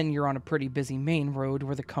 And then you're on a pretty busy main road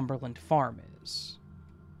where the Cumberland Farm is.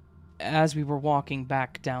 As we were walking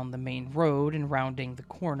back down the main road and rounding the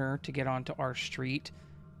corner to get onto our street,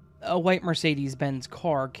 a white Mercedes-Benz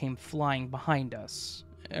car came flying behind us,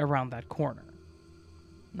 around that corner.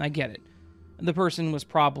 I get it. The person was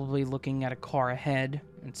probably looking at a car ahead,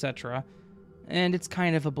 etc., and it's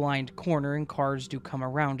kind of a blind corner and cars do come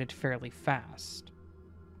around it fairly fast.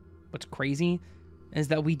 What's crazy is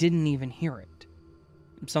that we didn't even hear it.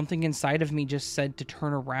 Something inside of me just said to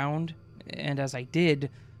turn around, and as I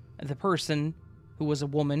did, the person, who was a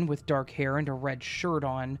woman with dark hair and a red shirt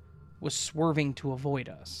on, was swerving to avoid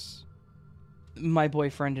us. My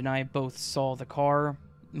boyfriend and I both saw the car,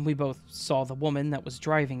 we both saw the woman that was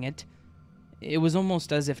driving it, It was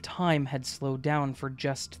almost as if time had slowed down for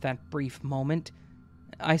just that brief moment.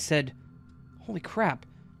 I said, "Holy crap,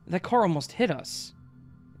 that car almost hit us."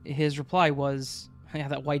 His reply was, "Yeah,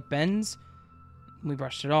 that white Benz?" We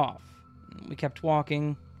brushed it off. We kept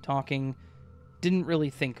walking, talking, didn't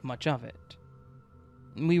really think much of it.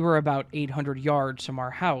 We were about 800 yards from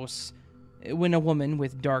our house when a woman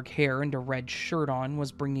with dark hair and a red shirt on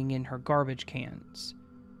was bringing in her garbage cans.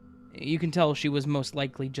 You can tell she was most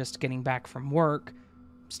likely just getting back from work,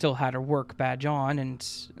 still had her work badge on, and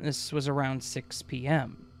this was around 6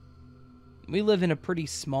 p.m. We live in a pretty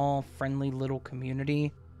small, friendly little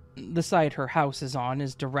community. The side her house is on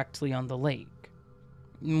is directly on the lake.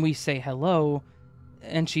 We say hello,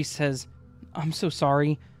 and she says, "I'm so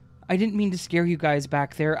sorry. I didn't mean to scare you guys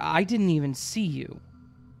back there. I didn't even see you."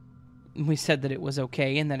 We said that it was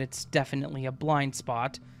okay and that it's definitely a blind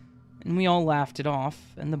spot, and we all laughed it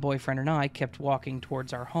off, and the boyfriend and I kept walking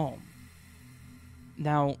towards our home.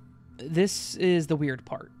 Now, this is the weird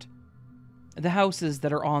part. The houses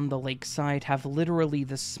that are on the lakeside have literally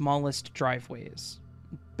the smallest driveways,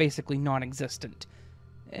 basically non-existent,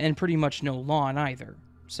 and pretty much no lawn either,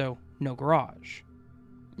 so no garage.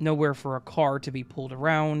 Nowhere for a car to be pulled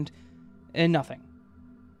around, and nothing.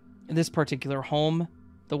 This particular home,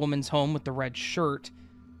 the woman's home with the red shirt,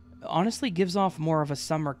 honestly gives off more of a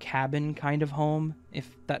summer cabin kind of home,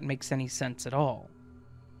 if that makes any sense at all.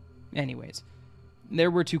 Anyways,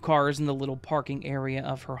 there were 2 cars in the little parking area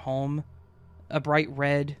of her home, a bright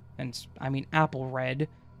red, and I mean apple red,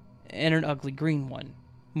 and an ugly green one,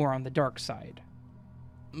 more on the dark side.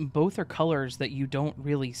 Both are colors that you don't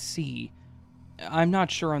really see. I'm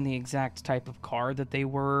not sure on the exact type of car that they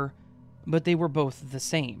were, but they were both the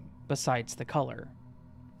same, besides the color.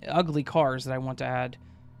 Ugly cars that I want to add.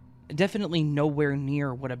 Definitely nowhere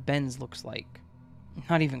near what a Benz looks like.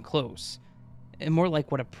 Not even close. More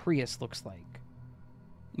like what a Prius looks like.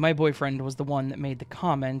 My boyfriend was the one that made the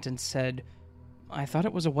comment and said, "I thought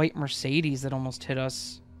it was a white Mercedes that almost hit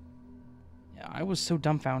us." I was so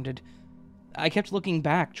dumbfounded. I kept looking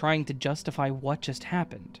back, trying to justify what just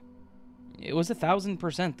happened. It was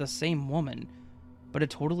 1,000% the same woman, but a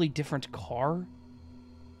totally different car?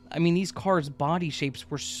 I mean, these cars' body shapes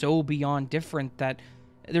were so beyond different that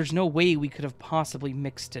there's no way we could have possibly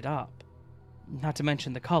mixed it up. Not to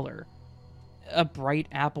mention the color. A bright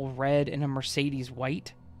apple red and a Mercedes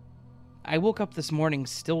white? I woke up this morning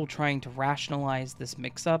still trying to rationalize this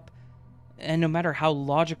mix-up, and no matter how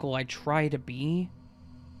logical I try to be,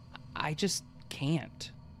 I just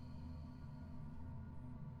can't.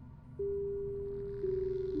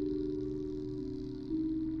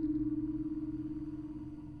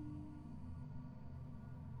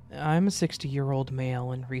 I'm a 60-year-old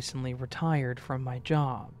male and recently retired from my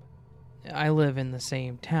job. I live in the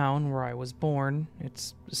same town where I was born.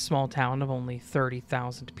 It's a small town of only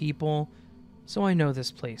 30,000 people, so I know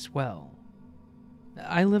this place well.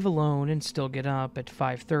 I live alone and still get up at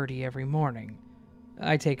 5:30 every morning.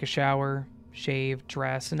 I take a shower, shave,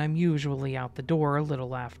 dress, and I'm usually out the door a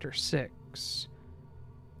little after 6.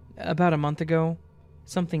 About a month ago,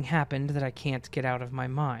 something happened that I can't get out of my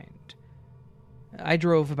mind. I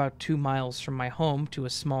drove about 2 miles from my home to a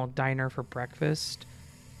small diner for breakfast.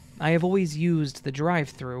 I have always used the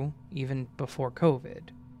drive-thru, even before COVID.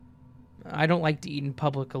 I don't like to eat in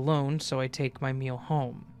public alone, so I take my meal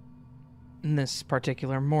home. This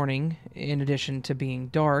particular morning, in addition to being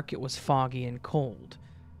dark, it was foggy and cold.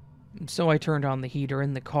 So I turned on the heater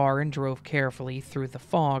in the car and drove carefully through the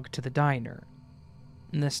fog to the diner.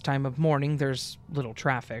 This time of morning, there's little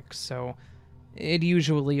traffic, so it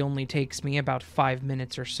usually only takes me about 5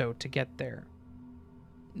 minutes or so to get there.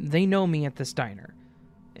 They know me at this diner,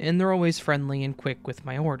 and they're always friendly and quick with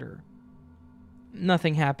my order.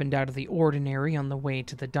 Nothing happened out of the ordinary on the way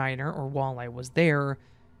to the diner or while I was there.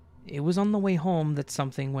 It was on the way home that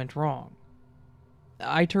something went wrong.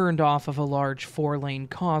 I turned off of a large 4-lane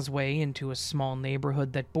causeway into a small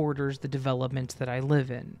neighborhood that borders the development that I live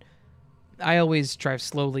in. I always drive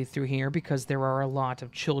slowly through here because there are a lot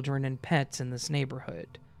of children and pets in this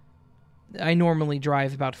neighborhood. I normally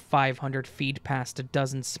drive about 500 feet past a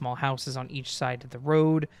dozen small houses on each side of the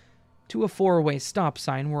road to a 4-way stop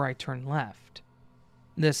sign where I turn left.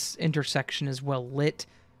 This intersection is well lit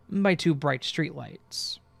by 2 bright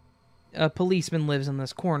streetlights. A policeman lives in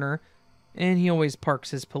this corner, and he always parks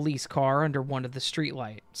his police car under one of the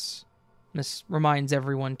streetlights. This reminds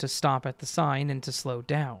everyone to stop at the sign and to slow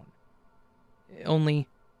down. Only,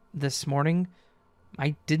 this morning,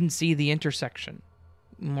 I didn't see the intersection,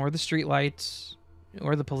 or the streetlights,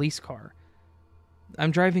 or the police car.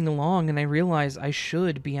 I'm driving along and I realize I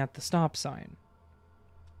should be at the stop sign.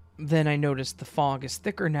 Then I notice the fog is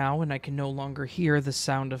thicker now and I can no longer hear the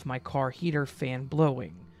sound of my car heater fan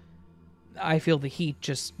blowing. I feel the heat,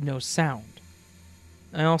 just no sound.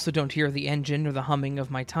 I also don't hear the engine or the humming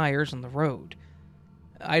of my tires on the road.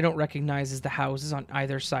 I don't recognize the houses on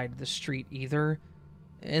either side of the street either,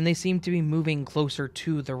 and they seem to be moving closer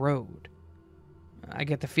to the road. I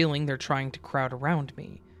get the feeling they're trying to crowd around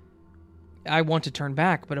me. I want to turn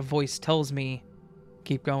back, but a voice tells me,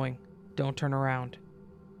 "Keep going, don't turn around."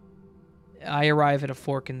 I arrive at a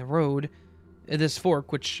fork in the road. This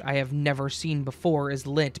fork, which I have never seen before, is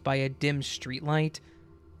lit by a dim streetlight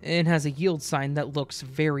and has a yield sign that looks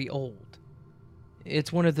very old.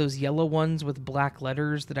 It's one of those yellow ones with black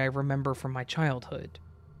letters that I remember from my childhood.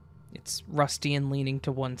 It's rusty and leaning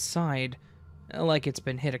to one side, like it's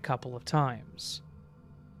been hit a couple of times.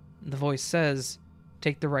 The voice says,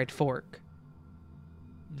 "Take the right fork."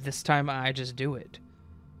 This time I just do it.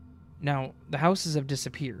 Now, the houses have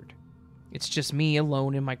disappeared. It's just me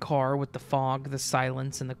alone in my car with the fog, the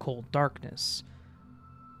silence, and the cold darkness.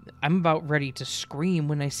 I'm about ready to scream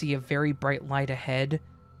when I see a very bright light ahead,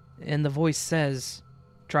 and the voice says,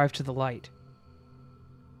 "Drive to the light."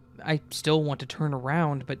 I still want to turn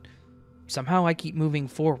around, but somehow I keep moving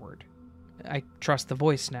forward. I trust the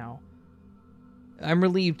voice now. I'm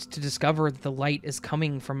relieved to discover that the light is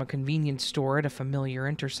coming from a convenience store at a familiar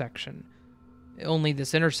intersection. Only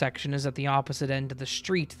this intersection is at the opposite end of the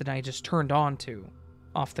street that I just turned onto,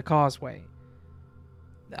 off the causeway.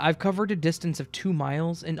 I've covered a distance of 2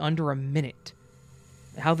 miles in under a minute.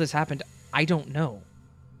 How this happened, I don't know,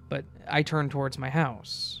 but I turn towards my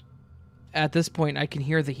house. At this point, I can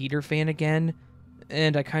hear the heater fan again,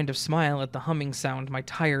 and I kind of smile at the humming sound my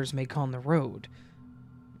tires make on the road.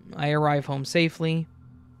 I arrive home safely,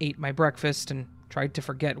 ate my breakfast, and tried to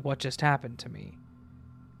forget what just happened to me.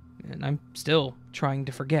 And I'm still trying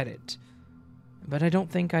to forget it, but I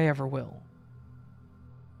don't think I ever will.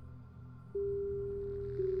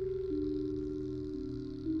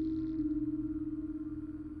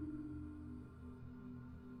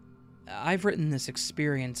 I've written this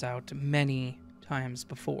experience out many times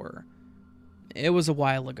before. It was a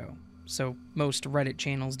while ago, so most Reddit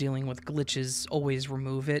channels dealing with glitches always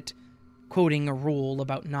remove it, quoting a rule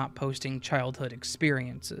about not posting childhood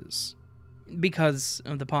experiences, because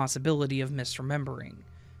of the possibility of misremembering.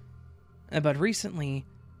 But recently,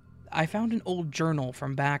 I found an old journal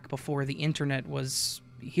from back before the internet was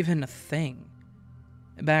even a thing.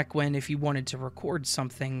 Back when if you wanted to record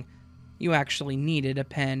something, you actually needed a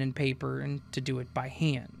pen and paper and to do it by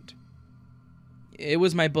hand. It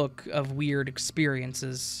was my book of weird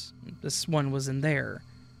experiences. This one was in there.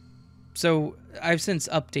 So I've since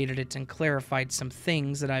updated it and clarified some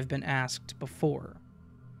things that I've been asked before.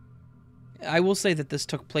 I will say that this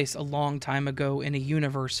took place a long time ago in a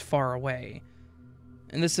universe far away,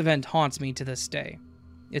 and this event haunts me to this day.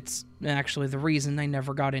 It's actually the reason I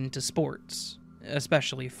never got into sports,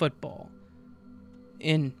 especially football.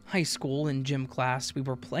 In high school, in gym class, we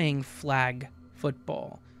were playing flag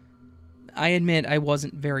football. I admit I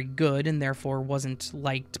wasn't very good and therefore wasn't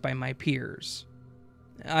liked by my peers.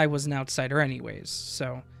 I was an outsider anyways,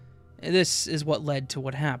 so this is what led to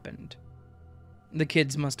what happened. The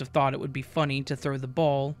kids must have thought it would be funny to throw the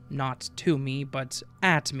ball, not to me, but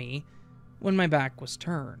at me, when my back was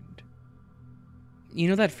turned. You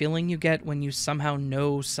know that feeling you get when you somehow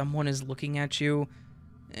know someone is looking at you,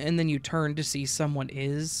 and then you turn to see someone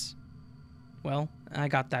is? Well, I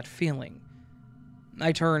got that feeling.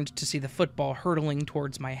 I turned to see the football hurtling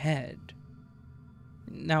towards my head.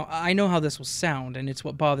 Now, I know how this will sound, and it's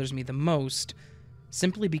what bothers me the most,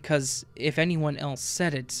 simply because if anyone else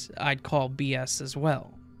said it, I'd call BS as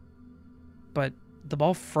well. But the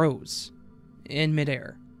ball froze, in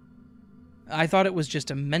midair. I thought it was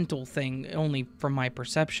just a mental thing, only from my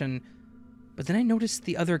perception, but then I noticed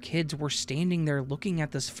the other kids were standing there looking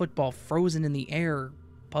at this football frozen in the air,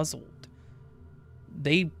 puzzled.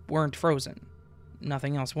 They weren't frozen.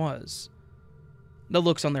 Nothing else was. The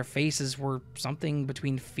looks on their faces were something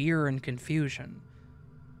between fear and confusion.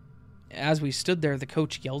 As we stood there, the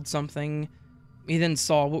coach yelled something. He then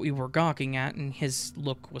saw what we were gawking at, and his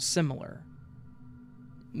look was similar.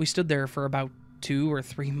 We stood there for about 2 or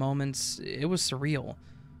 3 moments. It was surreal.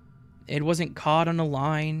 It wasn't caught on a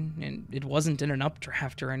line, and it wasn't in an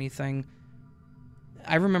updraft or anything.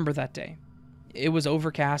 I remember that day. It was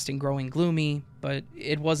overcast and growing gloomy, but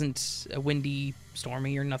it wasn't a windy,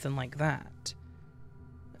 stormy, or nothing like that.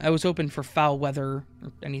 I was hoping for foul weather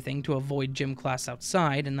or anything to avoid gym class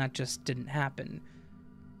outside, and that just didn't happen.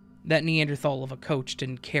 That Neanderthal of a coach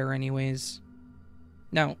didn't care anyways.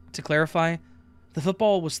 Now, to clarify, the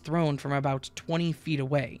football was thrown from about 20 feet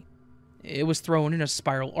away. It was thrown in a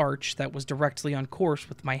spiral arch that was directly on course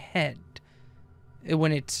with my head.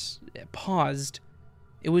 When it paused,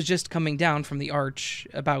 it was just coming down from the arch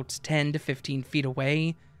about 10 to 15 feet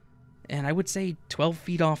away, and I would say 12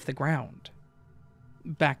 feet off the ground.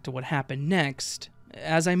 Back to what happened next.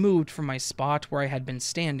 As I moved from my spot where I had been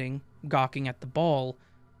standing, gawking at the ball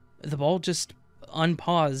just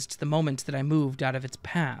unpaused the moment that I moved out of its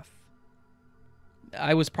path.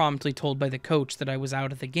 I was promptly told by the coach that I was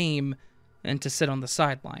out of the game and to sit on the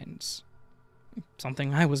sidelines.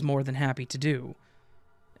 Something I was more than happy to do.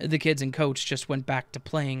 The kids and coach just went back to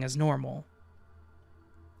playing as normal.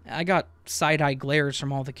 I got side-eye glares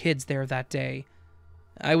from all the kids there that day.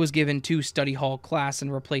 I was given 2 study hall class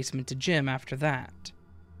and replacement to gym after that.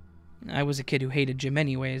 I was a kid who hated gym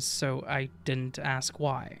anyways, so I didn't ask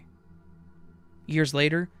why. Years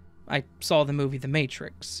later, I saw the movie The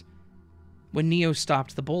Matrix. When Neo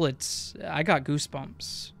stopped the bullets, I got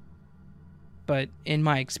goosebumps. But in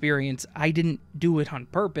my experience, I didn't do it on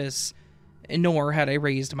purpose, nor had I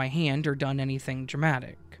raised my hand or done anything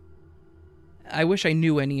dramatic. I wish I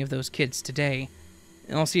knew any of those kids today,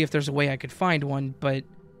 and I'll see if there's a way I could find one, but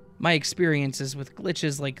my experiences with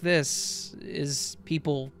glitches like this is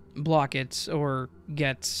people block it or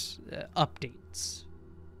get updates.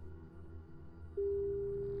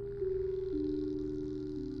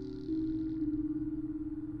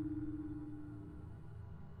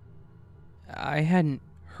 I hadn't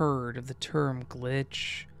heard of the term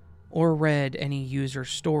glitch or read any user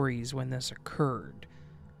stories when this occurred,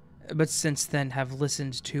 but since then have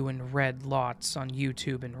listened to and read lots on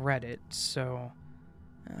YouTube and Reddit, so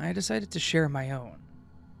I decided to share my own.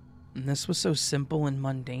 And this was so simple and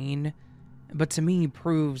mundane, but to me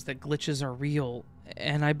proves that glitches are real,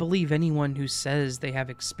 and I believe anyone who says they have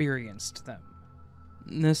experienced them.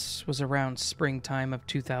 This was around springtime of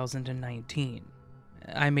 2019.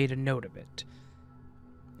 I made a note of it.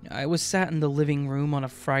 I was sat in the living room on a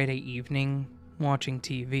Friday evening, watching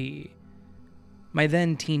TV. My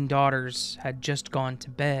then teen daughters had just gone to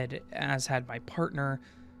bed, as had my partner,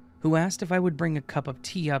 who asked if I would bring a cup of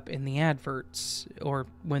tea up in the adverts, or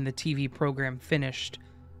when the TV program finished,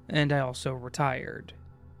 and I also retired.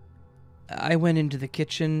 I went into the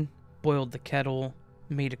kitchen, boiled the kettle,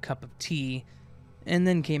 made a cup of tea, and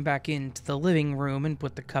then came back into the living room and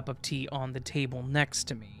put the cup of tea on the table next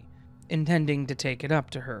to me, intending to take it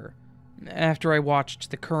up to her, after I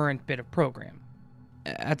watched the current bit of program.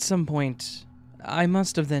 At some point, I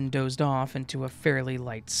must have then dozed off into a fairly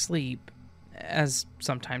light sleep, as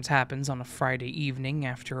sometimes happens on a Friday evening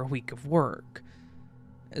after a week of work.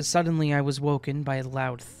 Suddenly I was woken by a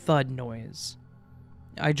loud thud noise.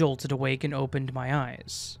 I jolted awake and opened my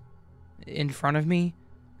eyes. In front of me,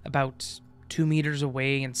 about 2 meters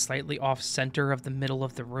away and slightly off-center of the middle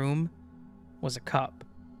of the room, was a cup.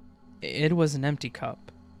 It was an empty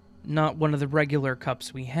cup. Not one of the regular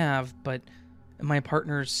cups we have, but my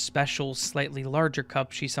partner's special, slightly larger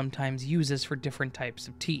cup she sometimes uses for different types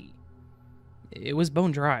of tea. It was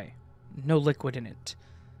bone dry, no liquid in it.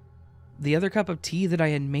 The other cup of tea that I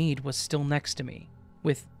had made was still next to me,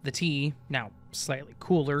 with the tea, now slightly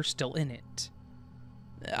cooler, still in it.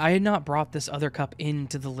 I had not brought this other cup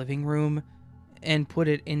into the living room and put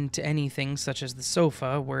it into anything such as the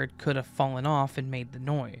sofa where it could have fallen off and made the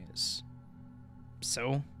noise.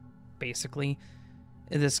 So, basically,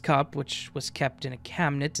 this cup, which was kept in a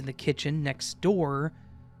cabinet in the kitchen next door,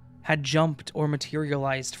 had jumped or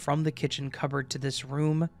materialized from the kitchen cupboard to this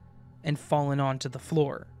room and fallen onto the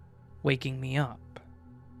floor, waking me up.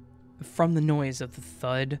 From the noise of the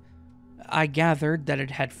thud, I gathered that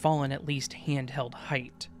it had fallen at least handheld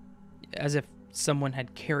height, as if someone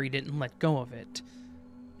had carried it and let go of it.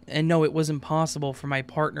 And no, it was impossible for my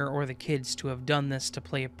partner or the kids to have done this to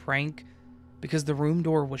play a prank, because the room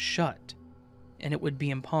door was shut, and it would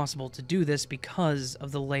be impossible to do this because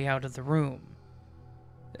of the layout of the room.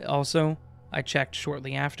 Also, I checked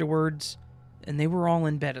shortly afterwards, and they were all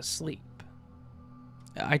in bed asleep.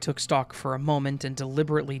 I took stock for a moment and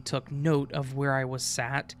deliberately took note of where I was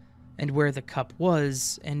sat and where the cup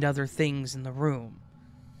was and other things in the room,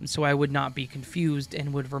 so I would not be confused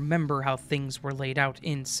and would remember how things were laid out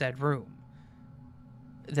in said room.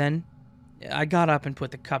 Then, I got up and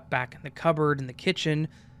put the cup back in the cupboard in the kitchen,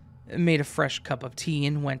 made a fresh cup of tea,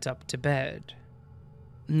 and went up to bed.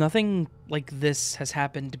 Nothing like this has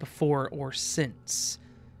happened before or since.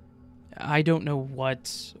 I don't know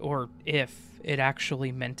what or if it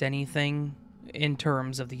actually meant anything in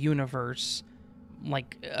terms of the universe,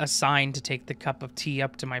 like a sign to take the cup of tea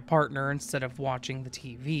up to my partner instead of watching the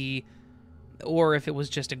TV, or if it was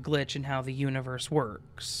just a glitch in how the universe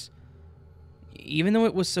works. Even though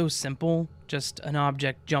it was so simple, just an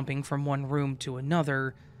object jumping from one room to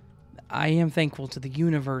another, I am thankful to the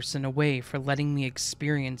universe in a way for letting me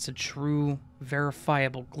experience a true,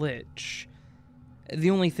 verifiable glitch. The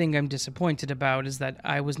only thing I'm disappointed about is that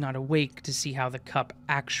I was not awake to see how the cup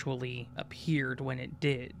actually appeared when it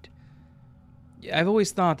did. I've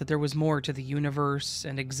always thought that there was more to the universe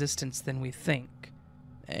and existence than we think,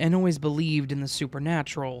 and always believed in the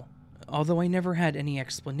supernatural, although I never had any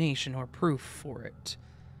explanation or proof for it.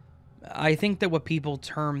 I think that what people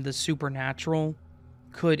term the supernatural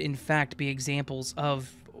could in fact be examples of,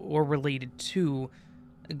 or related to,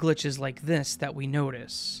 glitches like this that we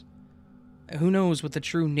notice. Who knows what the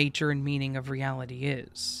true nature and meaning of reality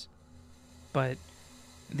is? But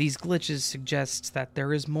these glitches suggest that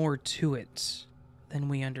there is more to it than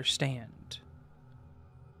we understand.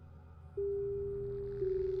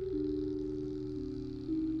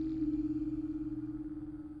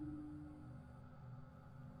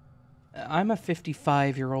 I'm a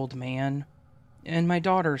 55-year-old man, and my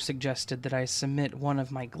daughter suggested that I submit one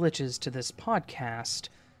of my glitches to this podcast,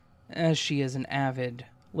 as she is an avid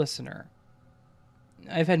listener.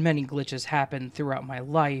 I've had many glitches happen throughout my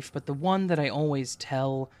life, but the one that I always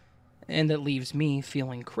tell, and that leaves me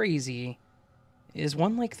feeling crazy, is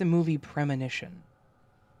one like the movie Premonition.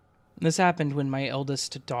 This happened when my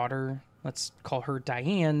eldest daughter, let's call her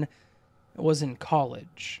Diane, was in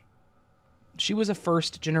college. She was a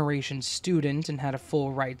first-generation student and had a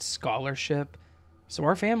full-ride scholarship, so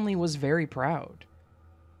our family was very proud.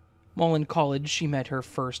 While in college, she met her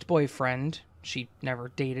first boyfriend, she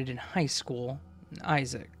never dated in high school,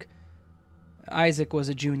 Isaac. Isaac was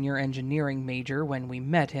a junior engineering major when we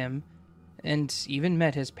met him, and even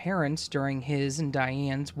met his parents during his and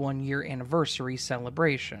Diane's one-year anniversary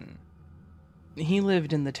celebration. He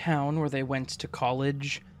lived in the town where they went to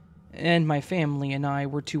college, and my family and I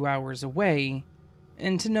were 2 hours away,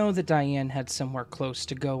 and to know that Diane had somewhere close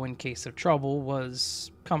to go in case of trouble was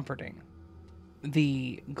comforting.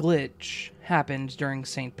 The glitch happened during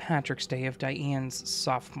St. Patrick's Day of Diane's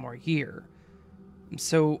sophomore year.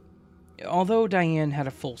 So, although Diane had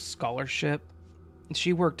a full scholarship,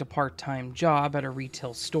 she worked a part-time job at a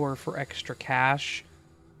retail store for extra cash,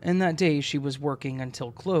 and that day she was working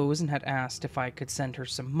until close and had asked if I could send her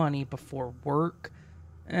some money before work,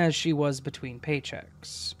 as she was between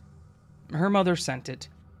paychecks. Her mother sent it,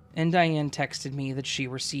 and Diane texted me that she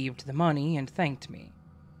received the money and thanked me.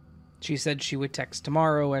 She said she would text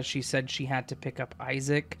tomorrow, as she said she had to pick up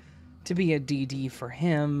Isaac to be a DD for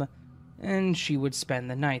him, and she would spend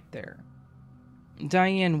the night there.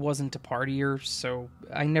 Diane wasn't a partier, so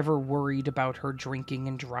I never worried about her drinking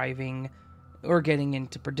and driving or getting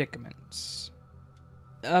into predicaments.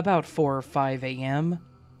 About 4 or 5 a.m.,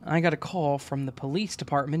 I got a call from the police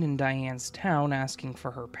department in Diane's town asking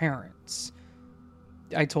for her parents.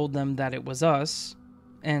 I told them that it was us,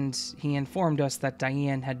 and he informed us that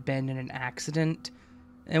Diane had been in an accident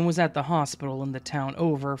and was at the hospital in the town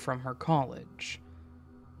over from her college.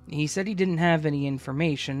 He said he didn't have any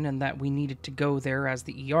information and that we needed to go there as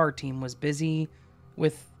the ER team was busy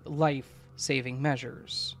with life-saving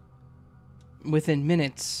measures. Within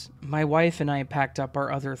minutes, my wife and I packed up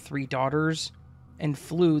our other 3 daughters and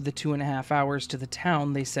flew the 2.5 hours to the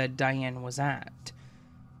town they said Diane was at.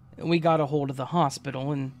 We got a hold of the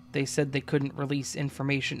hospital, and they said they couldn't release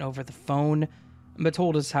information over the phone, but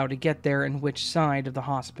told us how to get there and which side of the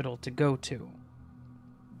hospital to go to.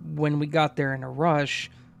 When we got there in a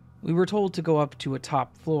rush, we were told to go up to a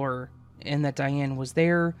top floor, and that Diane was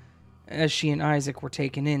there, as she and Isaac were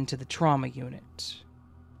taken into the trauma unit.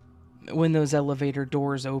 When those elevator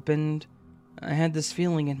doors opened, I had this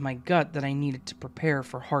feeling in my gut that I needed to prepare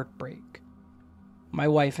for heartbreak. My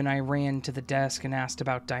wife and I ran to the desk and asked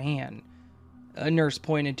about Diane. A nurse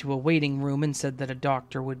pointed to a waiting room and said that a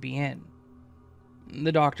doctor would be in.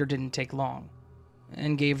 The doctor didn't take long,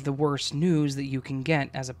 and gave the worst news that you can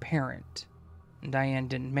get as a parent. Diane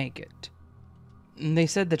didn't make it. They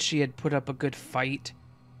said that she had put up a good fight,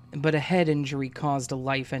 but a head injury caused a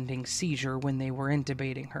life-ending seizure when they were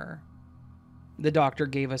intubating her. The doctor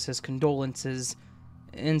gave us his condolences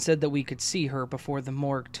and said that we could see her before the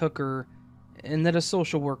morgue took her, and that a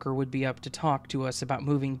social worker would be up to talk to us about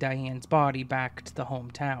moving Diane's body back to the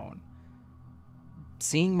hometown.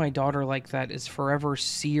 Seeing my daughter like that is forever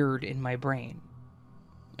seared in my brain.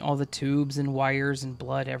 All the tubes and wires and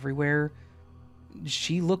blood everywhere.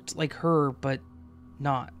 She looked like her, but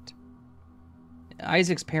not.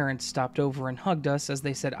 Isaac's parents stopped over and hugged us as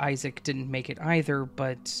they said Isaac didn't make it either,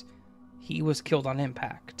 but he was killed on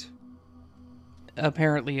impact.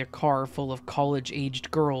 Apparently a car full of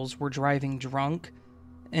college-aged girls were driving drunk,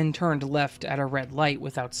 and turned left at a red light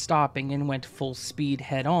without stopping and went full speed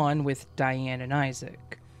head on with Diane and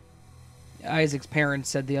Isaac. Isaac's parents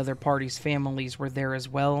said the other party's families were there as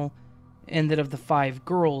well, and that of the 5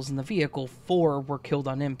 girls in the vehicle, 4 were killed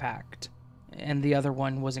on impact, and the other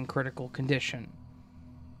one was in critical condition.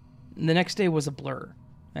 The next day was a blur,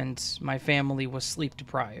 and my family was sleep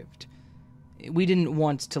deprived. We didn't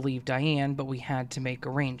want to leave Diane, but we had to make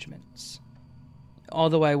arrangements.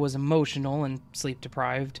 Although I was emotional and sleep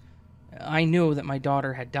deprived, I knew that my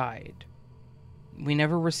daughter had died. We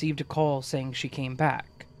never received a call saying she came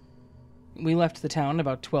back. We left the town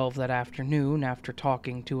about 12 that afternoon after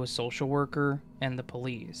talking to a social worker and the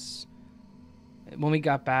police. When we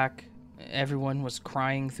got back, everyone was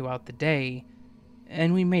crying throughout the day,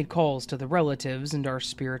 and we made calls to the relatives and our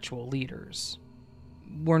spiritual leaders.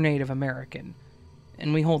 We're Native American,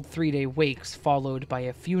 and we hold 3-day wakes followed by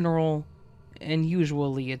a funeral, and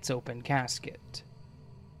usually it's open casket.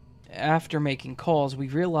 After making calls, we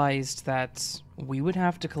realized that we would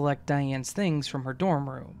have to collect Diane's things from her dorm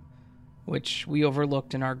room, which we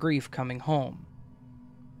overlooked in our grief coming home.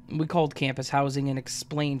 We called campus housing and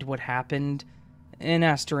explained what happened, and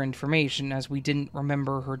asked her information as we didn't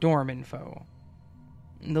remember her dorm info.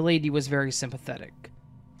 The lady was very sympathetic,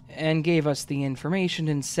 and gave us the information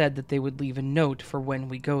and said that they would leave a note for when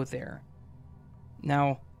we go there.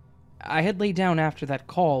 Now, I had laid down after that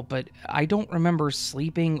call, but I don't remember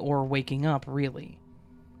sleeping or waking up, really.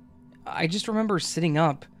 I just remember sitting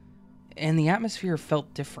up, and the atmosphere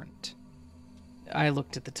felt different. I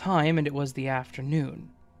looked at the time, and it was the afternoon.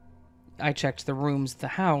 I checked the rooms of the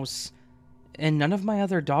house, and none of my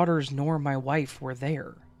other daughters nor my wife were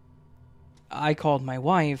there. I called my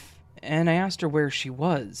wife, and I asked her where she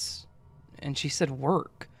was, and she said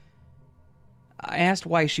work. I asked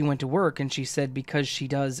why she went to work, and she said because she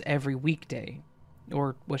does every weekday.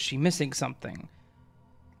 Or was she missing something?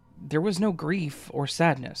 There was no grief or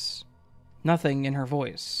sadness. Nothing in her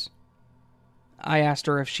voice. I asked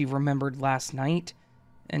her if she remembered last night,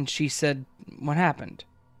 and she said, "What happened?"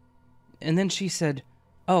 And then she said,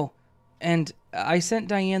 "Oh, and I sent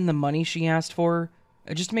Diane the money she asked for.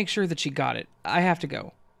 Just make sure that she got it. I have to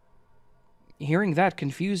go." Hearing that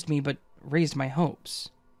confused me, but raised my hopes.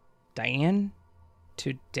 Diane?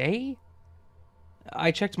 Today? I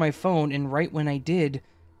checked my phone, and right when I did,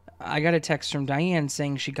 I got a text from Diane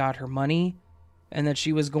saying she got her money, and that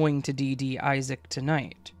she was going to DD Isaac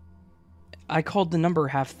tonight. I called the number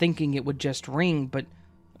half thinking it would just ring, but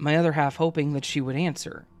my other half hoping that she would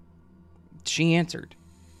answer. She answered.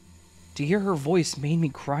 To hear her voice made me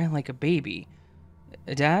cry like a baby.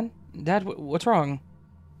 Dad, what's wrong?"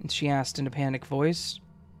 she asked in a panicked voice.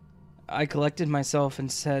 I collected myself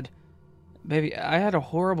and said, "Baby, I had a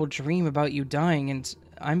horrible dream about you dying, and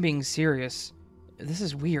I'm being serious. This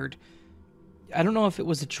is weird. I don't know if it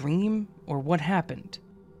was a dream or what happened,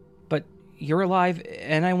 but you're alive,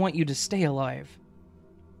 and I want you to stay alive."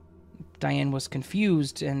 Diane was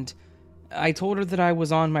confused, and I told her that I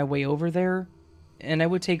was on my way over there, and I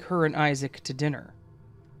would take her and Isaac to dinner.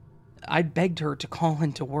 I begged her to call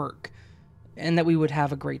into work, and that we would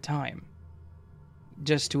have a great time.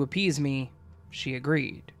 Just to appease me, she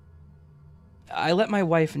agreed. I let my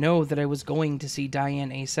wife know that I was going to see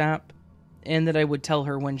Diane ASAP, and that I would tell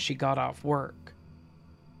her when she got off work.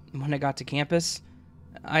 When I got to campus,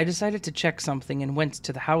 I decided to check something and went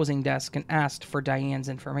to the housing desk and asked for Diane's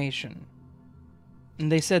information.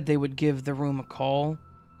 They said they would give the room a call.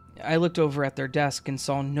 I looked over at their desk and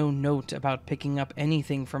saw no note about picking up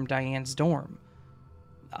anything from Diane's dorm.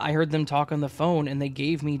 I heard them talk on the phone, and they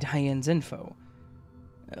gave me Diane's info.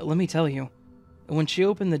 Let me tell you, when she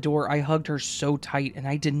opened the door, I hugged her so tight, and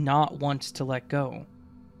I did not want to let go.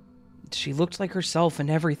 She looked like herself and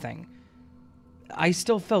everything. I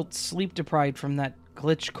still felt sleep-deprived from that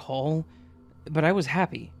glitch call, but I was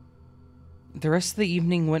happy. The rest of the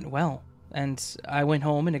evening went well, and I went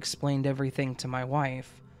home and explained everything to my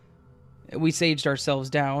wife. We saged ourselves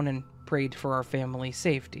down and prayed for our family's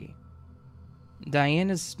safety. Diane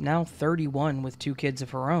is now 31 with 2 kids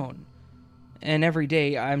of her own, and every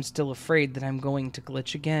day I'm still afraid that I'm going to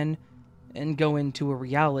glitch again and go into a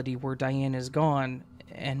reality where Diane is gone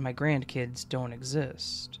and my grandkids don't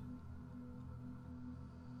exist.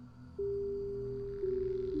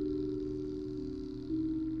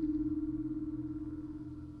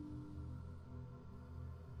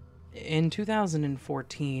 In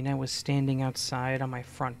 2014, I was standing outside on my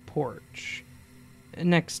front porch.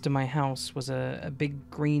 Next to my house was a big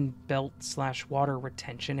green belt/water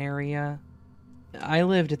retention area. I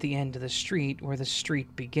lived at the end of the street where the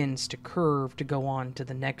street begins to curve to go on to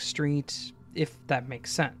the next street, if that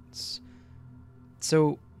makes sense.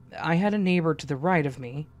 So I had a neighbor to the right of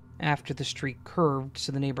me, after the street curved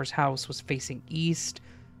so the neighbor's house was facing east,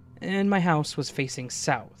 and my house was facing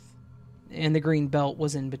south, and the green belt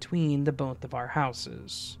was in between the both of our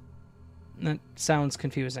houses. That sounds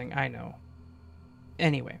confusing, I know.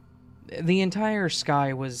 Anyway, the entire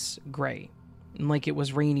sky was gray, like it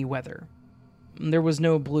was rainy weather. There was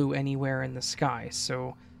no blue anywhere in the sky,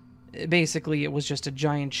 so basically it was just a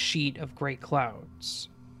giant sheet of gray clouds.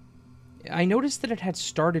 I noticed that it had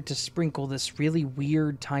started to sprinkle this really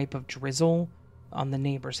weird type of drizzle on the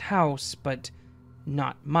neighbor's house, but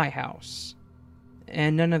not my house,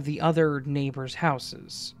 and none of the other neighbors'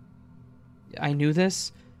 houses. I knew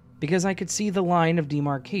this because I could see the line of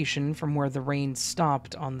demarcation from where the rain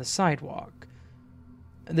stopped on the sidewalk.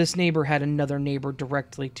 This neighbor had another neighbor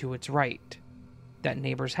directly to its right. That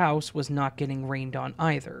neighbor's house was not getting rained on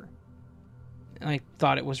either. I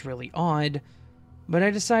thought it was really odd, but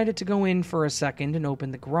I decided to go in for a second and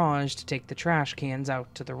open the garage to take the trash cans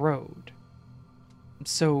out to the road.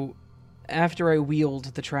 So, after I wheeled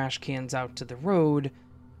the trash cans out to the road,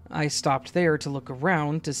 I stopped there to look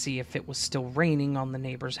around to see if it was still raining on the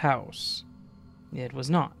neighbor's house. It was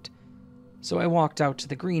not. So I walked out to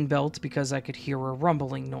the green belt because I could hear a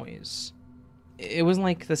rumbling noise. It was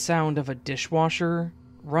like the sound of a dishwasher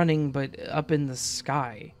running but up in the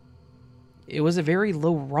sky. It was a very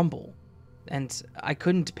low rumble, and I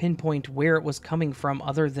couldn't pinpoint where it was coming from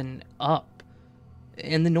other than up.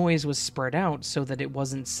 And the noise was spread out so that it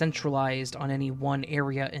wasn't centralized on any one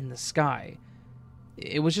area in the sky.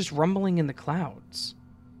 It was just rumbling in the clouds.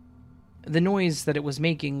 The noise that it was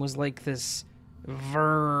making was like this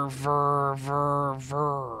vrr, vrr, vrr,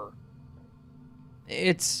 vrr.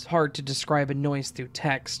 It's hard to describe a noise through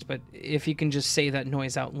text, but if you can just say that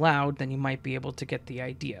noise out loud, then you might be able to get the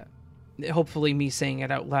idea. Hopefully me saying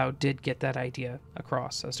it out loud did get that idea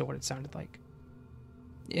across as to what it sounded like.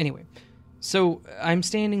 Anyway, so I'm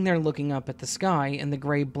standing there looking up at the sky, and the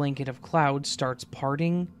gray blanket of clouds starts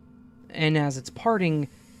parting, and as it's parting,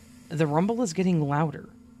 the rumble is getting louder,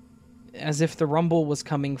 as if the rumble was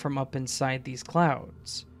coming from up inside these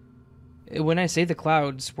clouds. When I say the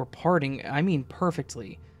clouds were parting, I mean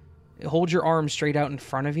perfectly. Hold your arms straight out in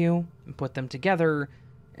front of you, and put them together,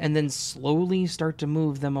 and then slowly start to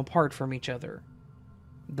move them apart from each other.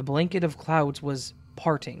 The blanket of clouds was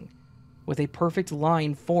parting, with a perfect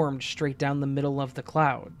line formed straight down the middle of the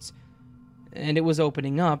clouds, and it was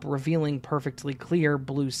opening up, revealing perfectly clear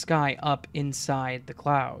blue sky up inside the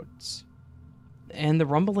clouds. And the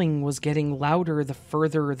rumbling was getting louder the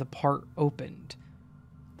further the part opened.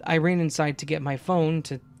 I ran inside to get my phone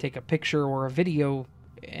to take a picture or a video,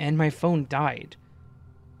 and my phone died.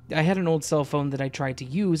 I had an old cell phone that I tried to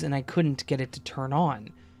use, and I couldn't get it to turn on.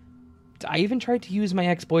 I even tried to use my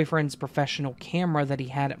ex-boyfriend's professional camera that he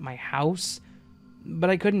had at my house, but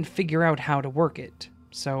I couldn't figure out how to work it,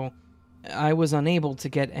 so I was unable to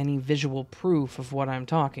get any visual proof of what I'm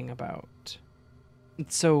talking about.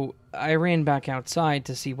 So I ran back outside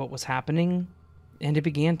to see what was happening, and it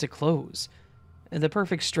began to close. The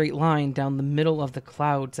perfect straight line down the middle of the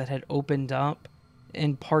clouds that had opened up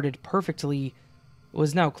and parted perfectly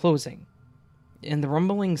was now closing, and the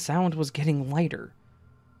rumbling sound was getting lighter.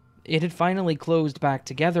 It had finally closed back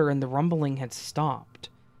together, and the rumbling had stopped.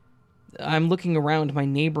 I'm looking around my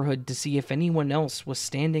neighborhood to see if anyone else was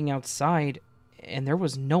standing outside, and there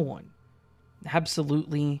was no one.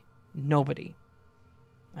 Absolutely nobody.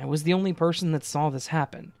 I was the only person that saw this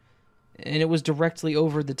happen, and it was directly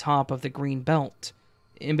over the top of the green belt,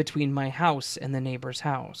 in between my house and the neighbor's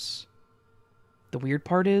house. The weird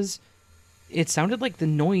part is, it sounded like the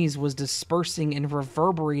noise was dispersing and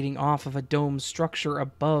reverberating off of a dome structure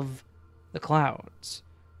above the clouds.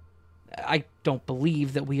 I don't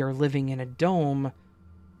believe that we are living in a dome.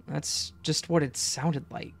 That's just what it sounded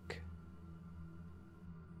like.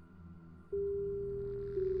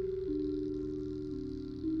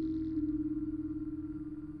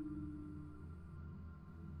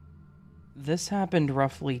 This happened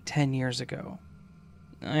roughly 10 years ago.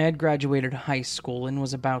 I had graduated high school and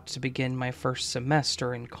was about to begin my first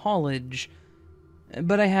semester in college,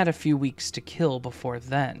 but I had a few weeks to kill before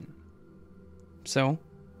then. So,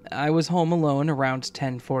 I was home alone around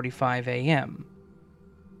 10:45 a.m.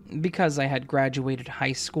 Because I had graduated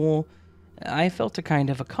high school, I felt a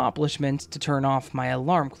kind of accomplishment to turn off my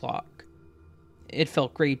alarm clock. It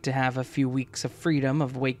felt great to have a few weeks of freedom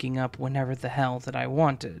of waking up whenever the hell that I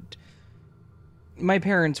wanted. My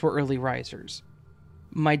parents were early risers.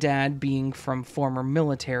 My dad, being from former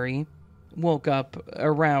military, woke up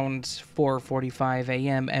around 4:45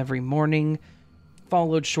 a.m. every morning,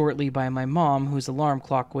 followed shortly by my mom, whose alarm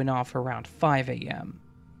clock went off around 5 a.m.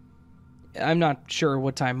 I'm not sure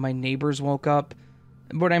what time my neighbors woke up,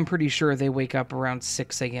 but I'm pretty sure they wake up around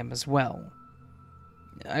 6 a.m. as well.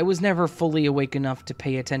 I was never fully awake enough to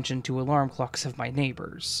pay attention to alarm clocks of my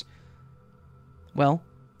neighbors. Well,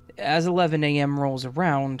 as 11 a.m. rolls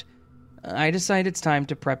around, I decide it's time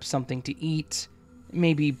to prep something to eat,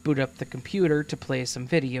 maybe boot up the computer to play some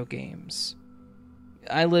video games.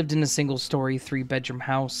 I lived in a single-story, 3-bedroom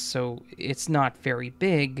house, so it's not very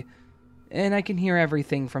big, and I can hear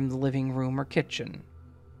everything from the living room or kitchen.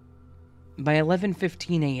 By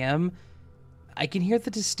 11:15 a.m., I can hear the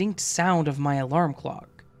distinct sound of my alarm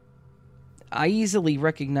clock. I easily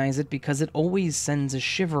recognize it because it always sends a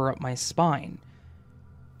shiver up my spine.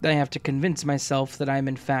 I have to convince myself that I'm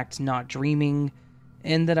in fact not dreaming,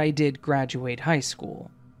 and that I did graduate high school.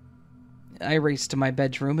 I race to my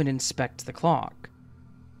bedroom and inspect the clock.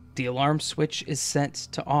 The alarm switch is set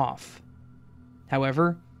to off.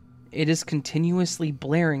 However, it is continuously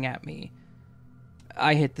blaring at me.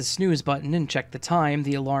 I hit the snooze button and check the time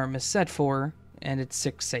the alarm is set for, and it's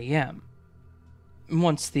 6 a.m.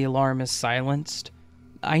 Once the alarm is silenced,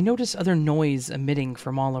 I notice other noise emitting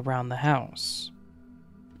from all around the house.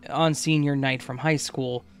 On senior night from high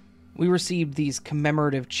school, we received these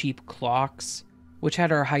commemorative cheap clocks, which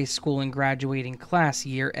had our high school and graduating class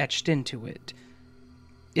year etched into it.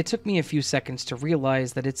 It took me a few seconds to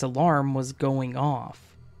realize that its alarm was going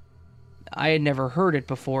off. I had never heard it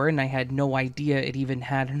before, and I had no idea it even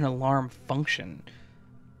had an alarm function.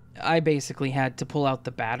 I basically had to pull out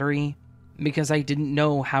the battery, because I didn't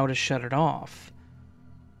know how to shut it off.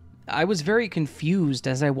 I was very confused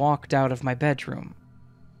as I walked out of my bedroom.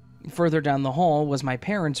 Further down the hall was my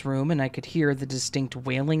parents' room, and I could hear the distinct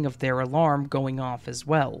wailing of their alarm going off as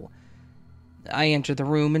well. I entered the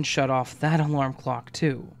room and shut off that alarm clock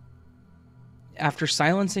too. After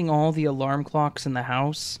silencing all the alarm clocks in the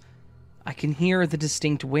house, I can hear the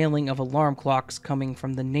distinct wailing of alarm clocks coming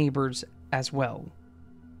from the neighbors as well.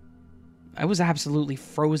 I was absolutely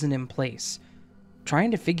frozen in place,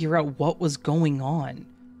 trying to figure out what was going on.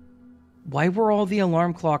 Why were all the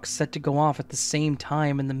alarm clocks set to go off at the same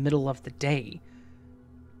time in the middle of the day?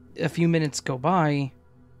 A few minutes go by,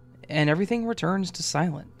 and everything returns to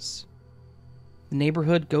silence. The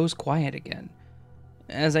neighborhood goes quiet again,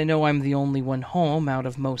 as I know I'm the only one home out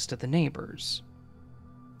of most of the neighbors.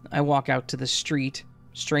 I walk out to the street,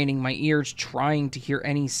 straining my ears trying to hear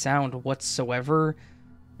any sound whatsoever,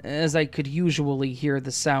 as I could usually hear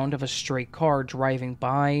the sound of a stray car driving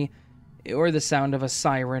by, or the sound of a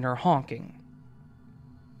siren or honking.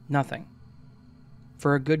 Nothing.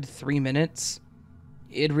 For a good 3 minutes,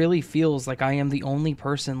 it really feels like I am the only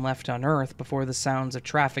person left on Earth before the sounds of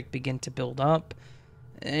traffic begin to build up,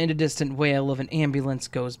 and a distant wail of an ambulance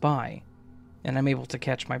goes by, and I'm able to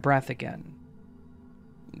catch my breath again.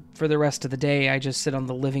 For the rest of the day, I just sit on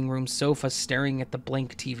the living room sofa staring at the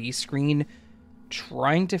blank TV screen,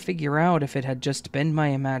 trying to figure out if it had just been my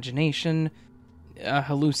imagination, a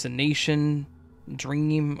hallucination,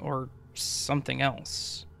 dream, or something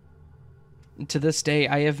else. To this day,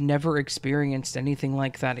 I have never experienced anything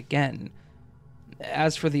like that again.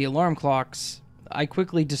 As for the alarm clocks, I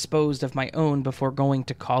quickly disposed of my own before going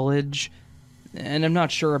to college, and I'm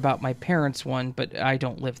not sure about my parents' one, but I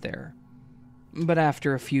don't live there. But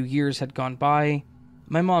after a few years had gone by,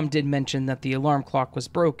 my mom did mention that the alarm clock was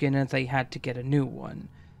broken and they had to get a new one.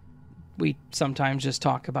 We sometimes just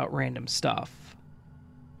talk about random stuff.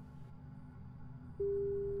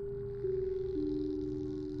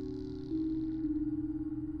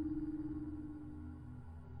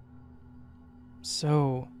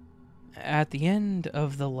 So, at the end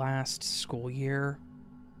of the last school year,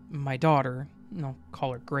 my daughter, I'll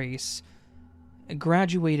call her Grace,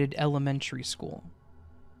 graduated elementary school.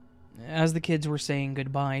 As the kids were saying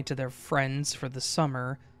goodbye to their friends for the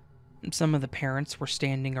summer, some of the parents were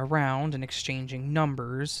standing around and exchanging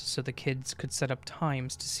numbers so the kids could set up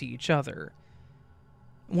times to see each other.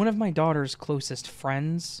 One of my daughter's closest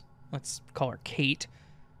friends, let's call her Kate,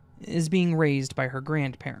 is being raised by her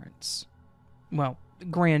grandparents. Well,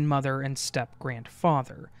 grandmother and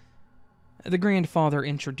step-grandfather. The grandfather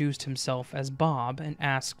introduced himself as Bob and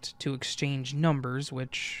asked to exchange numbers,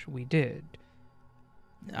 which we did.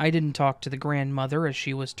 I didn't talk to the grandmother as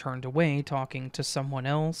she was turned away talking to someone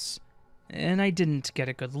else, and I didn't get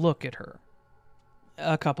a good look at her.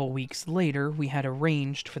 A couple weeks later, we had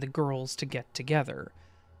arranged for the girls to get together.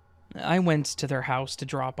 I went to their house to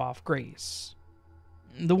drop off Grace.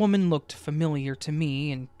 The woman looked familiar to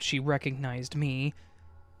me, and she recognized me.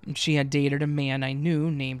 She had dated a man I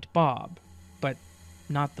knew named Bob, but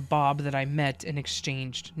not the Bob that I met and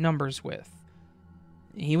exchanged numbers with.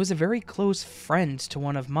 He was a very close friend to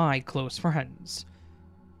one of my close friends.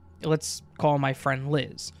 Let's call my friend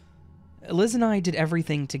Liz. Liz and I did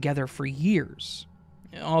everything together for years,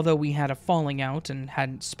 although we had a falling out and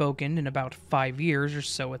hadn't spoken in about 5 years or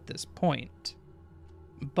so at this point.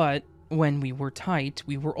 But when we were tight,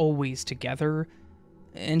 we were always together,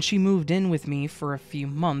 and she moved in with me for a few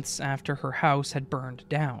months after her house had burned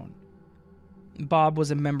down. Bob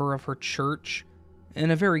was a member of her church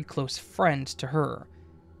and a very close friend to her.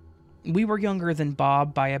 We were younger than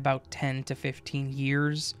Bob by about 10 to 15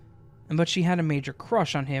 years, but she had a major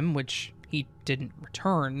crush on him, which he didn't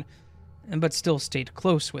return, but still stayed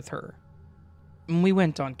close with her. We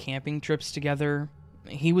went on camping trips together.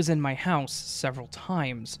 He was in my house several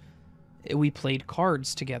times. We played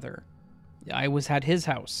cards together. I was at his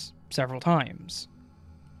house several times.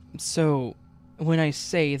 So, when I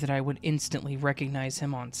say that I would instantly recognize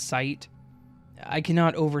him on sight, I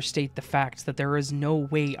cannot overstate the fact that there is no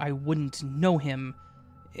way I wouldn't know him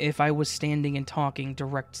if I was standing and talking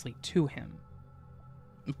directly to him.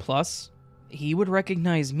 Plus, he would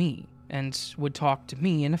recognize me and would talk to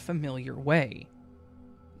me in a familiar way.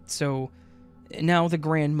 So, now the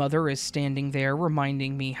grandmother is standing there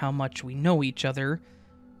reminding me how much we know each other.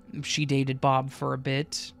 She dated Bob for a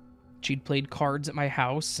bit. She'd played cards at my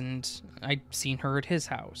house, and I'd seen her at his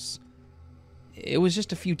house. It was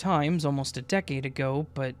just a few times, almost a decade ago,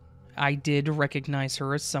 but I did recognize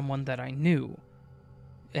her as someone that I knew.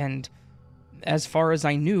 And as far as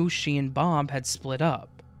I knew, she and Bob had split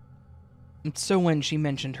up. So when she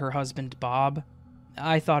mentioned her husband Bob,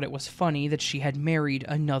 I thought it was funny that she had married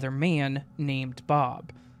another man named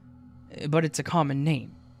Bob. But it's a common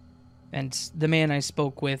name. And the man I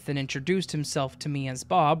spoke with and introduced himself to me as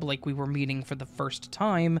Bob, like we were meeting for the first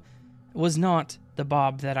time, was not the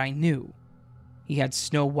Bob that I knew. He had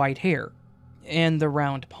snow-white hair, and the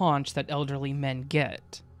round paunch that elderly men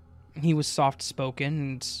get. He was soft-spoken,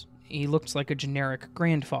 and he looked like a generic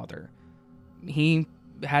grandfather. He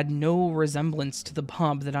had no resemblance to the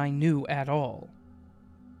Bob that I knew at all.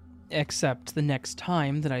 Except the next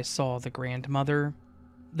time that I saw the grandmother.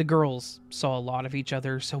 The girls saw a lot of each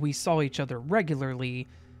other, so we saw each other regularly.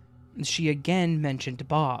 She again mentioned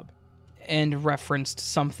Bob, and referenced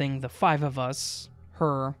something the 5 of us,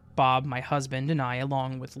 her, Bob, my husband, and I,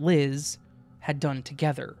 along with Liz, had done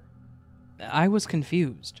together. I was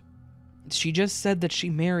confused. She just said that she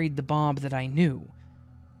married the Bob that I knew.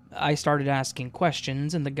 I started asking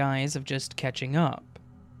questions in the guise of just catching up.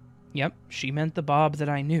 Yep, she meant the Bob that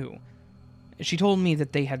I knew. She told me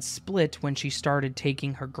that they had split when she started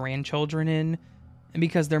taking her grandchildren in,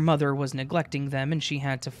 because their mother was neglecting them and she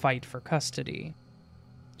had to fight for custody.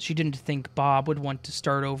 She didn't think Bob would want to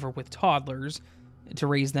start over with toddlers, to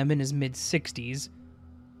raise them in his mid-60s.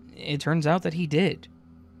 It turns out that he did.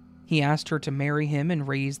 He asked her to marry him and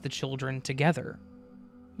raise the children together,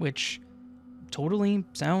 which totally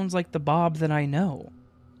sounds like the Bob that I know.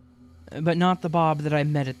 But not the Bob that I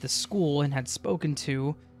met at the school and had spoken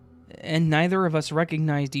to, and neither of us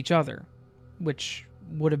recognized each other, which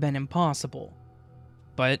would have been impossible.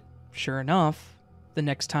 But, sure enough, the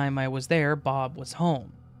next time I was there, Bob was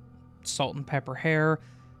home. Salt and pepper hair,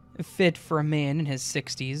 fit for a man in his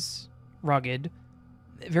 60s, rugged,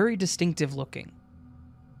 very distinctive looking.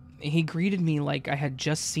 He greeted me like I had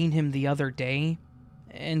just seen him the other day,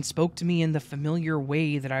 and spoke to me in the familiar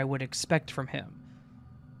way that I would expect from him.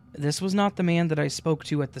 This was not the man that I spoke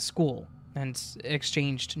to at the school, and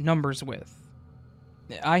exchanged numbers with.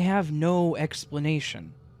 I have no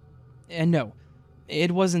explanation. And no,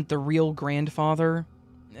 it wasn't the real grandfather,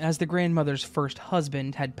 as the grandmother's first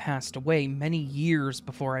husband had passed away many years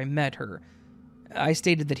before I met her. I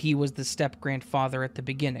stated that he was the step-grandfather at the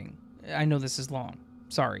beginning. I know this is long.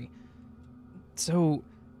 Sorry. So,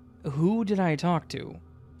 who did I talk to?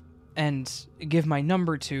 And give my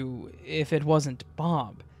number to if it wasn't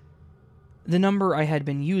Bob? The number I had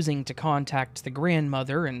been using to contact the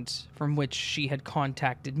grandmother and from which she had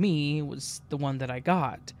contacted me was the one that I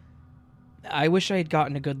got. I wish I had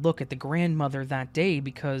gotten a good look at the grandmother that day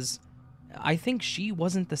because I think she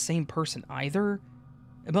wasn't the same person either.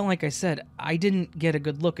 But like I said, I didn't get a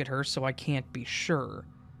good look at her, so I can't be sure.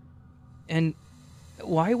 And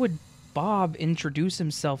why would Bob introduce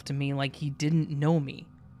himself to me like he didn't know me,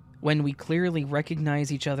 when we clearly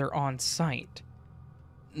recognize each other on sight?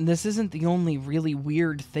 This isn't the only really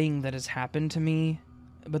weird thing that has happened to me,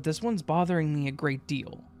 but this one's bothering me a great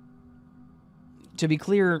deal. To be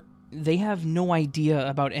clear, they have no idea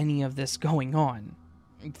about any of this going on.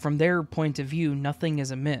 From their point of view, nothing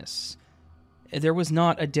is amiss. There was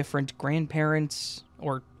not a different grandparent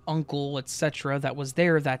or uncle, etc. that was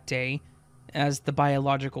there that day, as the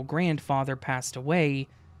biological grandfather passed away,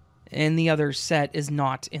 and the other set is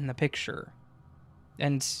not in the picture.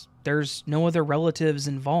 And there's no other relatives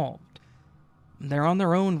involved. They're on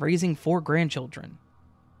their own raising 4 grandchildren.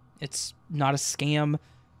 It's not a scam.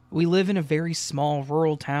 We live in a very small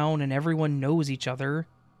rural town and everyone knows each other.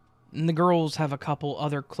 And the girls have a couple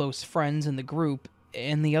other close friends in the group,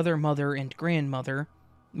 and the other mother and grandmother,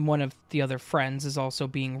 one of the other friends is also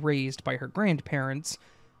being raised by her grandparents,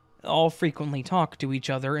 all frequently talk to each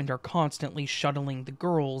other and are constantly shuttling the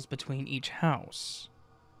girls between each house.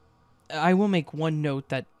 I will make one note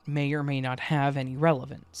that may or may not have any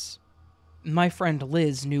relevance. My friend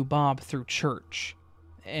Liz knew Bob through church,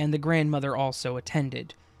 and the grandmother also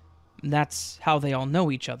attended. That's how they all know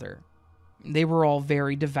each other. They were all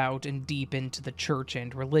very devout and deep into the church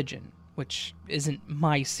and religion, which isn't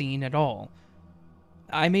my scene at all.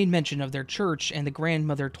 I made mention of their church, and the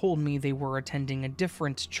grandmother told me they were attending a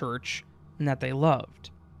different church and that they loved,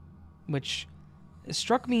 which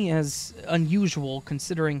struck me as unusual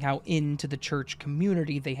considering how into the church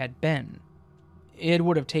community they had been. It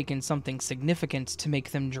would have taken something significant to make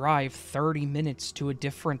them drive 30 minutes to a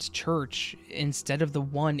different church instead of the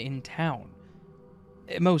one in town.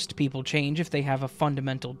 Most people change if they have a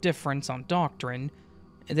fundamental difference on doctrine,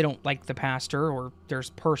 they don't like the pastor, or there's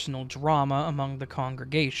personal drama among the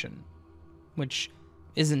congregation. Which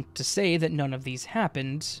isn't to say that none of these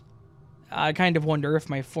happened. I kind of wonder if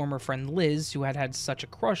my former friend Liz, who had had such a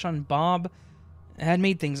crush on Bob, had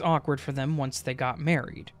made things awkward for them once they got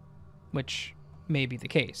married. Which may be the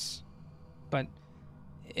case. But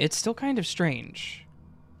it's still kind of strange.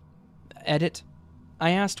 Edit.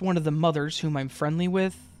 I asked one of the mothers whom I'm friendly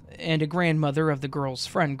with, and a grandmother of the girls'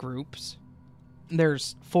 friend groups.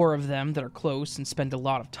 There's 4 of them that are close and spend a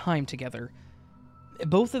lot of time together.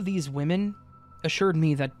 Both of these women assured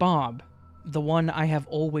me that Bob, the one I have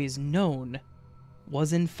always known,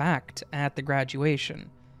 was in fact at the graduation.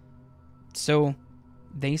 So,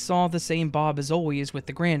 they saw the same Bob as always with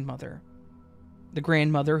the grandmother. The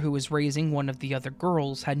grandmother who was raising one of the other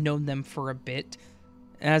girls had known them for a bit,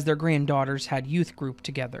 as their granddaughters had youth group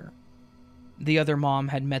together. The other mom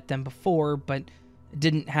had met them before, but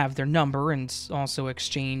didn't have their number and also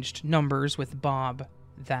exchanged numbers with Bob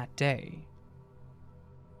that day.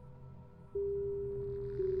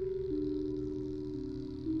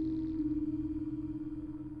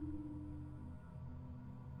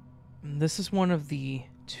 This is one of the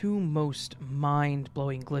 2 most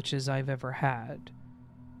mind-blowing glitches I've ever had.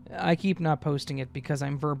 I keep not posting it because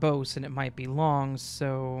I'm verbose and it might be long,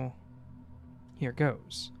 so here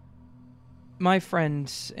goes. My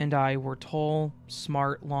friend and I were tall,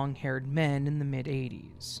 smart, long-haired men in the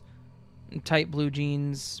mid-80s. Tight blue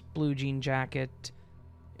jeans, blue jean jacket.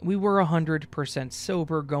 We were 100%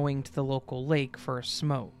 sober going to the local lake for a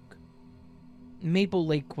smoke. Maple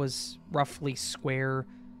Lake was roughly square,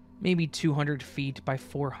 maybe 200 feet by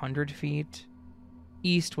 400 feet.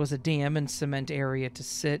 East was a dam and cement area to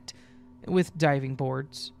sit, with diving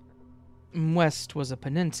boards. West was a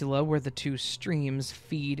peninsula where the 2 streams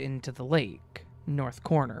feed into the lake, north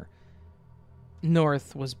corner.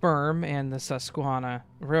 North was berm and the Susquehanna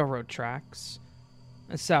railroad tracks.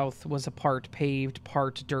 South was a part paved,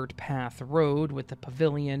 part dirt path road with a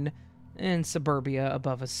pavilion and suburbia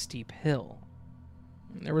above a steep hill.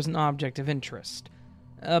 There was an object of interest,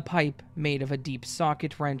 a pipe made of a deep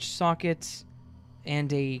socket wrench socket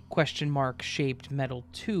and a question mark-shaped metal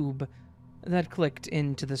tube that clicked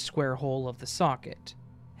into the square hole of the socket,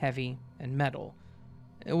 heavy and metal.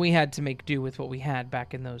 We had to make do with what we had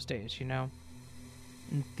back in those days, you know?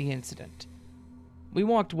 The incident. We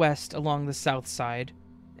walked west along the south side,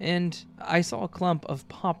 and I saw a clump of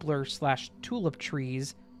poplar/tulip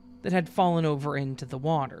trees that had fallen over into the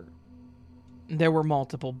water. There were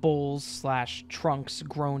multiple bowls/trunks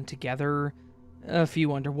grown together. A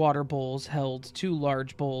few underwater bowls held 2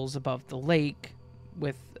 large bowls above the lake,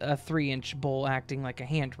 with a 3-inch bowl acting like a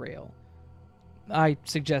handrail. I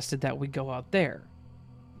suggested that we go out there.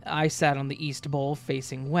 I sat on the east bowl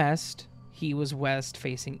facing west, he was west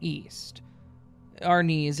facing east. Our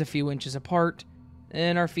knees a few inches apart,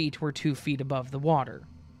 and our feet were 2 feet above the water,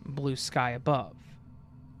 blue sky above.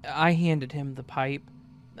 I handed him the pipe.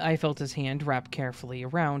 I felt his hand wrap carefully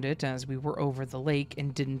around it as we were over the lake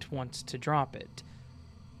and didn't want to drop it.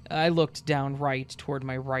 I looked down right toward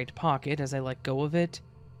my right pocket as I let go of it,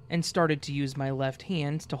 and started to use my left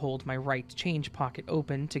hand to hold my right change pocket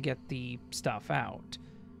open to get the stuff out.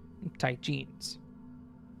 Tight jeans.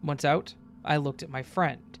 Once out, I looked at my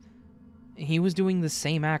friend. He was doing the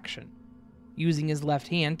same action, using his left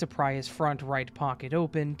hand to pry his front right pocket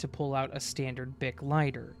open to pull out a standard Bic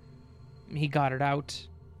lighter. He got it out,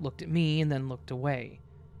 looked at me, and then looked away.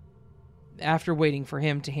 After waiting for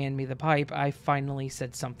him to hand me the pipe, I finally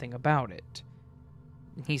said something about it.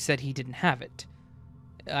 He said he didn't have it.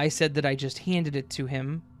 I said that I just handed it to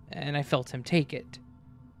him, and I felt him take it.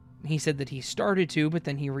 He said that he started to, but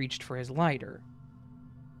then he reached for his lighter.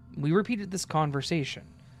 We repeated this conversation.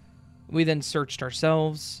 We then searched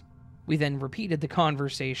ourselves. We then repeated the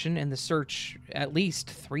conversation and the search at least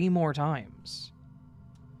 3 more times.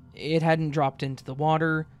 It hadn't dropped into the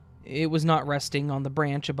water. It was not resting on the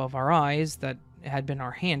branch above our eyes that had been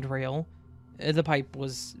our handrail. The pipe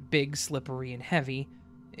was big, slippery, and heavy.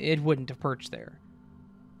 It wouldn't have perched there.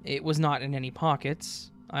 It was not in any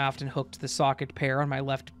pockets. I often hooked the socket pair on my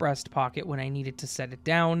left breast pocket when I needed to set it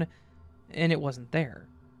down, and it wasn't there.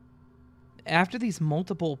 After these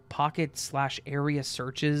multiple pocket/area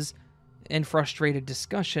searches and frustrated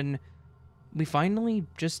discussion, we finally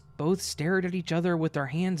just both stared at each other with our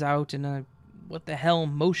hands out in a what the hell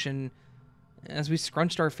motion as we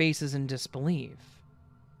scrunched our faces in disbelief.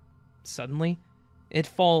 Suddenly, it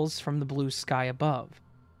falls from the blue sky above,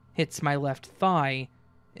 hits my left thigh,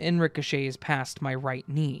 and ricochets past my right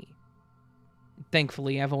knee.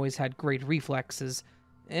 Thankfully, I've always had great reflexes,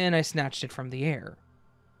 and I snatched it from the air.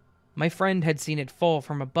 My friend had seen it fall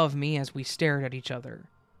from above me as we stared at each other.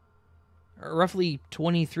 Roughly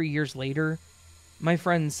 23 years later, my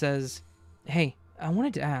friend says, "Hey, I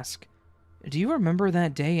wanted to ask, do you remember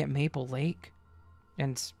that day at Maple Lake?"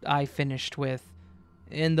 And I finished with,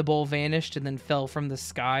 "And the bowl vanished and then fell from the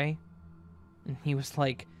sky?" And he was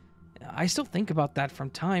like, "I still think about that from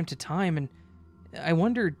time to time, and I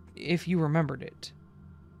wondered if you remembered it."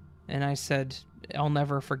 And I said, "I'll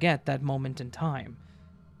never forget that moment in time.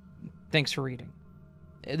 Thanks for reading.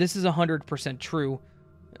 This is 100% true.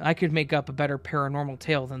 I could make up a better paranormal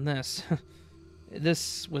tale than this.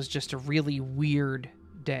 This was just a really weird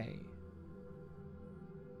day."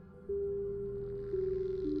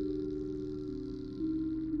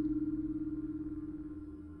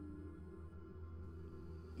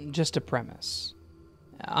 Just a premise.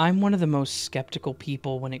 I'm one of the most skeptical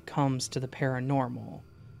people when it comes to the paranormal,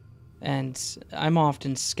 and I'm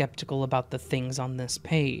often skeptical about the things on this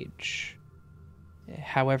page.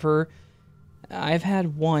 However, I've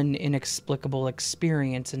had one inexplicable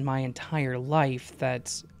experience in my entire life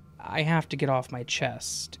that I have to get off my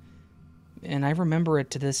chest, and I remember it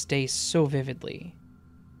to this day so vividly.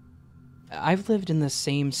 I've lived in the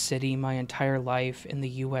same city my entire life in the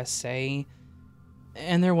USA,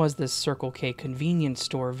 and there was this Circle K convenience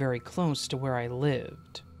store very close to where I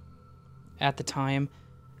lived. At the time,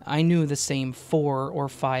 I knew the same 4 or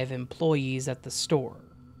 5 employees at the store.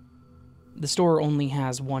 The store only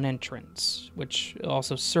has one entrance, which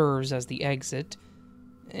also serves as the exit,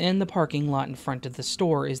 and the parking lot in front of the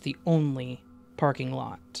store is the only parking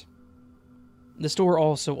lot. The store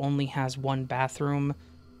also only has one bathroom,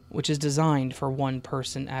 which is designed for one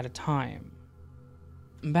person at a time.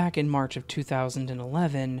 Back in March of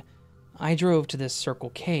 2011, I drove to this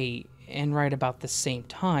Circle K, and right about the same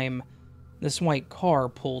time, this white car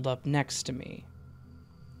pulled up next to me.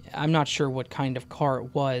 I'm not sure what kind of car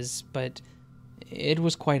it was, but it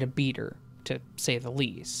was quite a beater, to say the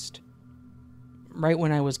least. Right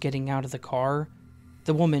when I was getting out of the car,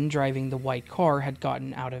 the woman driving the white car had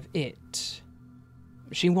gotten out of it.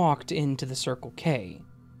 She walked into the Circle K.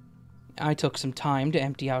 I took some time to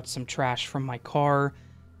empty out some trash from my car,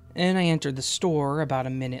 and I entered the store about a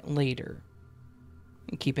minute later.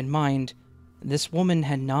 Keep in mind, this woman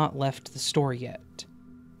had not left the store yet,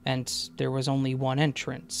 and there was only one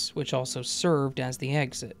entrance, which also served as the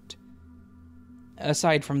exit.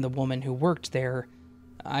 Aside from the woman who worked there,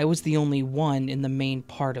 I was the only one in the main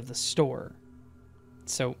part of the store.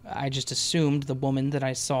 So I just assumed the woman that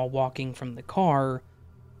I saw walking from the car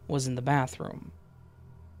was in the bathroom.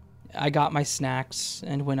 I got my snacks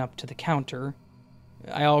and went up to the counter.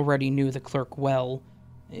 I already knew the clerk well.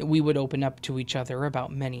 We would open up to each other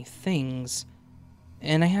about many things,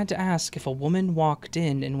 and I had to ask if a woman walked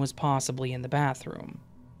in and was possibly in the bathroom.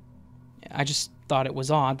 I just thought it was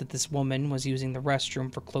odd that this woman was using the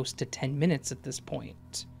restroom for close to 10 minutes at this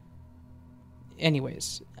point.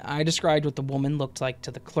 Anyways, I described what the woman looked like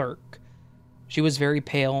to the clerk. She was very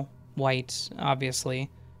pale, white, obviously,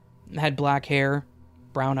 had black hair,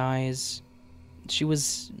 brown eyes. She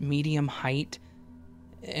was medium height,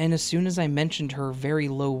 and as soon as I mentioned her very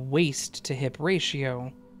low waist to hip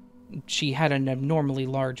ratio, she had an abnormally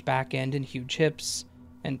large back end and huge hips,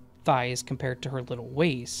 and thighs compared to her little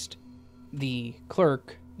waist. The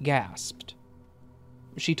clerk gasped.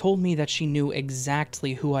 She told me that she knew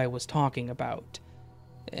exactly who I was talking about,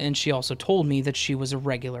 and she also told me that she was a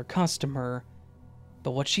regular customer,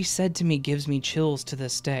 but what she said to me gives me chills to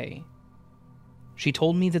this day. She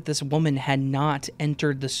told me that this woman had not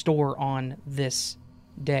entered the store on this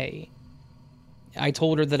day. I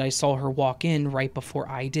told her that I saw her walk in right before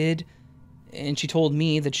I did, and she told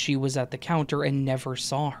me that she was at the counter and never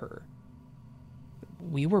saw her.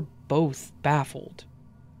 We were both baffled.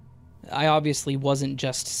 I obviously wasn't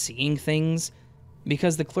just seeing things,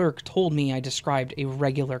 because the clerk told me I described a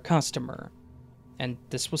regular customer, and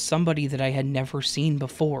this was somebody that I had never seen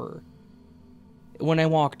before. When I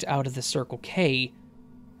walked out of the Circle K,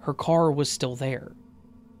 her car was still there.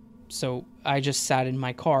 So I just sat in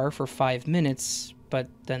my car for 5 minutes, but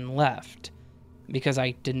then left, because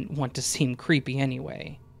I didn't want to seem creepy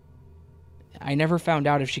anyway. I never found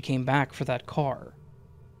out if she came back for that car.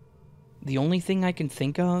 The only thing I can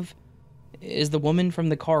think of is the woman from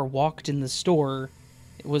the car walked in the store,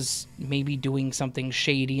 was maybe doing something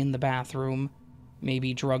shady in the bathroom,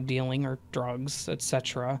 maybe drug dealing or drugs,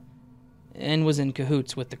 etc., and was in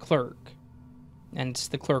cahoots with the clerk. And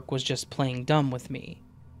the clerk was just playing dumb with me.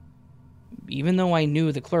 Even though I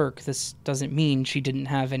knew the clerk, this doesn't mean she didn't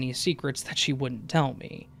have any secrets that she wouldn't tell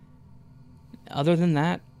me. Other than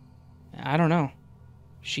that, I don't know.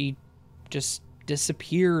 She just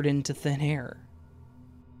disappeared into thin air.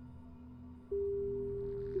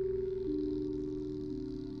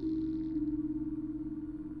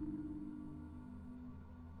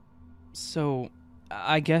 So,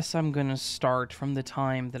 I guess I'm gonna start from the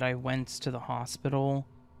time that I went to the hospital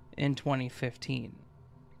in 2015.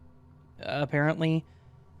 Apparently,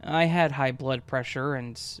 I had high blood pressure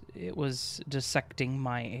and it was dissecting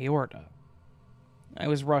my aorta. I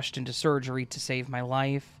was rushed into surgery to save my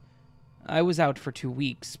life. I was out for 2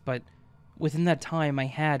 weeks, but within that time I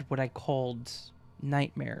had what I called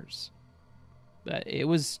nightmares. It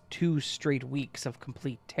was 2 straight weeks of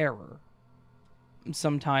complete terror.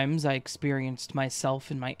 Sometimes I experienced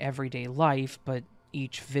myself in my everyday life, but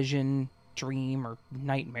each vision, dream, or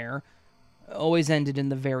nightmare always ended in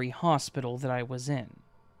the very hospital that I was in.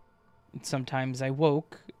 Sometimes I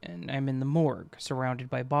woke, and I'm in the morgue, surrounded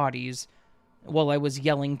by bodies, while I was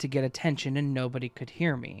yelling to get attention and nobody could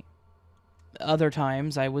hear me. Other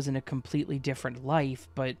times I was in a completely different life,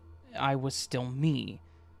 but I was still me.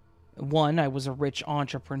 One, I was a rich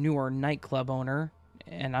entrepreneur nightclub owner,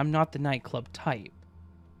 and I'm not the nightclub type.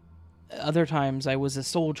 Other times I was a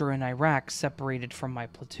soldier in Iraq separated from my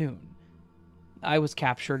platoon. I was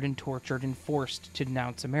captured and tortured and forced to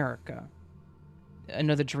denounce America.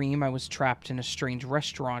 Another dream, I was trapped in a strange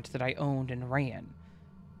restaurant that I owned and ran.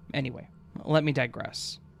 Anyway, let me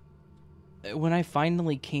digress. When I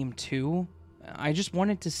finally came to, I just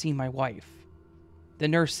wanted to see my wife. The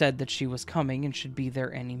nurse said that she was coming and should be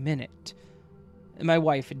there any minute. My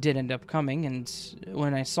wife did end up coming, and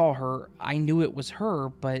when I saw her, I knew it was her,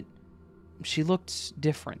 but she looked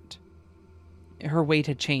different. Her weight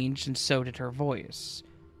had changed, and so did her voice.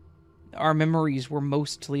 Our memories were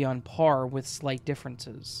mostly on par with slight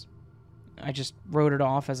differences. I just wrote it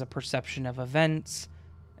off as a perception of events,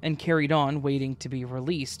 and carried on waiting to be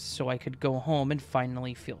released so I could go home and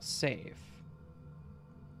finally feel safe.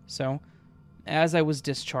 So, as I was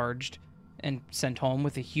discharged, and sent home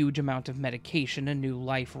with a huge amount of medication and new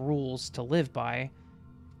life rules to live by,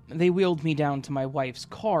 they wheeled me down to my wife's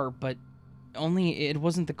car, but only it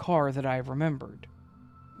wasn't the car that I remembered.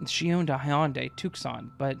 She owned a Hyundai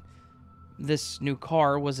Tucson, but this new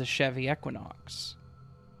car was a Chevy Equinox.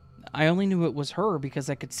 I only knew it was her because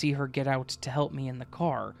I could see her get out to help me in the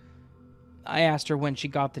car. I asked her when she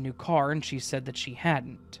got the new car, and she said that she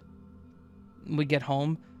hadn't. We get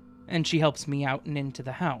home, and she helps me out and into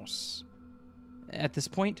the house. At this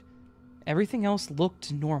point, everything else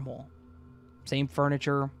looked normal. Same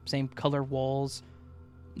furniture, same color walls.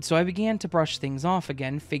 So I began to brush things off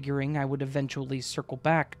again, figuring I would eventually circle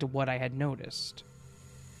back to what I had noticed.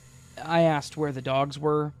 I asked where the dogs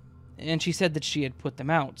were, and she said that she had put them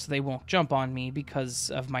out so they won't jump on me because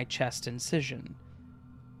of my chest incision.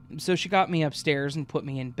 So she got me upstairs and put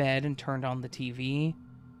me in bed and turned on the TV,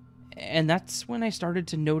 and that's when I started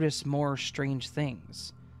to notice more strange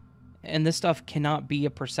things. And this stuff cannot be a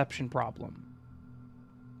perception problem.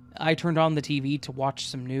 I turned on the TV to watch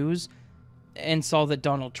some news, and saw that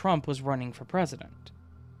Donald Trump was running for president.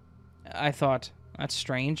 I thought, that's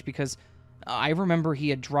strange, because I remember he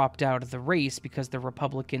had dropped out of the race because the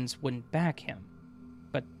Republicans wouldn't back him,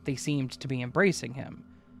 but they seemed to be embracing him.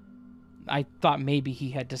 I thought maybe he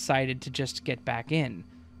had decided to just get back in.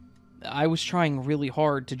 I was trying really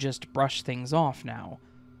hard to just brush things off now.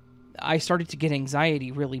 I started to get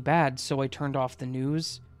anxiety really bad, so I turned off the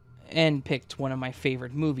news and picked one of my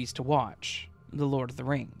favorite movies to watch, The Lord of the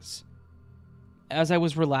Rings. As I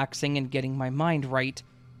was relaxing and getting my mind right,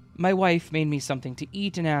 my wife made me something to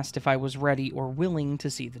eat and asked if I was ready or willing to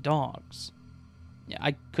see the dogs.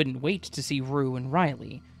 I couldn't wait to see Rue and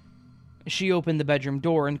Riley. She opened the bedroom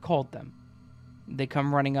door and called them. They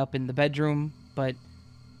come running up in the bedroom, but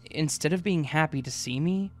instead of being happy to see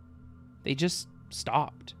me, they just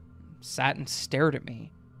stopped, sat and stared at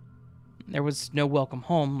me. There was no welcome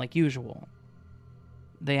home like usual.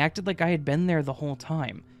 They acted like I had been there the whole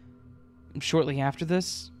time. Shortly after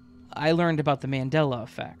this, I learned about the Mandela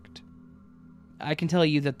effect. I can tell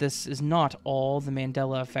you that this is not all the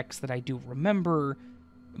Mandela effects that I do remember,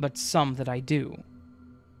 but some that I do.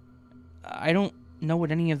 I don't know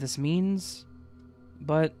what any of this means,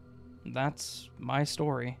 but that's my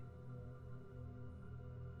story.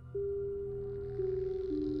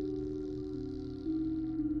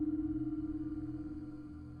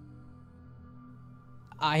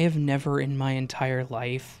 I have never in my entire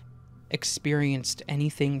life experienced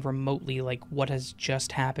anything remotely like what has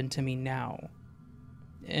just happened to me now.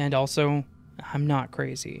 And also, I'm not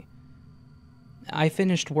crazy. I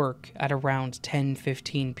finished work at around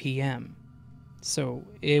 10:15 p.m., so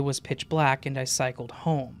it was pitch black and I cycled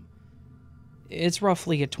home. It's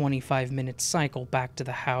roughly a 25-minute cycle back to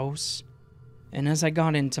the house, and as I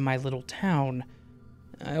got into my little town,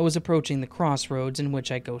 I was approaching the crossroads in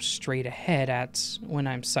which I go straight ahead at when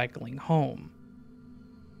I'm cycling home.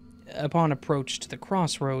 Upon approach to the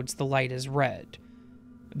crossroads, the light is red,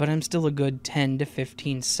 but I'm still a good 10 to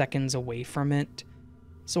 15 seconds away from it,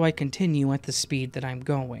 so I continue at the speed that I'm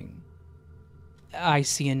going. I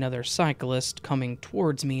see another cyclist coming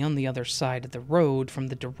towards me on the other side of the road from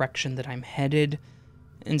the direction that I'm headed,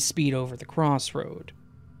 and speed over the crossroad.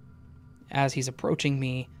 As he's approaching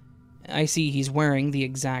me, I see he's wearing the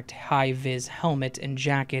exact high-vis helmet and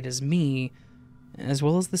jacket as me, as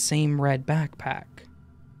well as the same red backpack.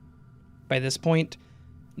 By this point,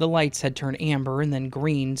 the lights had turned amber and then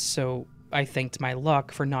green, so I thanked my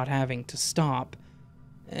luck for not having to stop,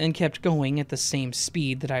 and kept going at the same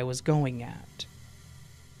speed that I was going at.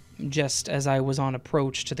 Just as I was on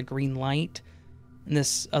approach to the green light,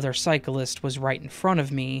 this other cyclist was right in front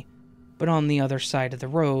of me, but on the other side of the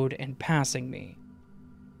road and passing me.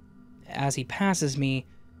 As he passes me,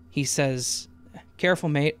 he says, "Careful,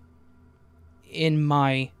 mate," in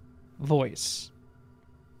my voice.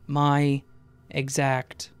 My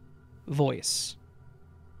exact voice.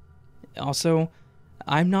 Also,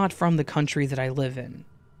 I'm not from the country that I live in,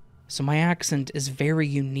 so my accent is very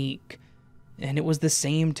unique, and it was the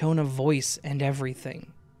same tone of voice and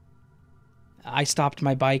everything. I stopped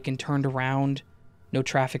my bike and turned around, no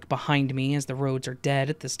traffic behind me as the roads are dead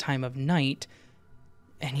at this time of night,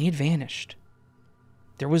 and he had vanished.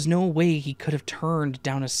 There was no way he could have turned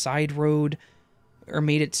down a side road or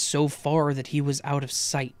made it so far that he was out of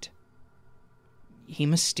sight. He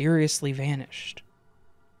mysteriously vanished.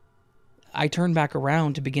 I turned back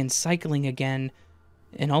around to begin cycling again,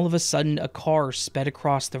 and all of a sudden a car sped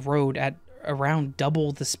across the road at around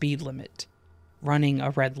double the speed limit, running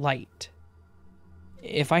a red light.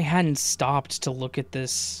 If I hadn't stopped to look at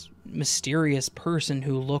this mysterious person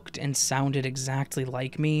who looked and sounded exactly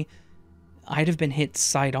like me, I'd have been hit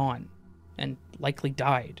side on, and likely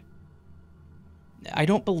died. I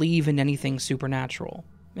don't believe in anything supernatural,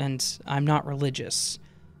 and I'm not religious,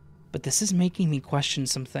 but this is making me question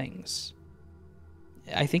some things.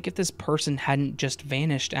 I think if this person hadn't just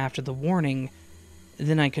vanished after the warning,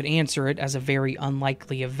 then I could answer it as a very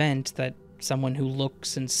unlikely event that someone who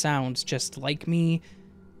looks and sounds just like me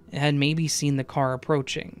had maybe seen the car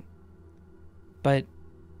approaching. But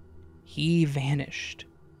he vanished.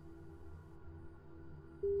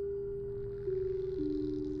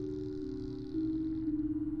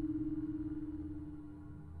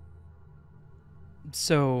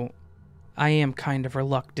 So, I am kind of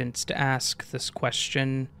reluctant to ask this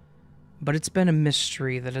question, but it's been a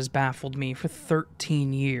mystery that has baffled me for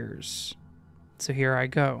 13 years. So here I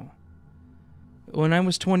go. When I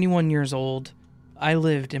was 21 years old, I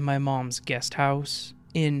lived in my mom's guest house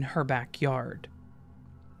in her backyard.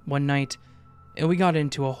 One night, we got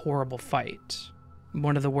into a horrible fight,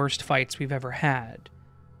 one of the worst fights we've ever had.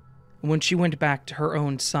 When she went back to her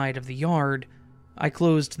own side of the yard, I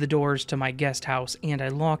closed the doors to my guest house and I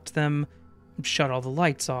locked them, shut all the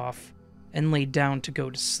lights off, and laid down to go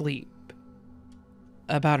to sleep.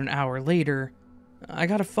 About an hour later, I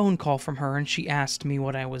got a phone call from her and she asked me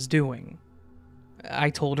what I was doing. I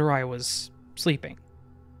told her I was sleeping.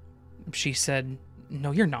 She said,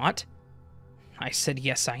 "No, you're not." I said,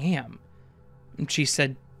 "Yes, I am." She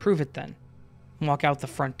said, "Prove it then. Walk out the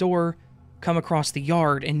front door, come across the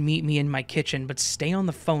yard, and meet me in my kitchen, but stay on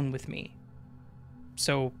the phone with me."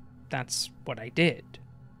 So that's what I did.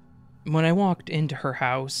 When I walked into her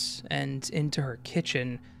house and into her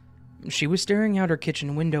kitchen, she was staring out her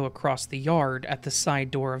kitchen window across the yard at the side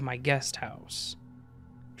door of my guest house.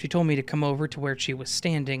 She told me to come over to where she was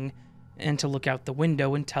standing and to look out the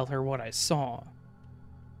window and tell her what I saw.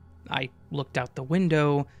 I looked out the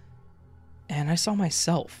window and I saw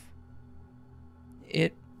myself.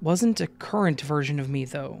 It wasn't a current version of me,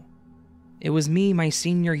 though. It was me my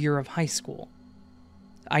senior year of high school.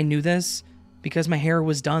 I knew this because my hair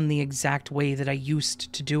was done the exact way that I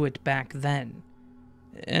used to do it back then.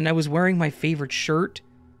 And I was wearing my favorite shirt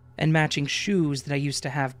and matching shoes that I used to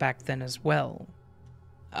have back then as well.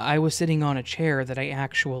 I was sitting on a chair that I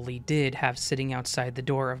actually did have sitting outside the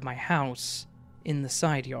door of my house in the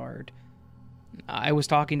side yard. I was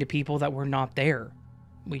talking to people that were not there.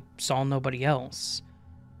 We saw nobody else.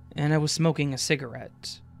 And I was smoking a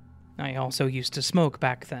cigarette. I also used to smoke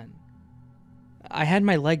back then. I had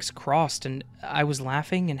my legs crossed and I was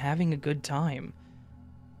laughing and having a good time.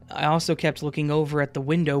 I also kept looking over at the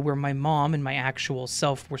window where my mom and my actual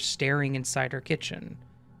self were staring inside her kitchen.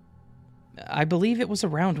 I believe it was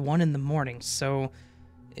around 1 in the morning, so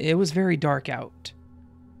it was very dark out.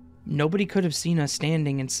 Nobody could have seen us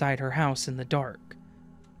standing inside her house in the dark.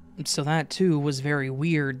 So that too was very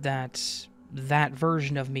weird that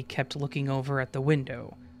version of me kept looking over at the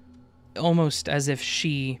window, almost as if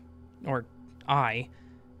she, or I,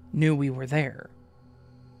 knew we were there.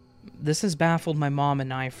 This has baffled my mom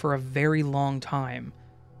and I for a very long time.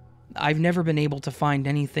 I've never been able to find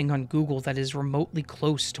anything on Google that is remotely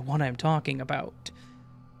close to what I'm talking about.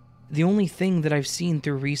 The only thing that I've seen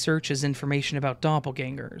through research is information about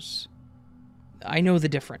doppelgangers. I know the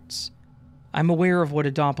difference. I'm aware of what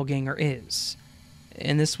a doppelganger is,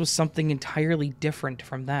 and this was something entirely different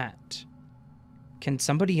from that. Can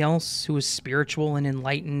somebody else who is spiritual and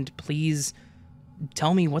enlightened please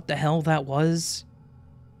tell me what the hell that was?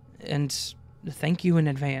 And thank you in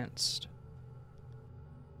advance.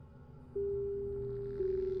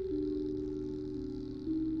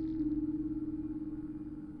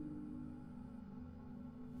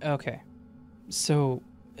 Okay, so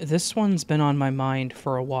this one's been on my mind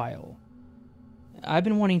for a while. I've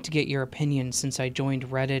been wanting to get your opinion since I joined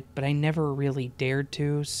Reddit, but I never really dared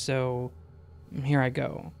to, so here I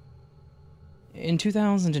go. In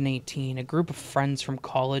 2018, a group of friends from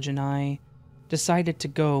college and I decided to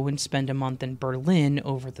go and spend a month in Berlin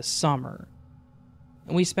over the summer.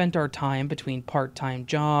 And we spent our time between part-time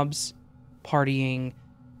jobs, partying,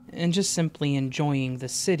 and just simply enjoying the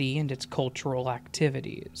city and its cultural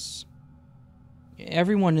activities.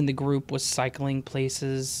 Everyone in the group was cycling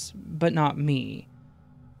places, but not me.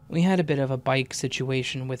 We had a bit of a bike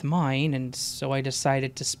situation with mine, and so I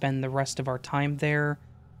decided to spend the rest of our time there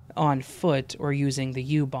on foot or using the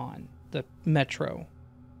U-Bahn, the metro.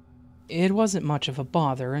 It wasn't much of a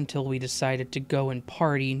bother until we decided to go and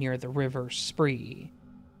party near the River Spree.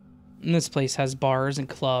 This place has bars and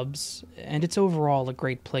clubs, and it's overall a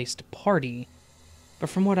great place to party, but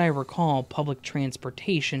from what I recall, public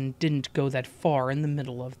transportation didn't go that far in the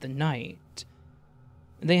middle of the night.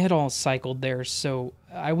 They had all cycled there, so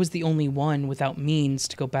I was the only one without means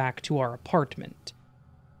to go back to our apartment.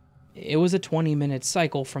 It was a 20-minute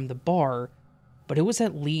cycle from the bar, but it was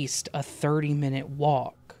at least a 30-minute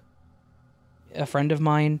walk. A friend of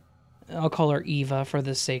mine, I'll call her Eva for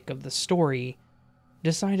the sake of the story,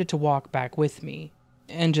 decided to walk back with me,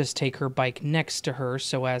 and just take her bike next to her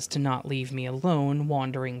so as to not leave me alone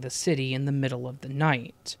wandering the city in the middle of the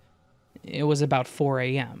night. It was about 4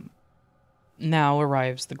 a.m. Now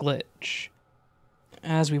arrives the glitch.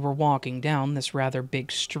 As we were walking down this rather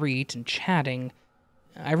big street and chatting,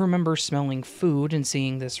 I remember smelling food and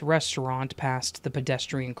seeing this restaurant past the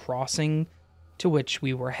pedestrian crossing to which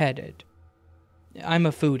we were headed. I'm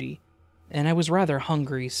a foodie, and I was rather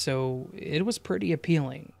hungry, so it was pretty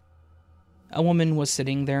appealing. A woman was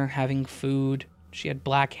sitting there having food. She had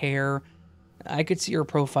black hair. I could see her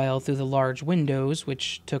profile through the large windows,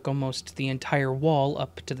 which took almost the entire wall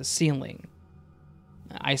up to the ceiling.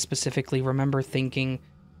 I specifically remember thinking,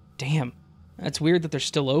 damn, that's weird that they're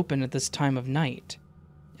still open at this time of night.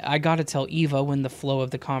 I gotta tell Eva when the flow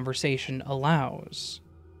of the conversation allows.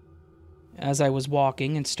 As I was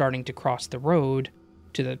walking and starting to cross the road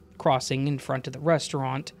to the crossing in front of the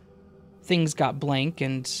restaurant, things got blank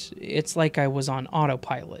and it's like I was on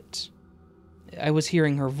autopilot. I was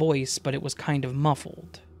hearing her voice, but it was kind of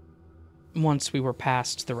muffled. Once we were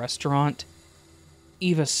past the restaurant,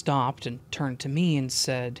 Eva stopped and turned to me and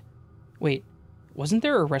said, "Wait, wasn't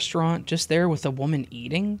there a restaurant just there with a woman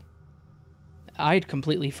eating?" I'd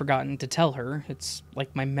completely forgotten to tell her. It's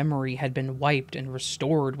like my memory had been wiped and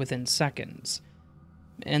restored within seconds.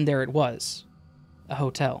 And there it was. A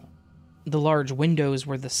hotel. The large windows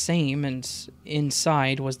were the same, and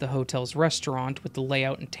inside was the hotel's restaurant with the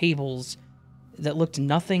layout and tables that looked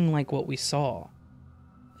nothing like what we saw.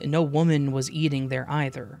 No woman was eating there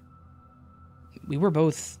either. We were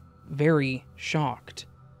both very shocked,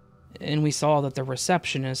 and we saw that the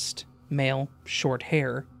receptionist, male, short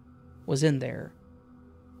hair, was in there.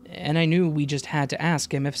 And I knew we just had to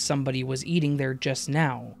ask him if somebody was eating there just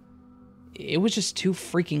now. It was just too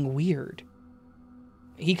freaking weird.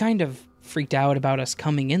 He kind of freaked out about us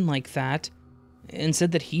coming in like that, and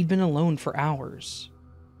said that he'd been alone for hours.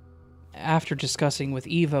 After discussing with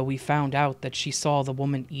Eva, we found out that she saw the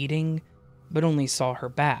woman eating, but only saw her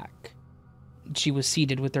back. She was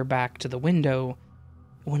seated with her back to the window,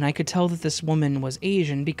 when I could tell that this woman was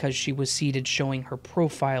Asian because she was seated showing her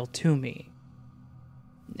profile to me.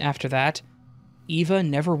 After that, Eva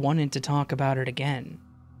never wanted to talk about it again,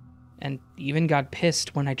 and even got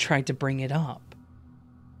pissed when I tried to bring it up.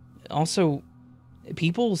 Also,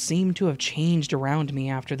 people seemed to have changed around me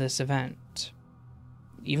after this event.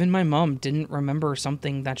 Even my mom didn't remember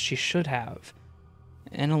something that she should have,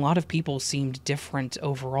 and a lot of people seemed different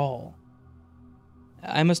overall.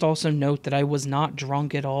 I must also note that I was not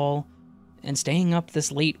drunk at all, and staying up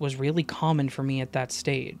this late was really common for me at that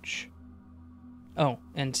stage. Oh,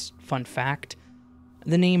 and fun fact,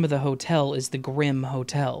 the name of the hotel is the Grimm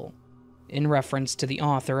Hotel, in reference to the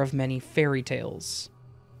author of many fairy tales.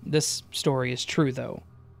 This story is true, though.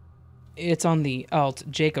 It's on the Alt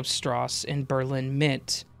Jakobstrasse in Berlin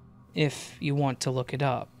Mitte, if you want to look it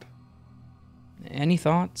up. Any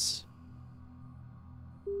thoughts?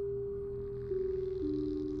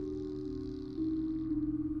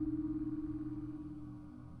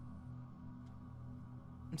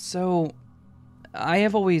 So, I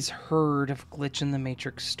have always heard of Glitch in the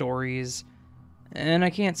Matrix stories, and I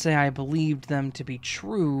can't say I believed them to be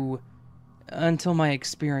true until my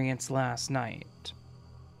experience last night.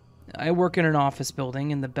 I work in an office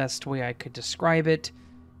building, and the best way I could describe it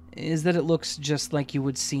is that it looks just like you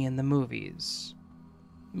would see in the movies.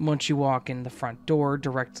 Once you walk in the front door,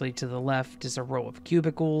 directly to the left is a row of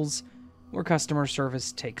cubicles where customer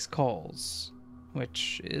service takes calls,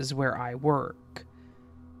 which is where I work.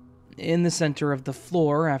 In the center of the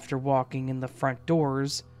floor, after walking in the front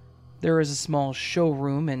doors, there is a small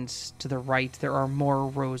showroom, and to the right there are more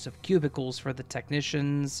rows of cubicles for the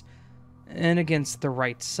technicians, and against the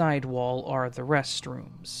right side wall are the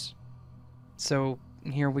restrooms. So,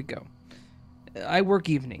 here we go. I work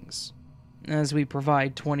evenings, as we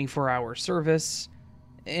provide 24-hour service,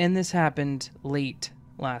 and this happened late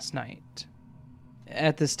last night.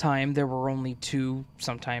 At this time, there were only 2,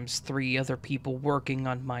 sometimes 3 other people working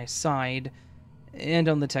on my side, and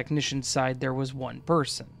on the technician side there was 1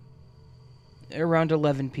 person. Around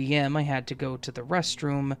 11 p.m. I had to go to the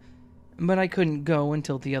restroom, but I couldn't go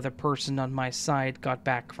until the other person on my side got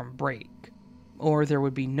back from break, or there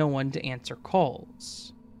would be no one to answer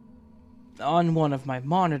calls. On one of my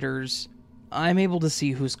monitors, I'm able to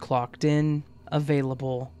see who's clocked in,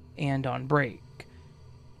 available, and on break.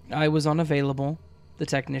 I was unavailable, the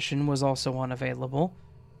technician was also unavailable,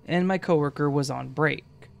 and my coworker was on break.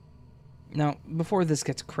 Now, before this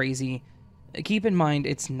gets crazy, keep in mind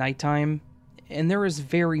it's nighttime, and there is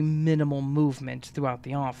very minimal movement throughout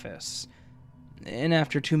the office. And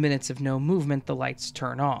after 2 minutes of no movement, the lights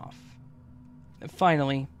turn off.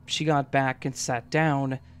 Finally, she got back and sat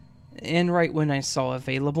down, and right when I saw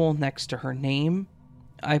available next to her name,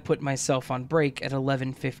 I put myself on break at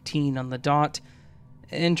 11:15 on the dot,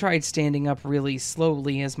 and tried standing up really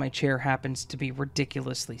slowly as my chair happens to be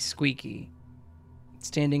ridiculously squeaky.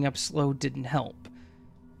 Standing up slow didn't help.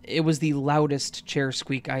 It was the loudest chair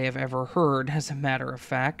squeak I have ever heard, as a matter of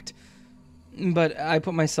fact. But I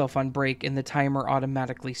put myself on break and the timer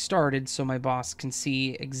automatically started so my boss can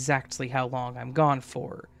see exactly how long I'm gone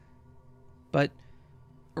for. But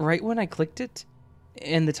right when I clicked it,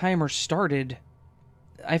 and the timer started,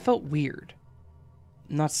 I felt weird.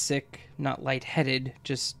 Not sick, not lightheaded,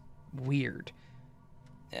 just weird.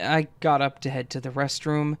 I got up to head to the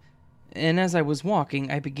restroom, and as I was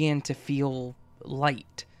walking, I began to feel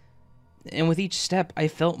light. And with each step, I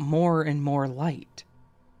felt more and more light.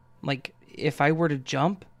 Like, if I were to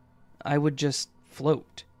jump, I would just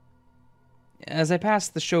float. As I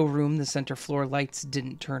passed the showroom, the center floor lights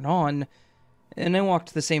didn't turn on, and I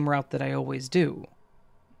walked the same route that I always do.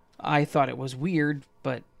 I thought it was weird,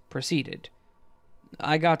 but proceeded.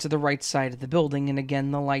 I got to the right side of the building, and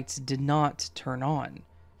again the lights did not turn on.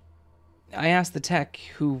 I asked the tech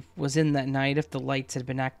who was in that night if the lights had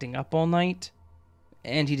been acting up all night,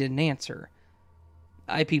 and he didn't answer.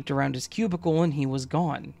 I peeped around his cubicle and he was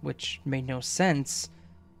gone, which made no sense,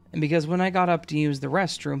 because when I got up to use the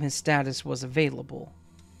restroom, his status was available.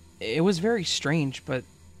 It was very strange, but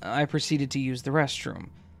I proceeded to use the restroom.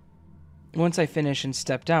 Once I finished and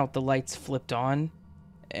stepped out, the lights flipped on,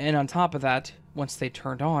 And on top of that, once they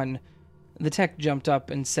turned on, the tech jumped up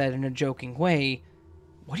and said in a joking way,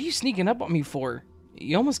 "What are you sneaking up on me for?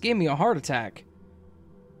 You almost gave me a heart attack."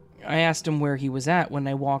 I asked him where he was at when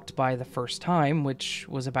I walked by the first time, which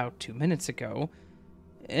was about 2 minutes ago,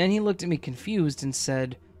 and he looked at me confused and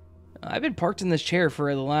said, "I've been parked in this chair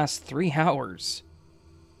for the last 3 hours."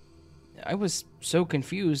 I was so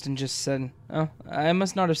confused and just said, "Oh, I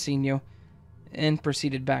must not have seen you," and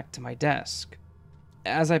proceeded back to my desk.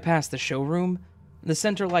 As I passed the showroom, the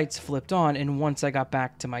center lights flipped on, and once I got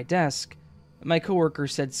back to my desk, my coworker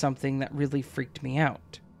said something that really freaked me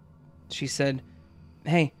out. She said,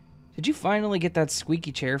 "Hey, did you finally get that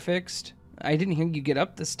squeaky chair fixed? I didn't hear you get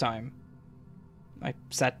up this time." I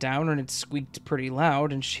sat down and it squeaked pretty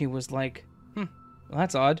loud, and she was like, well,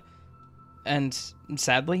 that's odd. And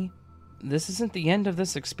sadly, this isn't the end of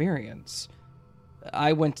this experience.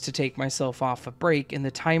 I went to take myself off a break, and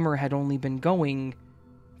the timer had only been going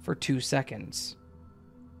for 2 seconds.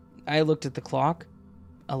 I looked at the clock,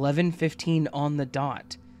 11:15 on the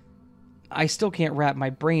dot. I still can't wrap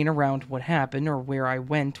my brain around what happened or where I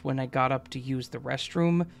went when I got up to use the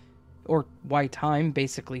restroom, or why time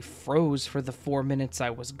basically froze for the 4 minutes I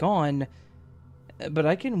was gone, but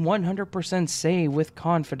I can 100% say with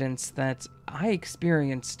confidence that I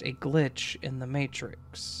experienced a glitch in the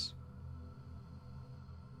Matrix.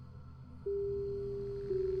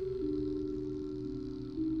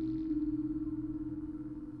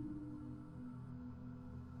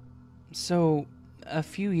 So, a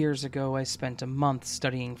few years ago, I spent a month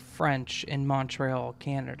studying French in Montreal,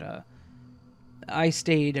 Canada. I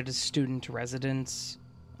stayed at a student residence.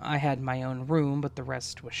 I had my own room, but the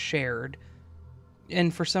rest was shared.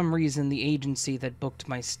 And for some reason, the agency that booked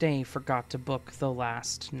my stay forgot to book the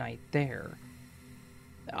last night there.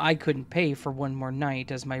 I couldn't pay for one more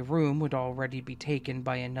night, as my room would already be taken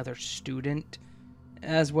by another student,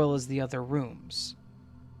 as well as the other rooms.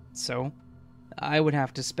 So, I would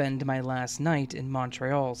have to spend my last night in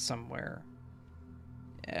Montreal somewhere.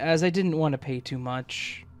 As I didn't want to pay too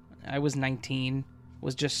much, I was 19,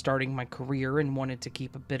 was just starting my career, and wanted to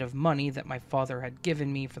keep a bit of money that my father had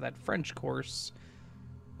given me for that French course,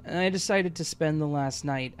 I decided to spend the last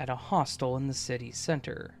night at a hostel in the city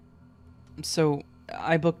center. So,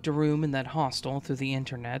 I booked a room in that hostel through the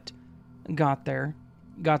internet, got there,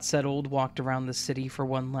 got settled, walked around the city for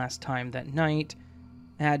one last time that night,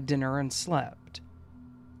 had dinner, and slept.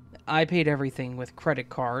 I paid everything with credit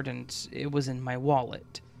card, and it was in my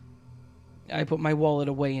wallet. I put my wallet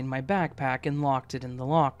away in my backpack and locked it in the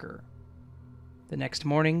locker. The next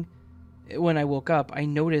morning, when I woke up, I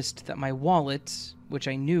noticed that my wallet, which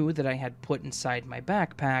I knew that I had put inside my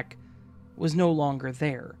backpack, was no longer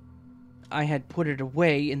there. I had put it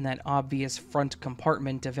away in that obvious front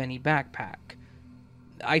compartment of any backpack.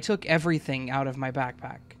 I took everything out of my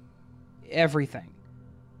backpack. Everything.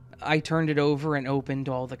 I turned it over and opened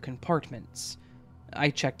all the compartments.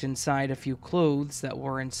 I checked inside a few clothes that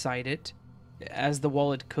were inside it, as the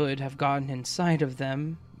wallet could have gotten inside of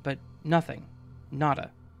them, but nothing.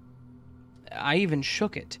 Nada. I even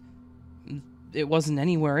shook it. It wasn't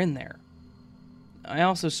anywhere in there. I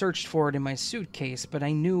also searched for it in my suitcase, but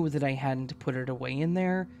I knew that I hadn't put it away in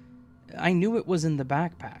there. I knew it was in the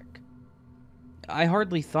backpack. I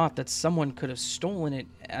hardly thought that someone could have stolen it,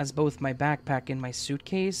 as both my backpack and my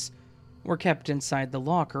suitcase were kept inside the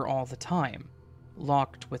locker all the time,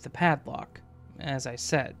 locked with a padlock, as I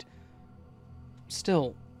said.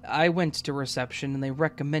 Still, I went to reception and they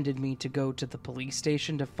recommended me to go to the police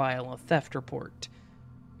station to file a theft report.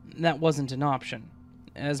 That wasn't an option,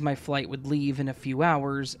 as my flight would leave in a few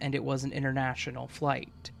hours and it was an international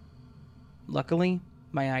flight. Luckily,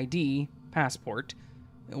 my ID, passport,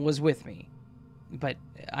 was with me, but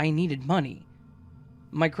I needed money.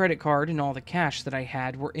 My credit card and all the cash that I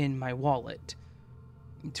had were in my wallet,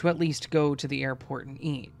 to at least go to the airport and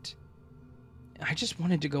eat. I just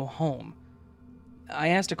wanted to go home. I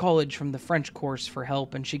asked a college from the French course for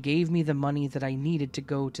help, and she gave me the money that I needed to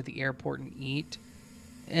go to the airport and eat,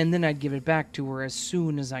 and then I'd give it back to her as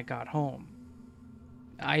soon as I got home.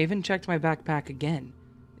 I even checked my backpack again,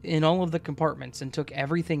 in all of the compartments, and took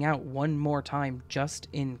everything out one more time just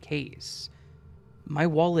in case. My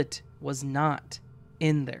wallet was not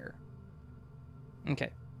in there.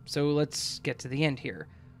 Okay, so let's get to the end here.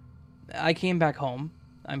 I came back home.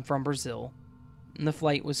 I'm from Brazil. And the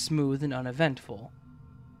flight was smooth and uneventful.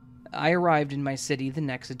 I arrived in my city the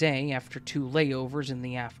next day after 2 layovers in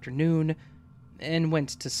the afternoon, and went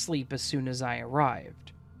to sleep as soon as I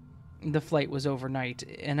arrived. The flight was overnight,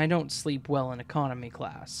 and I don't sleep well in economy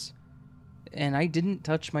class. And I didn't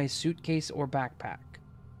touch my suitcase or backpack.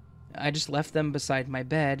 I just left them beside my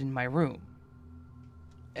bed in my room.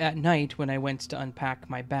 At night, when I went to unpack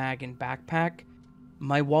my bag and backpack,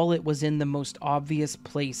 my wallet was in the most obvious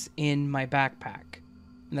place in my backpack,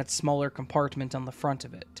 in that smaller compartment on the front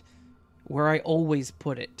of it, where I always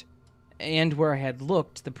put it, and where I had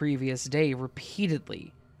looked the previous day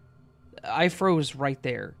repeatedly. I froze right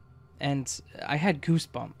there, and I had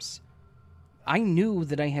goosebumps. I knew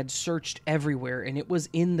that I had searched everywhere, and it was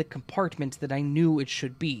in the compartment that I knew it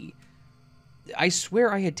should be. I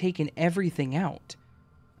swear I had taken everything out.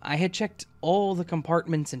 I had checked all the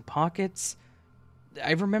compartments and pockets.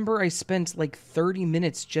 I remember I spent like 30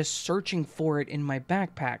 minutes just searching for it in my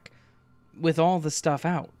backpack, with all the stuff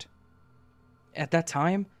out. At that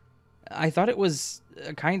time, I thought it was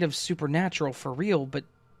kind of supernatural for real, but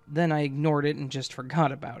then I ignored it and just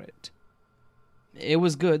forgot about it. It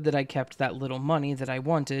was good that I kept that little money that I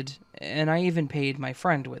wanted, and I even paid my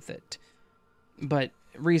friend with it. But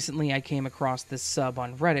recently I came across this sub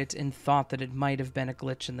on Reddit and thought that it might have been a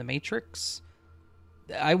glitch in the Matrix.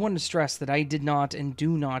 I want to stress that I did not and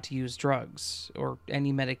do not use drugs, or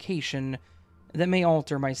any medication that may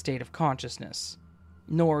alter my state of consciousness,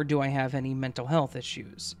 nor do I have any mental health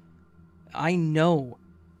issues. I know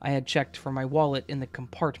I had checked for my wallet in the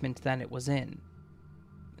compartment that it was in.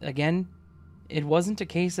 Again, it wasn't a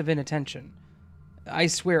case of inattention. I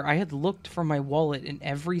swear I had looked for my wallet in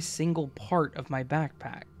every single part of my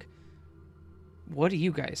backpack. What do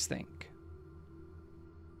you guys think?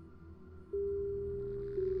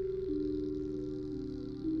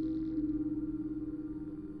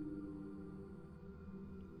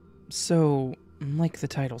 So, like the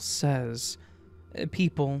title says,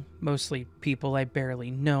 people, mostly people I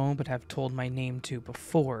barely know but have told my name to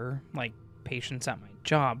before, like patients at my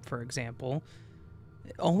job, for example,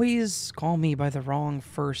 always call me by the wrong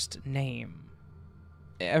first name.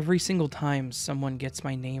 Every single time someone gets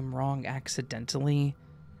my name wrong accidentally,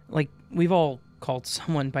 like we've all called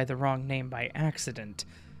someone by the wrong name by accident,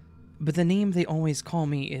 but the name they always call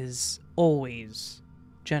me is always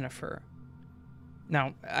Jennifer.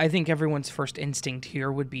 Now, I think everyone's first instinct here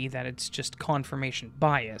would be that it's just confirmation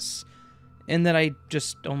bias, and that I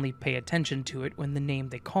just only pay attention to it when the name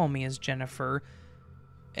they call me is Jennifer,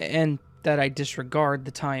 and that I disregard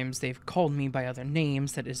the times they've called me by other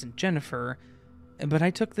names that isn't Jennifer. But I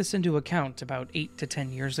took this into account about 8 to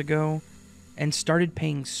 10 years ago, and started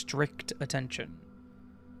paying strict attention.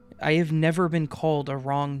 I have never been called a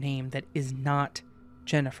wrong name that is not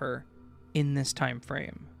Jennifer in this time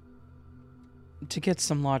frame. To get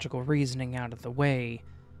some logical reasoning out of the way,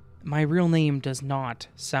 my real name does not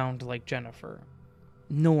sound like Jennifer,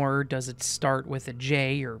 nor does it start with a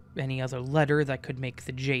J or any other letter that could make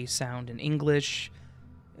the J sound in English,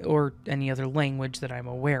 or any other language that I'm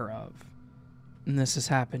aware of. And this has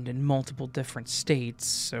happened in multiple different states,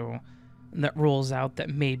 so that rules out that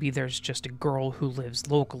maybe there's just a girl who lives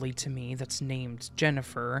locally to me that's named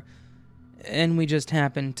Jennifer, and we just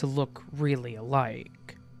happen to look really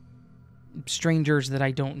alike. Strangers that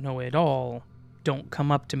I don't know at all don't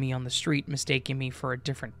come up to me on the street mistaking me for a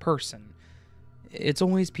different person. It's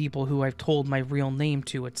always people who I've told my real name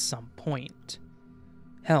to at some point.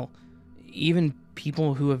 Hell, even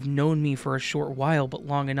people who have known me for a short while but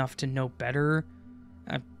long enough to know better,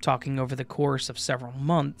 talking over the course of several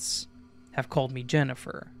months, have called me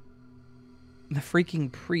Jennifer. The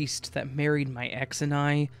freaking priest that married my ex and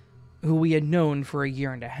I, who we had known for a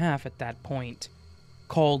year and a half at that point,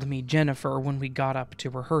 called me Jennifer when we got up to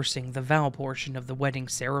rehearsing the vow portion of the wedding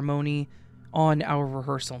ceremony on our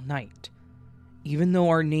rehearsal night, even though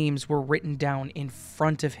our names were written down in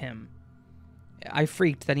front of him. I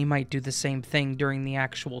freaked that he might do the same thing during the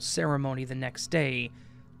actual ceremony the next day,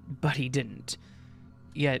 but he didn't.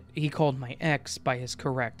 Yet he called my ex by his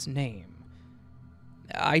correct name.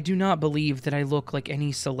 I do not believe that I look like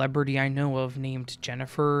any celebrity I know of named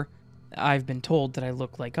Jennifer. I've been told that I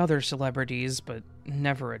look like other celebrities, but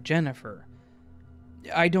never a Jennifer.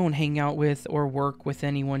 I don't hang out with or work with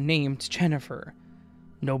anyone named Jennifer.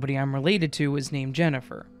 Nobody I'm related to is named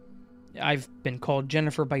Jennifer. I've been called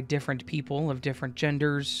Jennifer by different people of different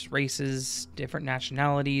genders, races, different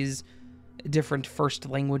nationalities, different first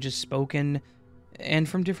languages spoken, and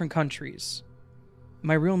from different countries.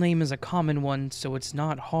 My real name is a common one, so it's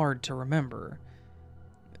not hard to remember.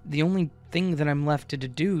 The only thing that I'm left to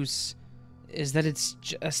deduce is that it's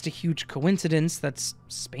just a huge coincidence that's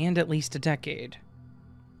spanned at least a decade.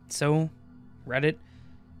 So, Reddit,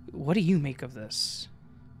 what do you make of this?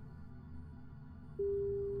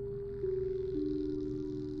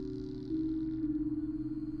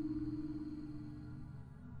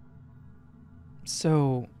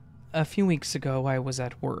 So, a few weeks ago I was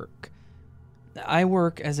at work. I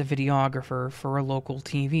work as a videographer for a local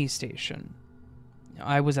TV station.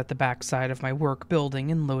 I was at the backside of my work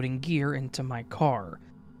building and loading gear into my car.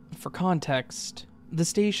 For context, the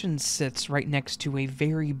station sits right next to a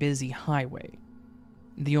very busy highway.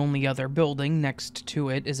 The only other building next to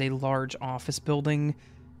it is a large office building,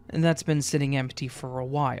 and that's been sitting empty for a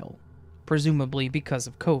while, presumably because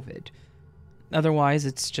of COVID. Otherwise,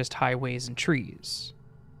 it's just highways and trees.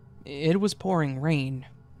 It was pouring rain,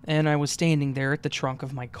 and I was standing there at the trunk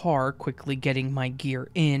of my car, quickly getting my gear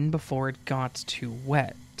in before it got too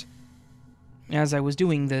wet. As I was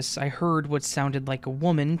doing this, I heard what sounded like a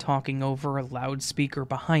woman talking over a loudspeaker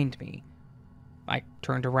behind me. I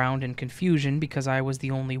turned around in confusion because I was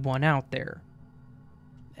the only one out there.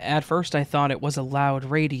 At first, I thought it was a loud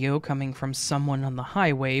radio coming from someone on the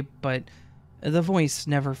highway, but the voice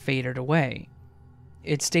never faded away.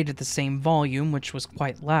 It stayed at the same volume, which was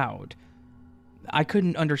quite loud. I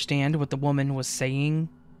couldn't understand what the woman was saying.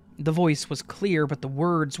 The voice was clear, but the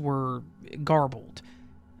words were garbled,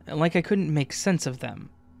 like I couldn't make sense of them.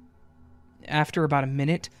 After about a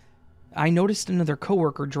minute, I noticed another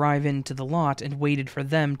coworker drive into the lot and waited for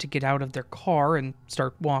them to get out of their car and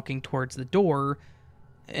start walking towards the door,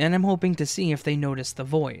 and I'm hoping to see if they noticed the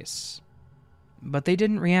voice. But they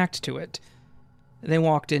didn't react to it. They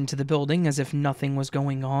walked into the building as if nothing was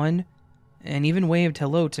going on, and even waved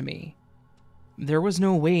hello to me. There was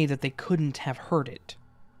no way that they couldn't have heard it.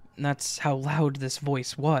 That's how loud this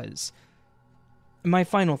voice was. My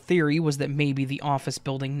final theory was that maybe the office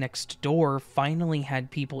building next door finally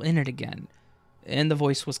had people in it again, and the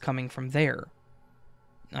voice was coming from there.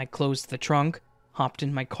 I closed the trunk, hopped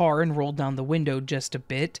in my car, and rolled down the window just a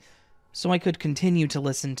bit so I could continue to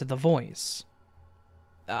listen to the voice.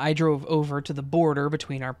 I drove over to the border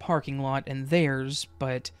between our parking lot and theirs,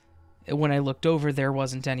 but when I looked over, there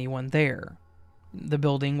wasn't anyone there. The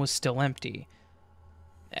building was still empty.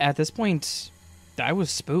 At this point, I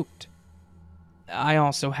was spooked. I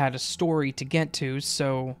also had a story to get to,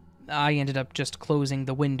 so I ended up just closing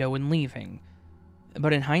the window and leaving.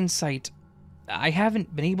 But in hindsight, I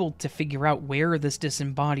haven't been able to figure out where this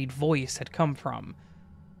disembodied voice had come from.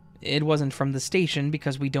 It wasn't from the station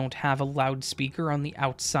because we don't have a loudspeaker on the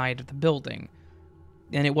outside of the building,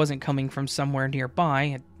 and it wasn't coming from somewhere nearby,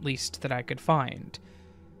 at least that I could find.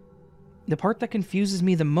 The part that confuses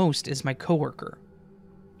me the most is my coworker.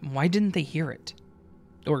 Why didn't they hear it?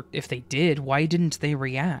 Or if they did, why didn't they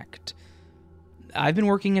react? I've been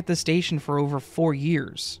working at the station for over 4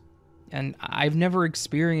 years, and I've never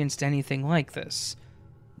experienced anything like this,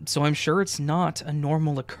 so I'm sure it's not a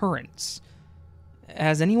normal occurrence.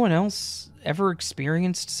 Has anyone else ever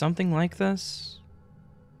experienced something like this?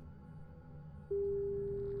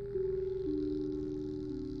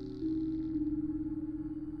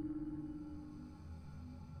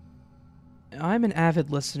 I'm an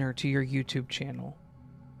avid listener to your YouTube channel.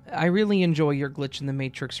 I really enjoy your Glitch in the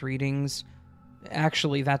Matrix readings.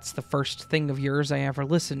 Actually, that's the first thing of yours I ever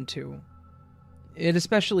listened to. It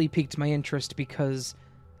especially piqued my interest because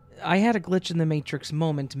I had a Glitch in the Matrix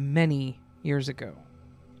moment many years ago.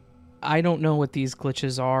 I don't know what these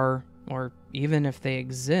glitches are, or even if they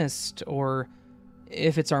exist, or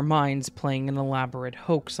if it's our minds playing an elaborate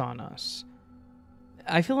hoax on us.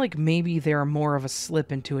 I feel like maybe they are more of a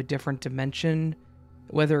slip into a different dimension,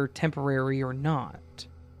 whether temporary or not.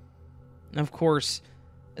 Of course,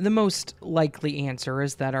 the most likely answer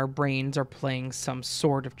is that our brains are playing some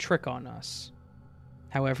sort of trick on us.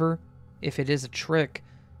 However, if it is a trick,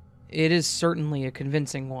 it is certainly a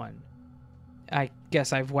convincing one. I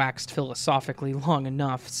guess I've waxed philosophically long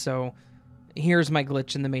enough, so here's my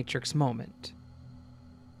Glitch in the Matrix moment.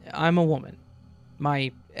 I'm a woman.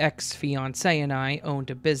 My ex-fiancé and I owned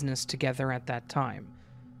a business together at that time.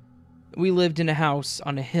 We lived in a house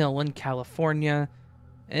on a hill in California,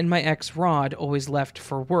 and my ex Rod always left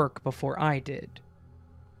for work before I did.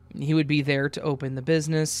 He would be there to open the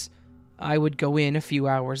business. I would go in a few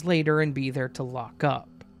hours later and be there to lock up.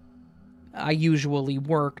 I usually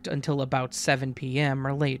worked until about 7 p.m.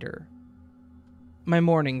 or later. My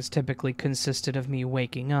mornings typically consisted of me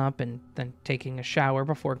waking up and then taking a shower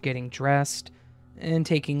before getting dressed and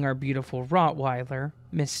taking our beautiful Rottweiler,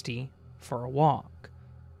 Misty, for a walk.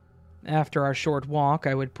 After our short walk,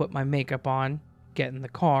 I would put my makeup on, get in the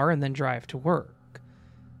car, and then drive to work.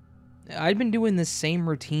 I'd been doing this same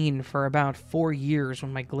routine for about 4 years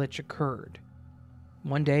when my glitch occurred.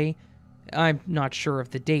 One day, I'm not sure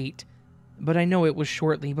of the date, but I know it was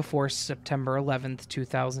shortly before September 11th,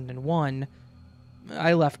 2001,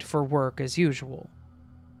 I left for work as usual.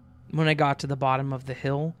 When I got to the bottom of the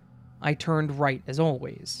hill, I turned right as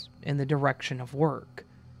always, in the direction of work.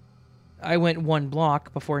 I went 1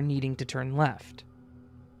 block before needing to turn left.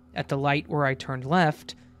 At the light where I turned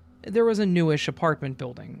left, there was a newish apartment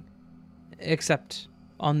building. Except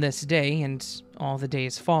on this day and all the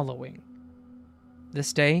days following.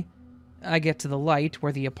 This day, I get to the light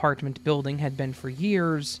where the apartment building had been for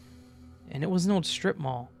years, and it was an old strip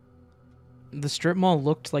mall. The strip mall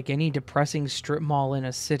looked like any depressing strip mall in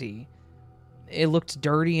a city. It looked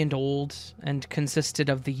dirty and old, and consisted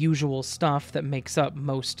of the usual stuff that makes up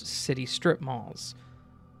most city strip malls.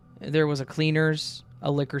 There was a cleaners,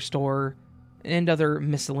 a liquor store, and other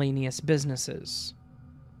miscellaneous businesses.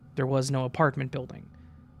 There was no apartment building.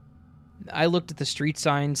 I looked at the street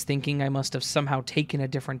signs thinking I must have somehow taken a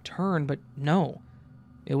different turn, but no.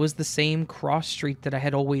 It was the same cross street that I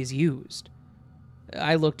had always used.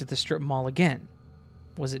 I looked at the strip mall again.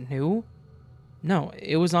 Was it new? No,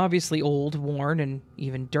 it was obviously old, worn, and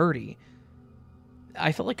even dirty.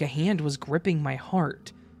 I felt like a hand was gripping my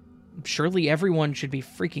heart. Surely everyone should be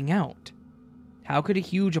freaking out. How could a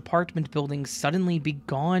huge apartment building suddenly be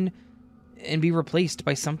gone and be replaced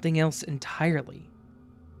by something else entirely?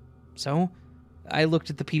 So, I looked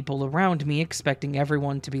at the people around me, expecting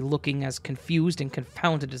everyone to be looking as confused and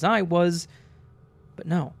confounded as I was, but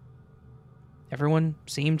no. Everyone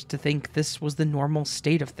seemed to think this was the normal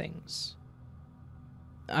state of things.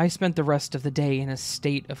 I spent the rest of the day in a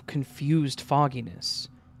state of confused fogginess.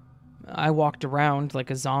 I walked around like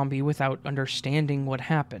a zombie without understanding what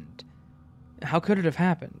happened. How could it have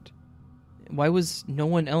happened? Why was no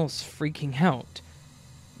one else freaking out?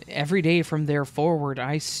 Every day from there forward,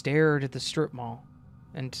 I stared at the strip mall,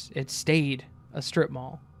 and it stayed a strip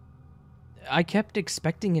mall. I kept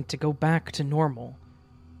expecting it to go back to normal.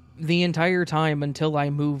 The entire time until I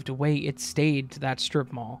moved away, it stayed that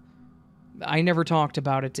strip mall. I never talked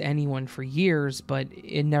about it to anyone for years, but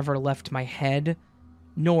it never left my head,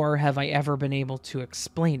 nor have I ever been able to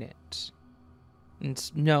explain it.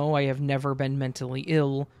 And no, I have never been mentally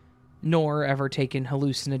ill, nor ever taken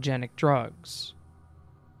hallucinogenic drugs.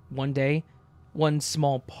 One day, one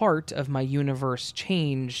small part of my universe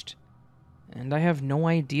changed, and I have no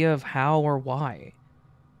idea of how or why.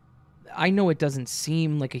 I know it doesn't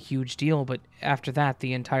seem like a huge deal, but after that,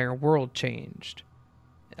 the entire world changed.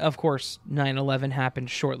 Of course, 9/11 happened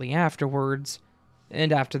shortly afterwards,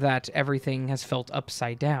 and after that, everything has felt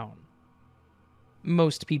upside down.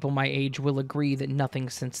 Most people my age will agree that nothing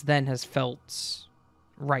since then has felt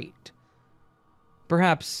right.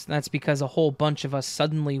 Perhaps that's because a whole bunch of us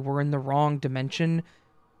suddenly were in the wrong dimension,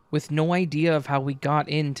 with no idea of how we got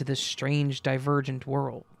into this strange divergent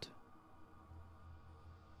world.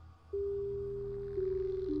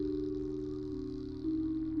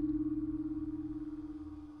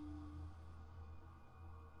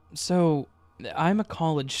 So, I'm a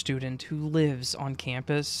college student who lives on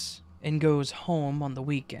campus and goes home on the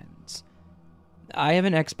weekends. I have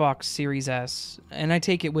an Xbox Series S, and I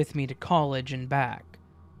take it with me to college and back.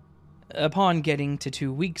 Upon getting to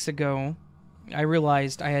 2 weeks ago, I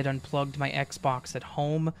realized I had unplugged my Xbox at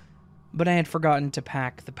home, but I had forgotten to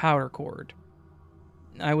pack the power cord.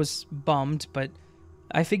 I was bummed, but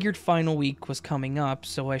I figured final week was coming up,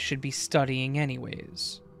 so I should be studying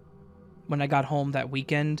anyways. When I got home that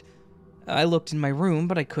weekend, I looked in my room,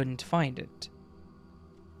 but I couldn't find it.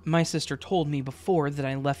 My sister told me before that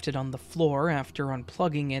I left it on the floor after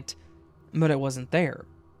unplugging it, but it wasn't there.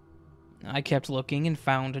 I kept looking and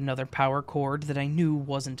found another power cord that I knew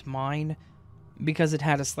wasn't mine, because it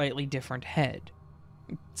had a slightly different head.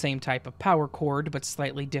 Same type of power cord, but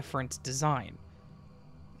slightly different design.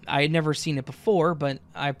 I had never seen it before, but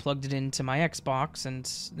I plugged it into my Xbox, and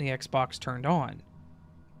the Xbox turned on.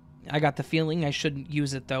 I got the feeling I shouldn't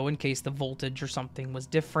use it though in case the voltage or something was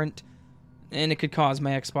different, and it could cause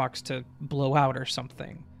my Xbox to blow out or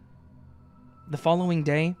something. The following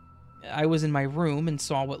day, I was in my room and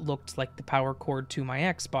saw what looked like the power cord to my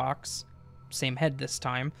Xbox, same head this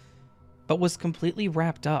time, but was completely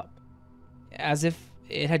wrapped up, as if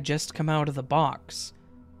it had just come out of the box,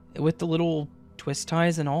 with the little twist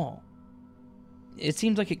ties and all. It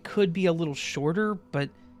seemed like it could be a little shorter,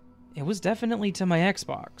 but it was definitely to my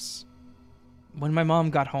Xbox. When my mom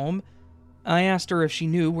got home, I asked her if she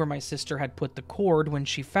knew where my sister had put the cord when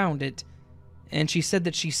she found it, and she said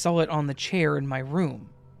that she saw it on the chair in my room.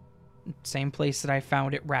 Same place that I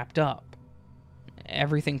found it wrapped up.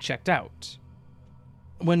 Everything checked out.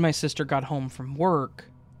 When my sister got home from work,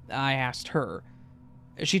 I asked her.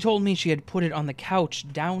 She told me she had put it on the couch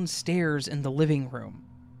downstairs in the living room.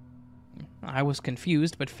 I was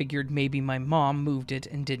confused, but figured maybe my mom moved it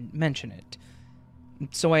and didn't mention it.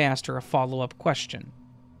 So I asked her a follow-up question.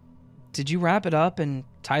 Did you wrap it up and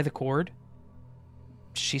tie the cord?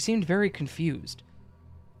 She seemed very confused.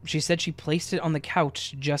 She said she placed it on the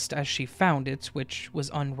couch just as she found it, which was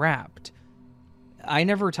unwrapped. I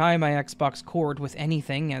never tie my Xbox cord with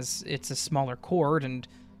anything as it's a smaller cord and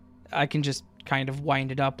I can just kind of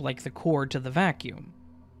wind it up like the cord to the vacuum.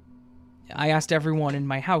 I asked everyone in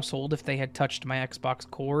my household if they had touched my Xbox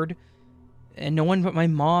cord, and no one but my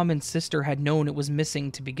mom and sister had known it was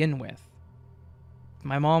missing to begin with.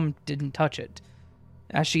 My mom didn't touch it,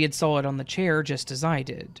 as she had saw it on the chair just as I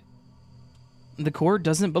did. The cord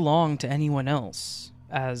doesn't belong to anyone else,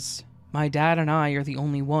 as my dad and I are the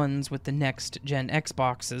only ones with the next-gen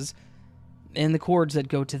Xboxes, and the cords that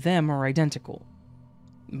go to them are identical.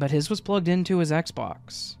 But his was plugged into his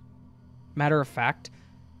Xbox. Matter of fact,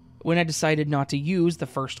 when I decided not to use the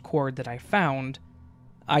first cord that I found,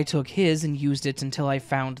 I took his and used it until I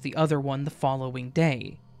found the other one the following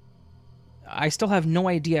day. I still have no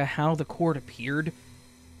idea how the cord appeared,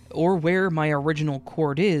 or where my original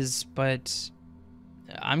cord is, but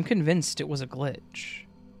I'm convinced it was a glitch.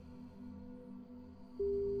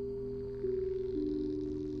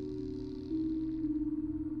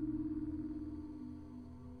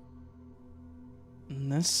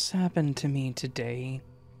 This happened to me today,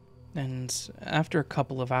 and after a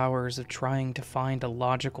couple of hours of trying to find a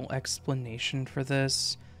logical explanation for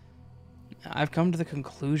this, I've come to the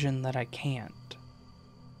conclusion that I can't.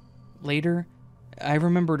 Later, I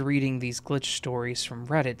remembered reading these glitch stories from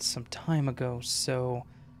Reddit some time ago, so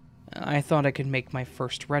I thought I could make my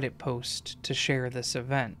first Reddit post to share this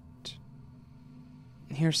event.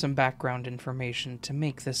 Here's some background information to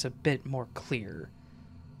make this a bit more clear.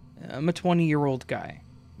 I'm a 20-year-old guy,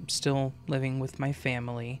 still living with my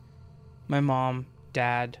family, my mom,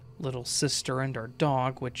 dad, little sister, and our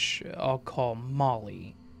dog, which I'll call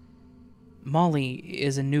Molly. Molly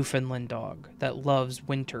is a Newfoundland dog that loves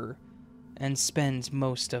winter and spends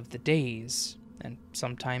most of the days, and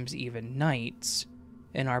sometimes even nights,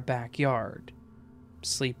 in our backyard,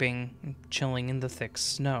 sleeping and chilling in the thick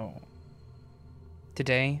snow.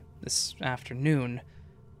 Today, this afternoon,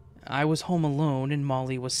 I was home alone and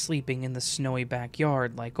Molly was sleeping in the snowy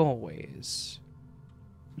backyard like always.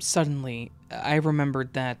 Suddenly, I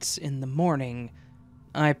remembered that in the morning,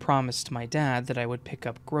 I promised my dad that I would pick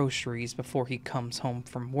up groceries before he comes home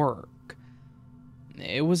from work.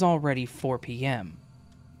 It was already 4 p.m.,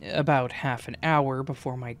 about half an hour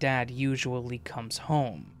before my dad usually comes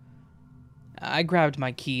home. I grabbed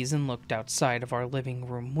my keys and looked outside of our living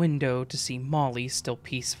room window to see Molly still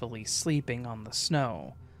peacefully sleeping on the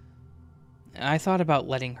snow. I thought about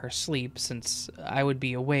letting her sleep since I would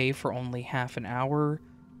be away for only half an hour,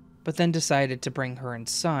 but then decided to bring her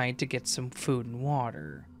inside to get some food and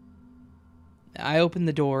water. I opened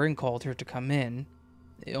the door and called her to come in,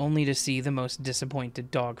 only to see the most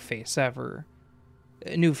disappointed dog face ever.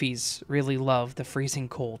 Newfies really love the freezing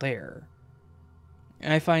cold air.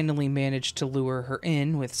 I finally managed to lure her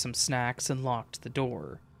in with some snacks and locked the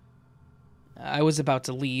door. I was about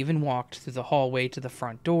to leave and walked through the hallway to the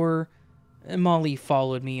front door, and Molly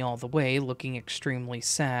followed me all the way, looking extremely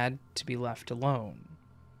sad to be left alone.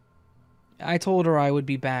 I told her I would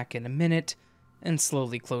be back in a minute, and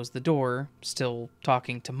slowly closed the door, still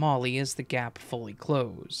talking to Molly as the gap fully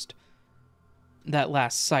closed. That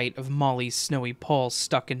last sight of Molly's snowy paws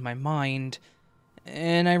stuck in my mind,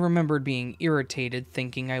 and I remembered being irritated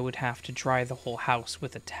thinking I would have to dry the whole house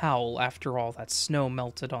with a towel after all that snow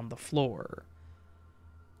melted on the floor.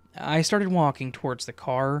 I started walking towards the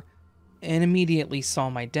car, and immediately saw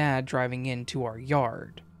my dad driving into our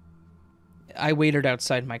yard. I waited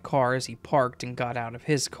outside my car as he parked and got out of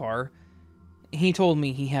his car. He told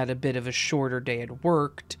me he had a bit of a shorter day at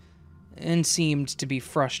work, and seemed to be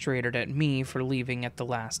frustrated at me for leaving at the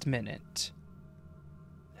last minute.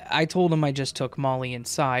 I told him I just took Molly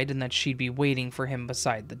inside and that she'd be waiting for him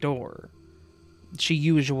beside the door. She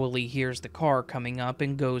usually hears the car coming up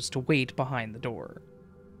and goes to wait behind the door.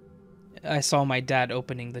 I saw my dad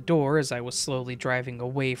opening the door as I was slowly driving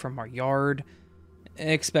away from our yard,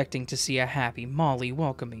 expecting to see a happy Molly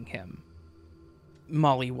welcoming him.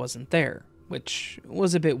 Molly wasn't there, which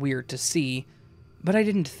was a bit weird to see, but I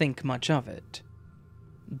didn't think much of it.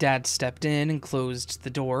 Dad stepped in and closed the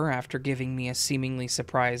door after giving me a seemingly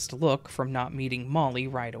surprised look from not meeting Molly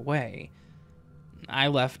right away. I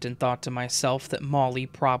left and thought to myself that Molly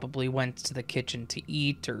probably went to the kitchen to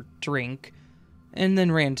eat or drink, and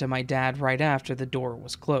then ran to my dad right after the door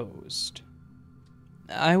was closed.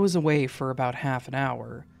 I was away for about half an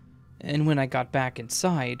hour, and when I got back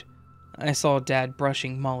inside, I saw Dad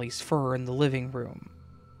brushing Molly's fur in the living room.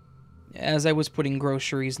 As I was putting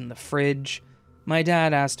groceries in the fridge, my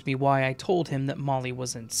dad asked me why I told him that Molly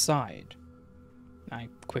was inside. I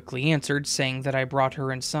quickly answered, saying that I brought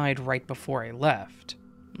her inside right before I left,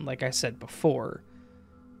 like I said before.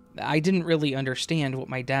 I didn't really understand what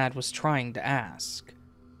my dad was trying to ask.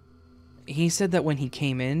 He said that when he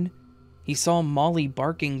came in, he saw Molly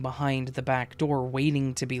barking behind the back door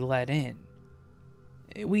waiting to be let in.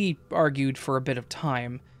 We argued for a bit of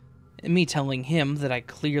time, me telling him that I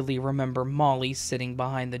clearly remember Molly sitting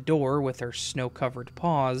behind the door with her snow-covered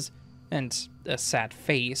paws and a sad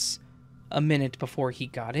face a minute before he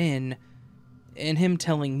got in, and him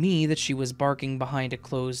telling me that she was barking behind a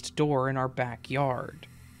closed door in our backyard.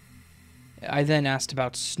 I then asked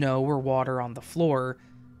about snow or water on the floor,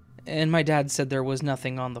 and my dad said there was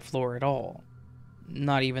nothing on the floor at all,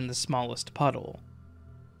 not even the smallest puddle.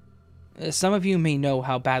 Some of you may know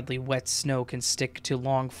how badly wet snow can stick to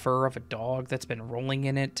long fur of a dog that's been rolling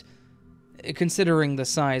in it. Considering the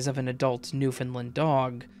size of an adult Newfoundland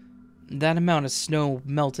dog, that amount of snow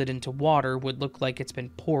melted into water would look like it's been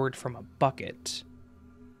poured from a bucket.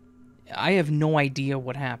 I have no idea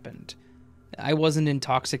what happened. I wasn't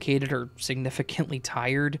intoxicated or significantly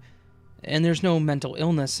tired, and there's no mental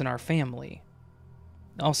illness in our family.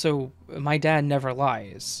 Also, my dad never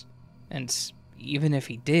lies, and even if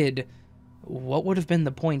he did, what would have been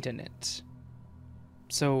the point in it?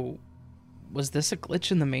 So, was this a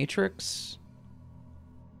glitch in the Matrix?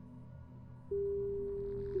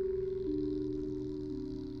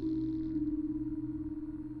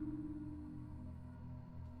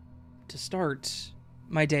 To start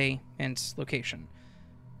my day and location,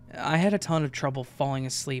 I had a ton of trouble falling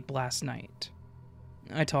asleep last night.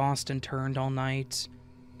 I tossed and turned all night,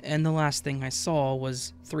 and the last thing I saw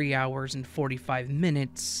was 3 hours and 45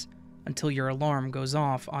 minutes until your alarm goes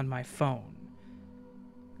off on my phone.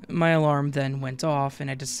 My alarm then went off,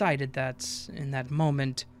 and I decided that, in that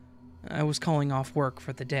moment, I was calling off work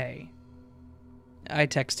for the day. I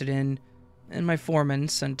texted in, and my foreman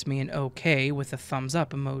sent me an OK with a thumbs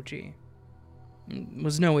up emoji. It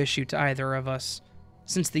was no issue to either of us,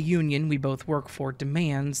 since the union we both work for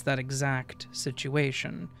demands that exact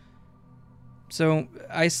situation. So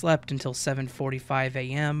I slept until 7:45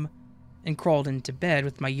 a.m. and crawled into bed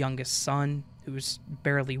with my youngest son, who's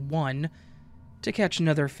barely 1, to catch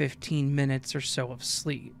another 15 minutes or so of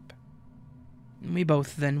sleep. We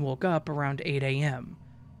both then woke up around 8 a.m.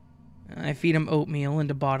 I feed him oatmeal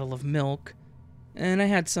and a bottle of milk, and I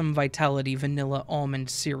had some Vitality vanilla almond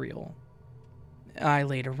cereal. I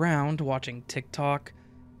laid around watching TikTok,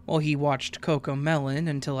 while he watched Coco Melon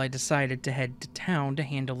until I decided to head to town to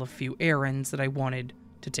handle a few errands that I wanted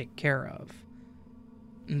to take care of.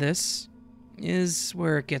 This is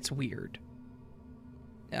where it gets weird.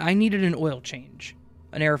 I needed an oil change,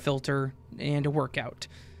 an air filter, and a workout.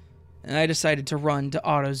 I decided to run to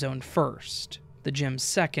AutoZone first, the gym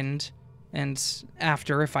second, and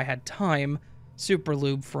after, if I had time,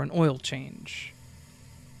 Superlube for an oil change.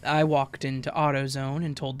 I walked into AutoZone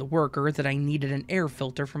and told the worker that I needed an air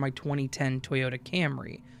filter for my 2010 Toyota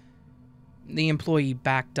Camry. The employee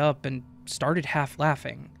backed up and started half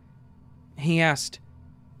laughing. He asked,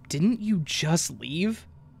 "Didn't you just leave?"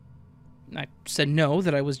 I said no,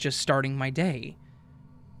 that I was just starting my day.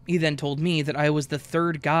 He then told me that I was the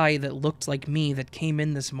third guy that looked like me that came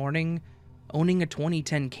in this morning, owning a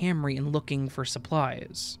 2010 Camry and looking for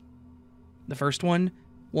supplies. The first one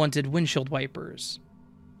wanted windshield wipers.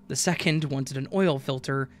 The second wanted an oil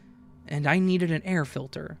filter, and I needed an air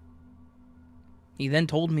filter. He then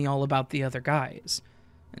told me all about the other guys,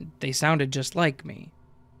 and they sounded just like me.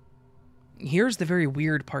 Here's the very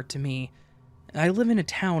weird part to me. I live in a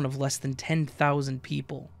town of less than 10,000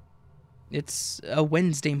 people. It's a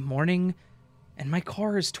Wednesday morning, and my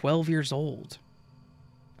car is 12 years old.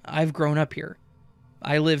 I've grown up here.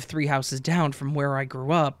 I live 3 houses down from where I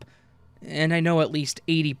grew up, and I know at least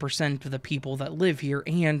 80% of the people that live here,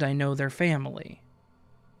 and I know their family.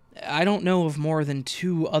 I don't know of more than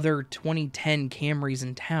 2 other 2010 Camrys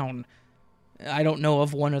in town. I don't know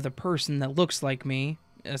of one other person that looks like me,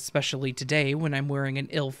 especially today when I'm wearing an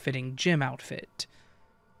ill-fitting gym outfit.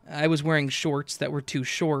 I was wearing shorts that were too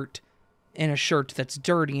short, and a shirt that's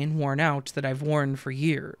dirty and worn out that I've worn for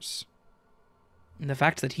years. And the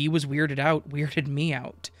fact that he was weirded out weirded me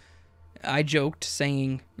out. I joked,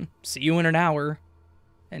 saying, "See you in an hour,"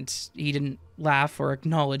 and he didn't laugh or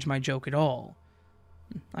acknowledge my joke at all.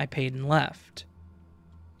 I paid and left.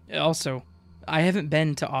 Also, I haven't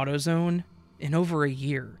been to AutoZone in over a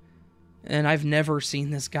year, and I've never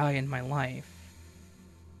seen this guy in my life.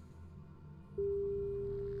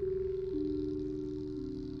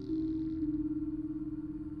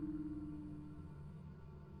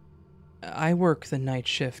 I work the night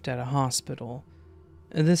shift at a hospital.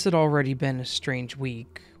 This had already been a strange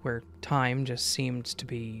week, where time just seemed to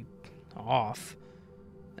be off.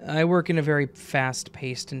 I work in a very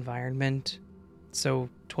fast-paced environment. so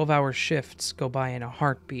 12-hour shifts go by in a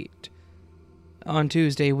heartbeat. On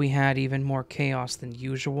Tuesday, we had even more chaos than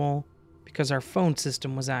usual because our phone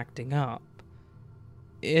system was acting up.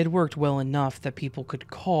 It worked well enough that people could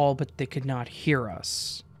call, but they could not hear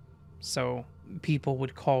us. So people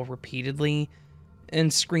would call repeatedly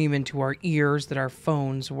and scream into our ears that our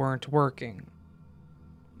phones weren't working.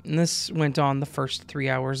 And this went on the first 3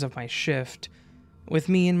 hours of my shift, with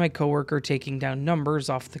me and my coworker taking down numbers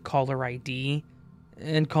off the caller ID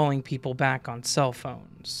and calling people back on cell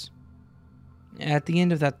phones. At the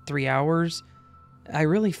end of that 3 hours, I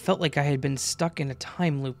really felt like I had been stuck in a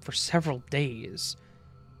time loop for several days.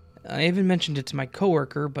 I even mentioned it to my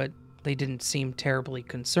coworker, but they didn't seem terribly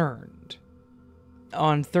concerned.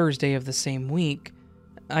 On Thursday of the same week,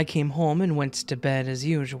 I came home and went to bed as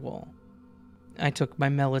usual. I took my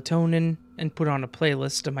melatonin and put on a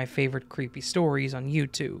playlist of my favorite creepy stories on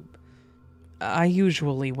YouTube. I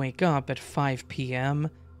usually wake up at 5 p.m.,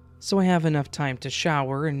 so I have enough time to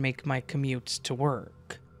shower and make my commutes to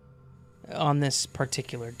work. On this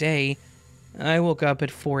particular day, I woke up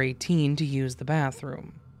at 4:18 to use the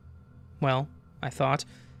bathroom. Well, I thought,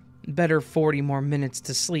 better 40 more minutes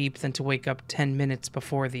to sleep than to wake up 10 minutes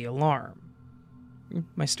before the alarm.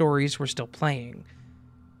 My stories were still playing.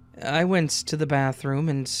 I went to the bathroom,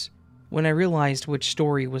 and when I realized which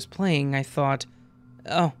story was playing, I thought,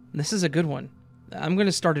 oh, this is a good one. I'm going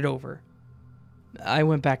to start it over. I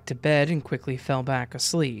went back to bed and quickly fell back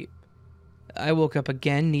asleep. I woke up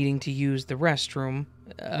again needing to use the restroom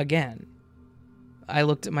again. I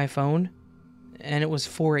looked at my phone, and it was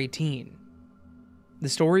 4:18. The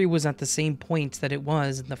story was at the same point that it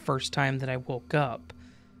was the first time that I woke up.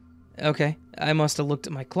 Okay, I must have looked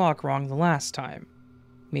at my clock wrong the last time.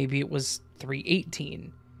 Maybe it was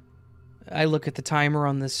 3:18. I look at the timer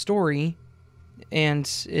on this story, and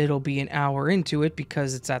it'll be an hour into it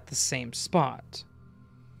because it's at the same spot.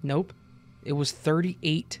 Nope, it was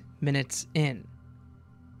 38 minutes in.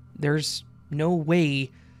 There's no way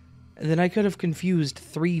that I could have confused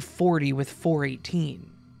 3:40 with 4:18.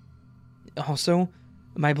 Also,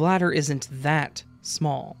 my bladder isn't that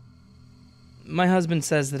small. My husband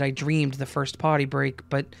says that I dreamed the first potty break,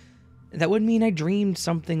 but that would mean I dreamed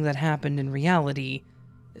something that happened in reality,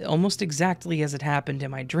 almost exactly as it happened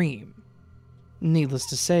in my dream. Needless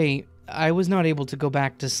to say, I was not able to go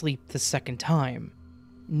back to sleep the second time,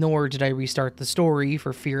 nor did I restart the story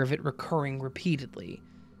for fear of it recurring repeatedly.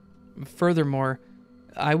 Furthermore,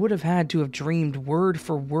 I would have had to have dreamed word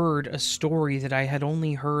for word a story that I had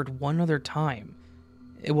only heard one other time,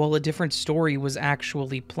 while a different story was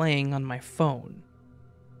actually playing on my phone.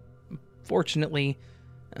 Fortunately,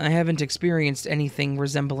 I haven't experienced anything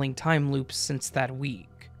resembling time loops since that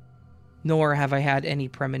week, nor have I had any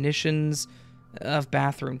premonitions of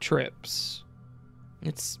bathroom trips.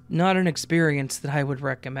 It's not an experience that I would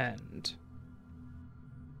recommend.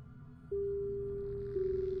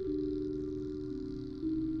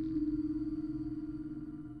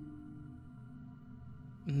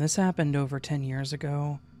 This happened over 10 years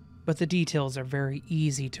ago, but the details are very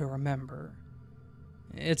easy to remember.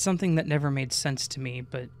 It's something that never made sense to me,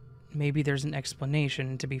 but maybe there's an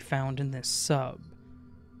explanation to be found in this sub.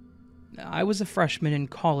 I was a freshman in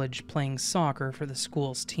college playing soccer for the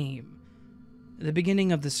school's team. The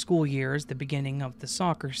beginning of the school year is the beginning of the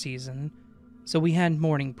soccer season, so we had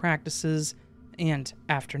morning practices and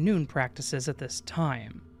afternoon practices at this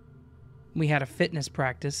time. We had a fitness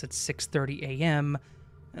practice at 6:30 a.m.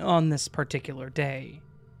 on this particular day.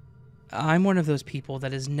 I'm one of those people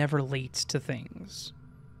that is never late to things.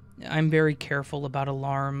 I'm very careful about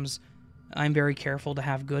alarms. I'm very careful to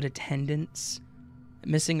have good attendance.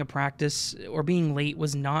 Missing a practice or being late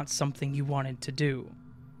was not something you wanted to do.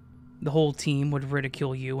 The whole team would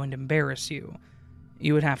ridicule you and embarrass you.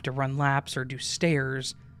 You would have to run laps or do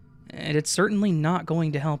stairs, and it's certainly not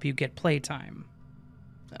going to help you get playtime.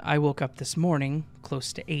 I woke up this morning,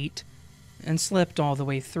 close to 8, and slept all the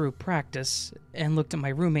way through practice, and looked at my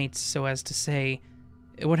roommates so as to say,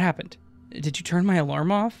 "What happened? Did you turn my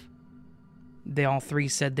alarm off?" They all three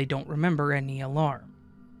said they don't remember any alarm.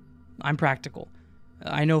 I'm practical.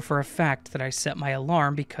 I know for a fact that I set my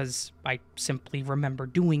alarm because I simply remember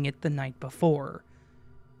doing it the night before.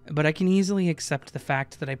 But I can easily accept the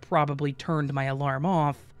fact that I probably turned my alarm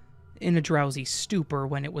off in a drowsy stupor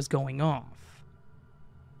when it was going off.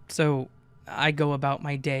 So, I go about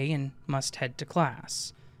my day and must head to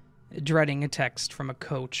class, dreading a text from a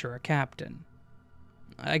coach or a captain.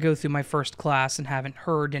 I go through my first class and haven't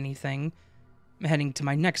heard anything. Heading to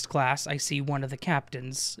my next class, I see one of the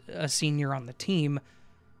captains, a senior on the team.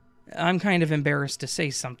 I'm kind of embarrassed to say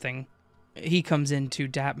something. He comes in to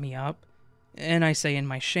dap me up, and I say in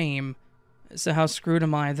my shame, So how screwed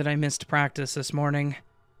am I that I missed practice this morning?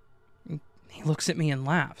 He looks at me and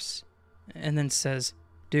laughs, and then says,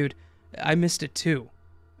 Dude, I missed it too.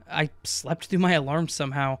 I slept through my alarm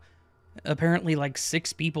somehow. Apparently, like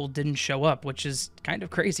 6 people didn't show up, which is kind of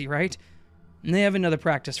crazy, right? And they have another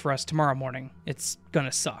practice for us tomorrow morning. It's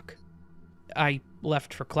gonna suck. I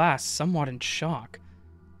left for class somewhat in shock.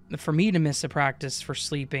 For me to miss a practice for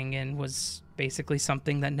sleeping in was basically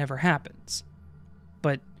something that never happens.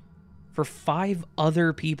 But for 5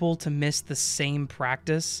 other people to miss the same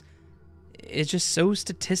practice is just so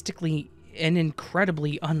statistically and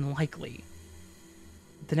incredibly unlikely.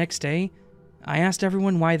 The next day, I asked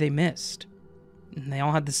everyone why they missed, and they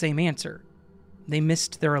all had the same answer. They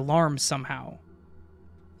missed their alarm somehow.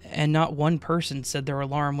 And not one person said their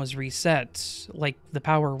alarm was reset, like the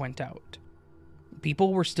power went out.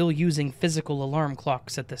 People were still using physical alarm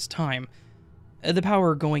clocks at this time. The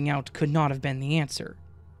power going out could not have been the answer.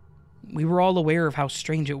 We were all aware of how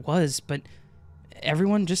strange it was, but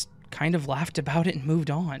everyone just kind of laughed about it and moved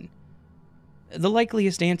on. The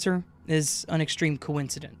likeliest answer is an extreme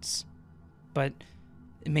coincidence, but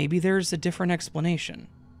maybe there's a different explanation.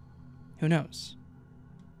 Who knows?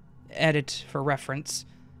 Edit for reference.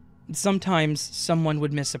 Sometimes someone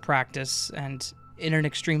would miss a practice, and in an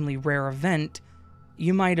extremely rare event,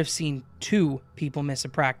 you might have seen 2 people miss a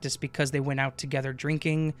practice because they went out together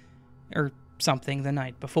drinking or something the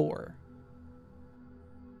night before.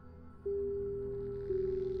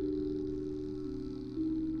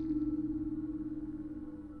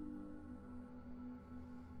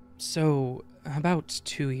 So, about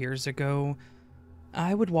 2 years ago,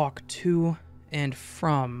 I would walk to and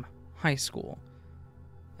from high school.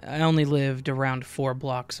 I only lived around 4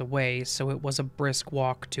 blocks away, so it was a brisk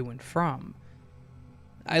walk to and from.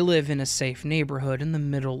 I live in a safe neighborhood in the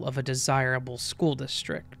middle of a desirable school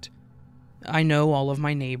district. I know all of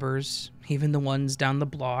my neighbors, even the ones down the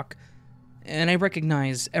block, and I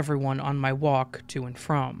recognize everyone on my walk to and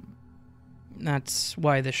from. That's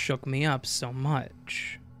why this shook me up so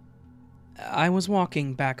much. I was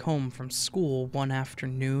walking back home from school one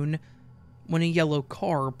afternoon when a yellow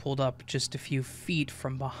car pulled up just a few feet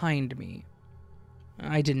from behind me.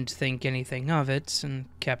 I didn't think anything of it and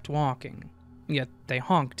kept walking, yet they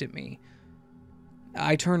honked at me.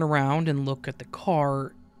 I turn around and look at the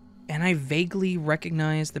car, and I vaguely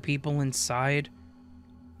recognize the people inside.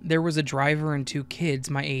 There was a driver and 2 kids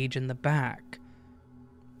my age in the back.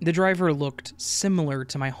 The driver looked similar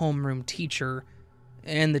to my homeroom teacher,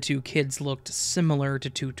 and the 2 kids looked similar to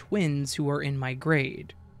 2 twins who were in my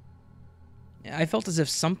grade. I felt as if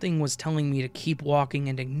something was telling me to keep walking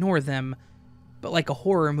and ignore them, but like a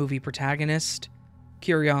horror movie protagonist,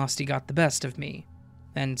 curiosity got the best of me,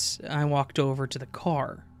 and I walked over to the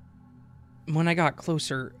car. When I got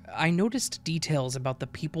closer, I noticed details about the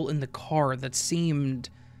people in the car that seemed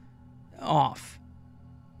off.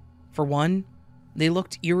 For one, they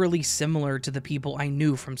looked eerily similar to the people I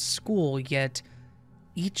knew from school, yet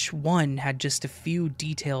each one had just a few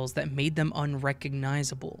details that made them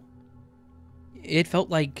unrecognizable. It felt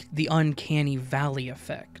like the uncanny valley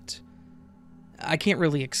effect. I can't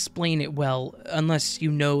really explain it well unless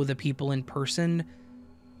you know the people in person,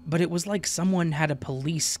 but it was like someone had a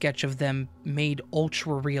police sketch of them made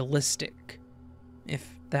ultra-realistic,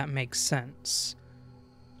 if that makes sense.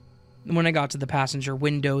 When I got to the passenger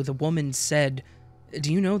window, the woman said,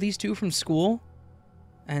 "Do you know these 2 from school?"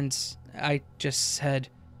 And I just said,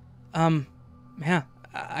 yeah,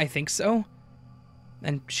 I think so."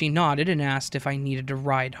 And she nodded and asked if I needed a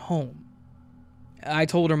ride home. I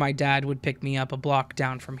told her my dad would pick me up a block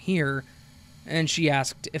down from here, and she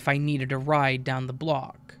asked if I needed a ride down the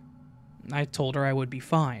block. I told her I would be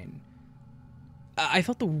fine. I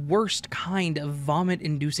felt the worst kind of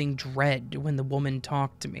vomit-inducing dread when the woman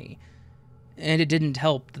talked to me, and it didn't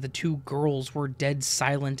help that the 2 girls were dead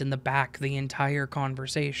silent in the back the entire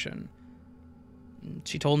conversation.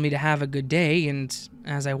 She told me to have a good day, and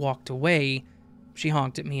as I walked away, she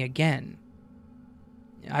honked at me again.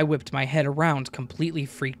 I whipped my head around, completely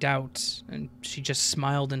freaked out, and she just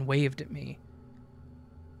smiled and waved at me.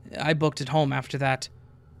 I booked it home after that.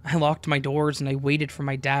 I locked my doors and I waited for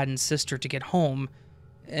my dad and sister to get home,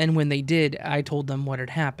 and when they did, I told them what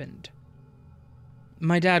had happened.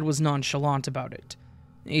 My dad was nonchalant about it.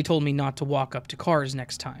 He told me not to walk up to cars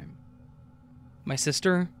next time. My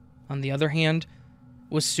sister, on the other hand,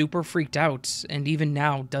 was super freaked out and even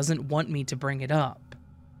now doesn't want me to bring it up.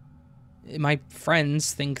 My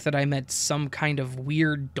friends think that I met some kind of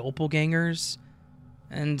weird doppelgangers,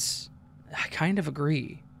 and I kind of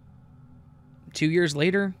agree. 2 years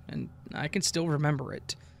later, and I can still remember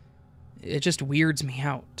it. It just weirds me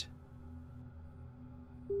out.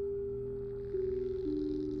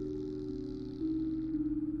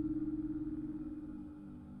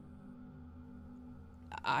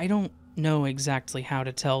 I don't know exactly how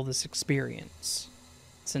to tell this experience,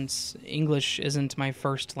 since English isn't my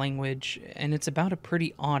first language, and it's about a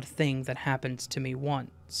pretty odd thing that happened to me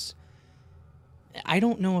once. I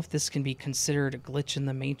don't know if this can be considered a glitch in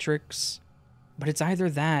the Matrix, but it's either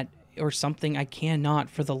that or something I cannot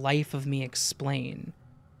for the life of me explain.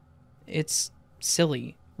 It's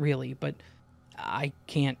silly, really, but I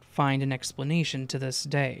can't find an explanation to this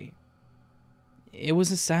day. It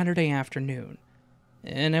was a Saturday afternoon,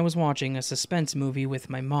 and I was watching a suspense movie with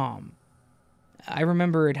my mom. I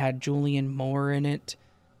remember it had Julian Moore in it,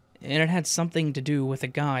 and it had something to do with a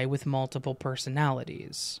guy with multiple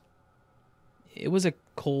personalities. It was a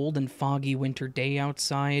cold and foggy winter day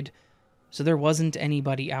outside, so there wasn't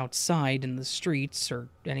anybody outside in the streets or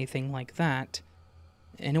anything like that,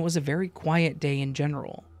 and it was a very quiet day in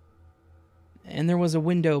general. And there was a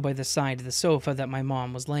window by the side of the sofa that my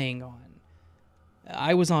mom was laying on.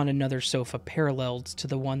 I was on another sofa paralleled to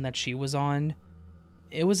the one that she was on.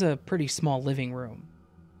 It was a pretty small living room,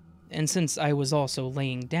 and since I was also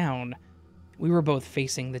laying down, we were both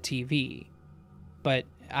facing the TV, but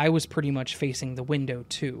I was pretty much facing the window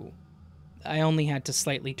too. I only had to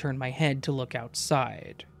slightly turn my head to look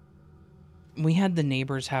outside. We had the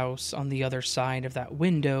neighbor's house on the other side of that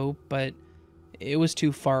window, but it was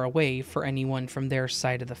too far away for anyone from their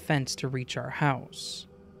side of the fence to reach our house.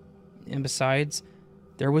 And besides,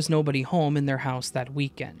 there was nobody home in their house that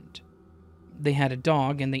weekend. They had a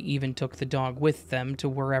dog, and they even took the dog with them to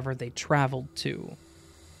wherever they traveled to.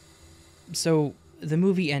 So, the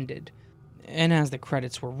movie ended, and as the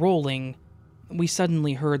credits were rolling, we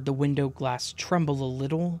suddenly heard the window glass tremble a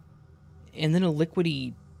little, and then a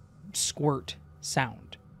liquidy squirt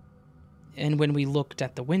sound. And when we looked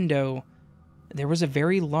at the window, there was a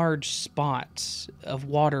very large spot of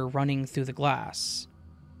water running through the glass.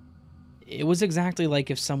 It was exactly like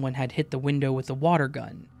if someone had hit the window with a water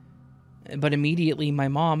gun. But immediately my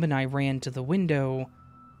mom and I ran to the window,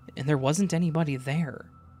 and there wasn't anybody there.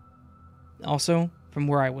 Also, from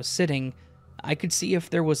where I was sitting, I could see if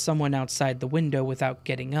there was someone outside the window without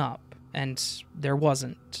getting up, and there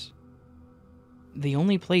wasn't. The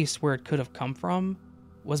only place where it could have come from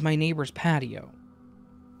was my neighbor's patio,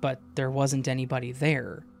 but there wasn't anybody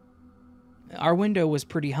there. Our window was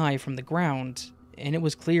pretty high from the ground, and it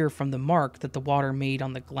was clear from the mark that the water made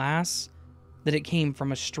on the glass that it came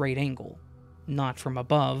from a straight angle, not from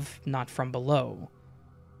above, not from below.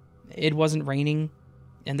 It wasn't raining,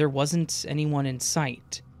 and there wasn't anyone in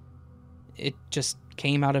sight. It just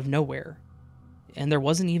came out of nowhere, and there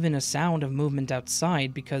wasn't even a sound of movement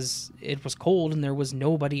outside because it was cold and there was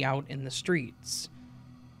nobody out in the streets.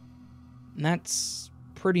 And that's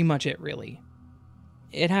pretty much it, really.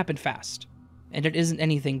 It happened fast, and it isn't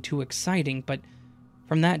anything too exciting, but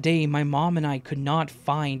from that day, my mom and I could not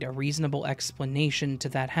find a reasonable explanation to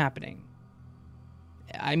that happening.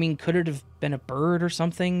 I mean, could it have been a bird or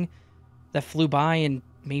something that flew by and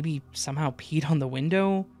maybe somehow peed on the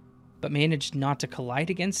window, but managed not to collide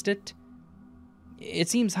against it? It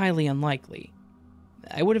seems highly unlikely.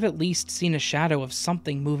 I would have at least seen a shadow of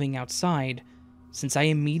something moving outside, since I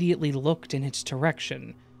immediately looked in its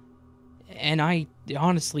direction, and I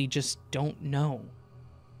honestly just don't know.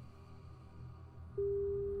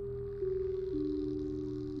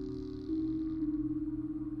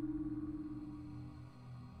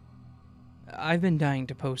 I've been dying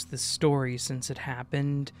to post this story since it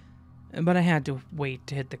happened, but I had to wait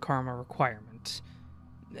to hit the karma requirement.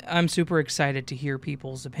 I'm super excited to hear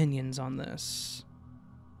people's opinions on this.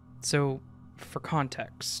 So, for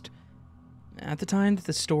context, at the time that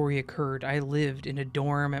the story occurred, I lived in a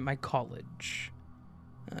dorm at my college.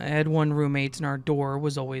 I had one roommate and our door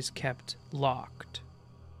was always kept locked.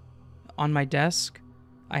 On my desk,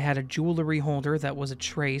 I had a jewelry holder that was a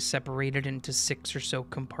tray separated into 6 or so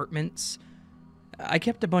compartments. I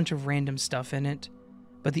kept a bunch of random stuff in it,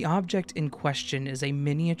 but the object in question is a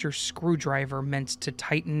miniature screwdriver meant to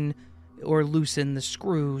tighten or loosen the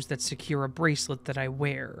screws that secure a bracelet that I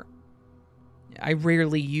wear. I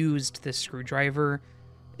rarely used this screwdriver.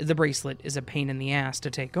 The bracelet is a pain in the ass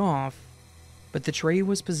to take off, but the tray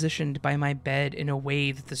was positioned by my bed in a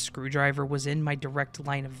way that the screwdriver was in my direct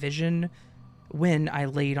line of vision when I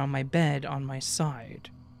laid on my bed on my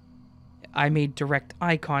side. I made direct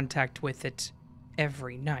eye contact with it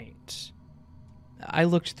every night. I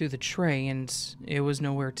looked through the tray and it was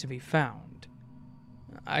nowhere to be found.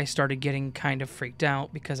 I started getting kind of freaked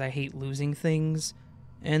out because I hate losing things,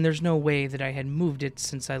 and there's no way that I had moved it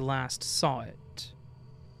since I last saw it.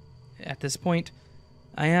 At this point,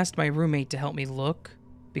 I asked my roommate to help me look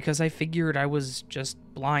because I figured I was just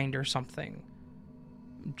blind or something.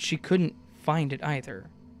 She couldn't find it either.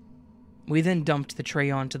 We then dumped the tray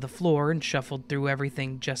onto the floor and shuffled through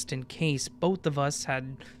everything just in case both of us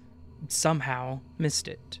had somehow missed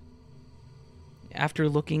it. After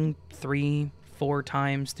looking 3-4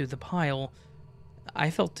 times through the pile, I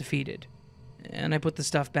felt defeated, and I put the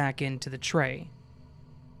stuff back into the tray.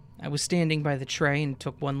 I was standing by the tray and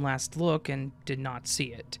took one last look and did not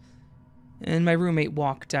see it, and my roommate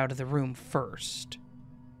walked out of the room first.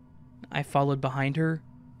 I followed behind her,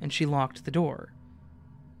 and she locked the door.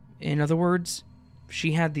 In other words,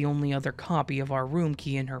 she had the only other copy of our room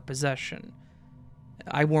key in her possession.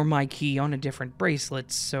 I wore my key on a different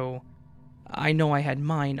bracelet, so I know I had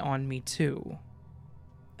mine on me too.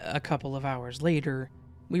 A couple of hours later,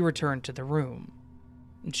 we return to the room.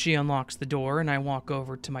 She unlocks the door and I walk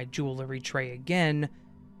over to my jewelry tray again,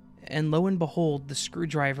 and lo and behold, the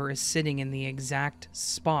screwdriver is sitting in the exact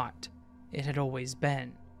spot it had always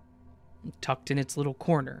been, tucked in its little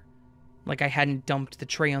corner, like I hadn't dumped the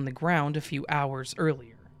tray on the ground a few hours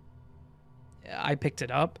earlier. I picked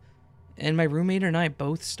it up, and my roommate and I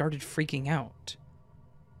both started freaking out.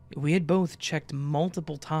 We had both checked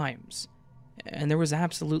multiple times, and there was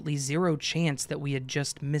absolutely zero chance that we had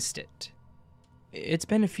just missed it. It's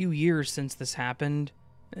been a few years since this happened,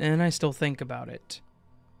 and I still think about it.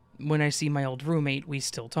 When I see my old roommate, we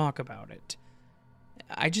still talk about it.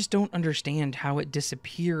 I just don't understand how it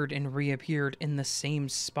disappeared and reappeared in the same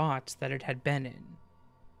spots that it had been in.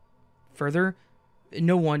 Further,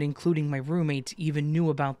 no one, including my roommate, even knew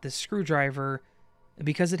about this screwdriver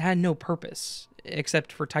because it had no purpose,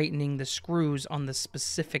 except for tightening the screws on the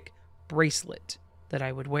specific bracelet that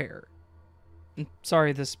I would wear.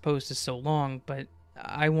 Sorry this post is so long, but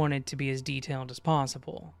I wanted to be as detailed as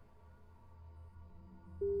possible.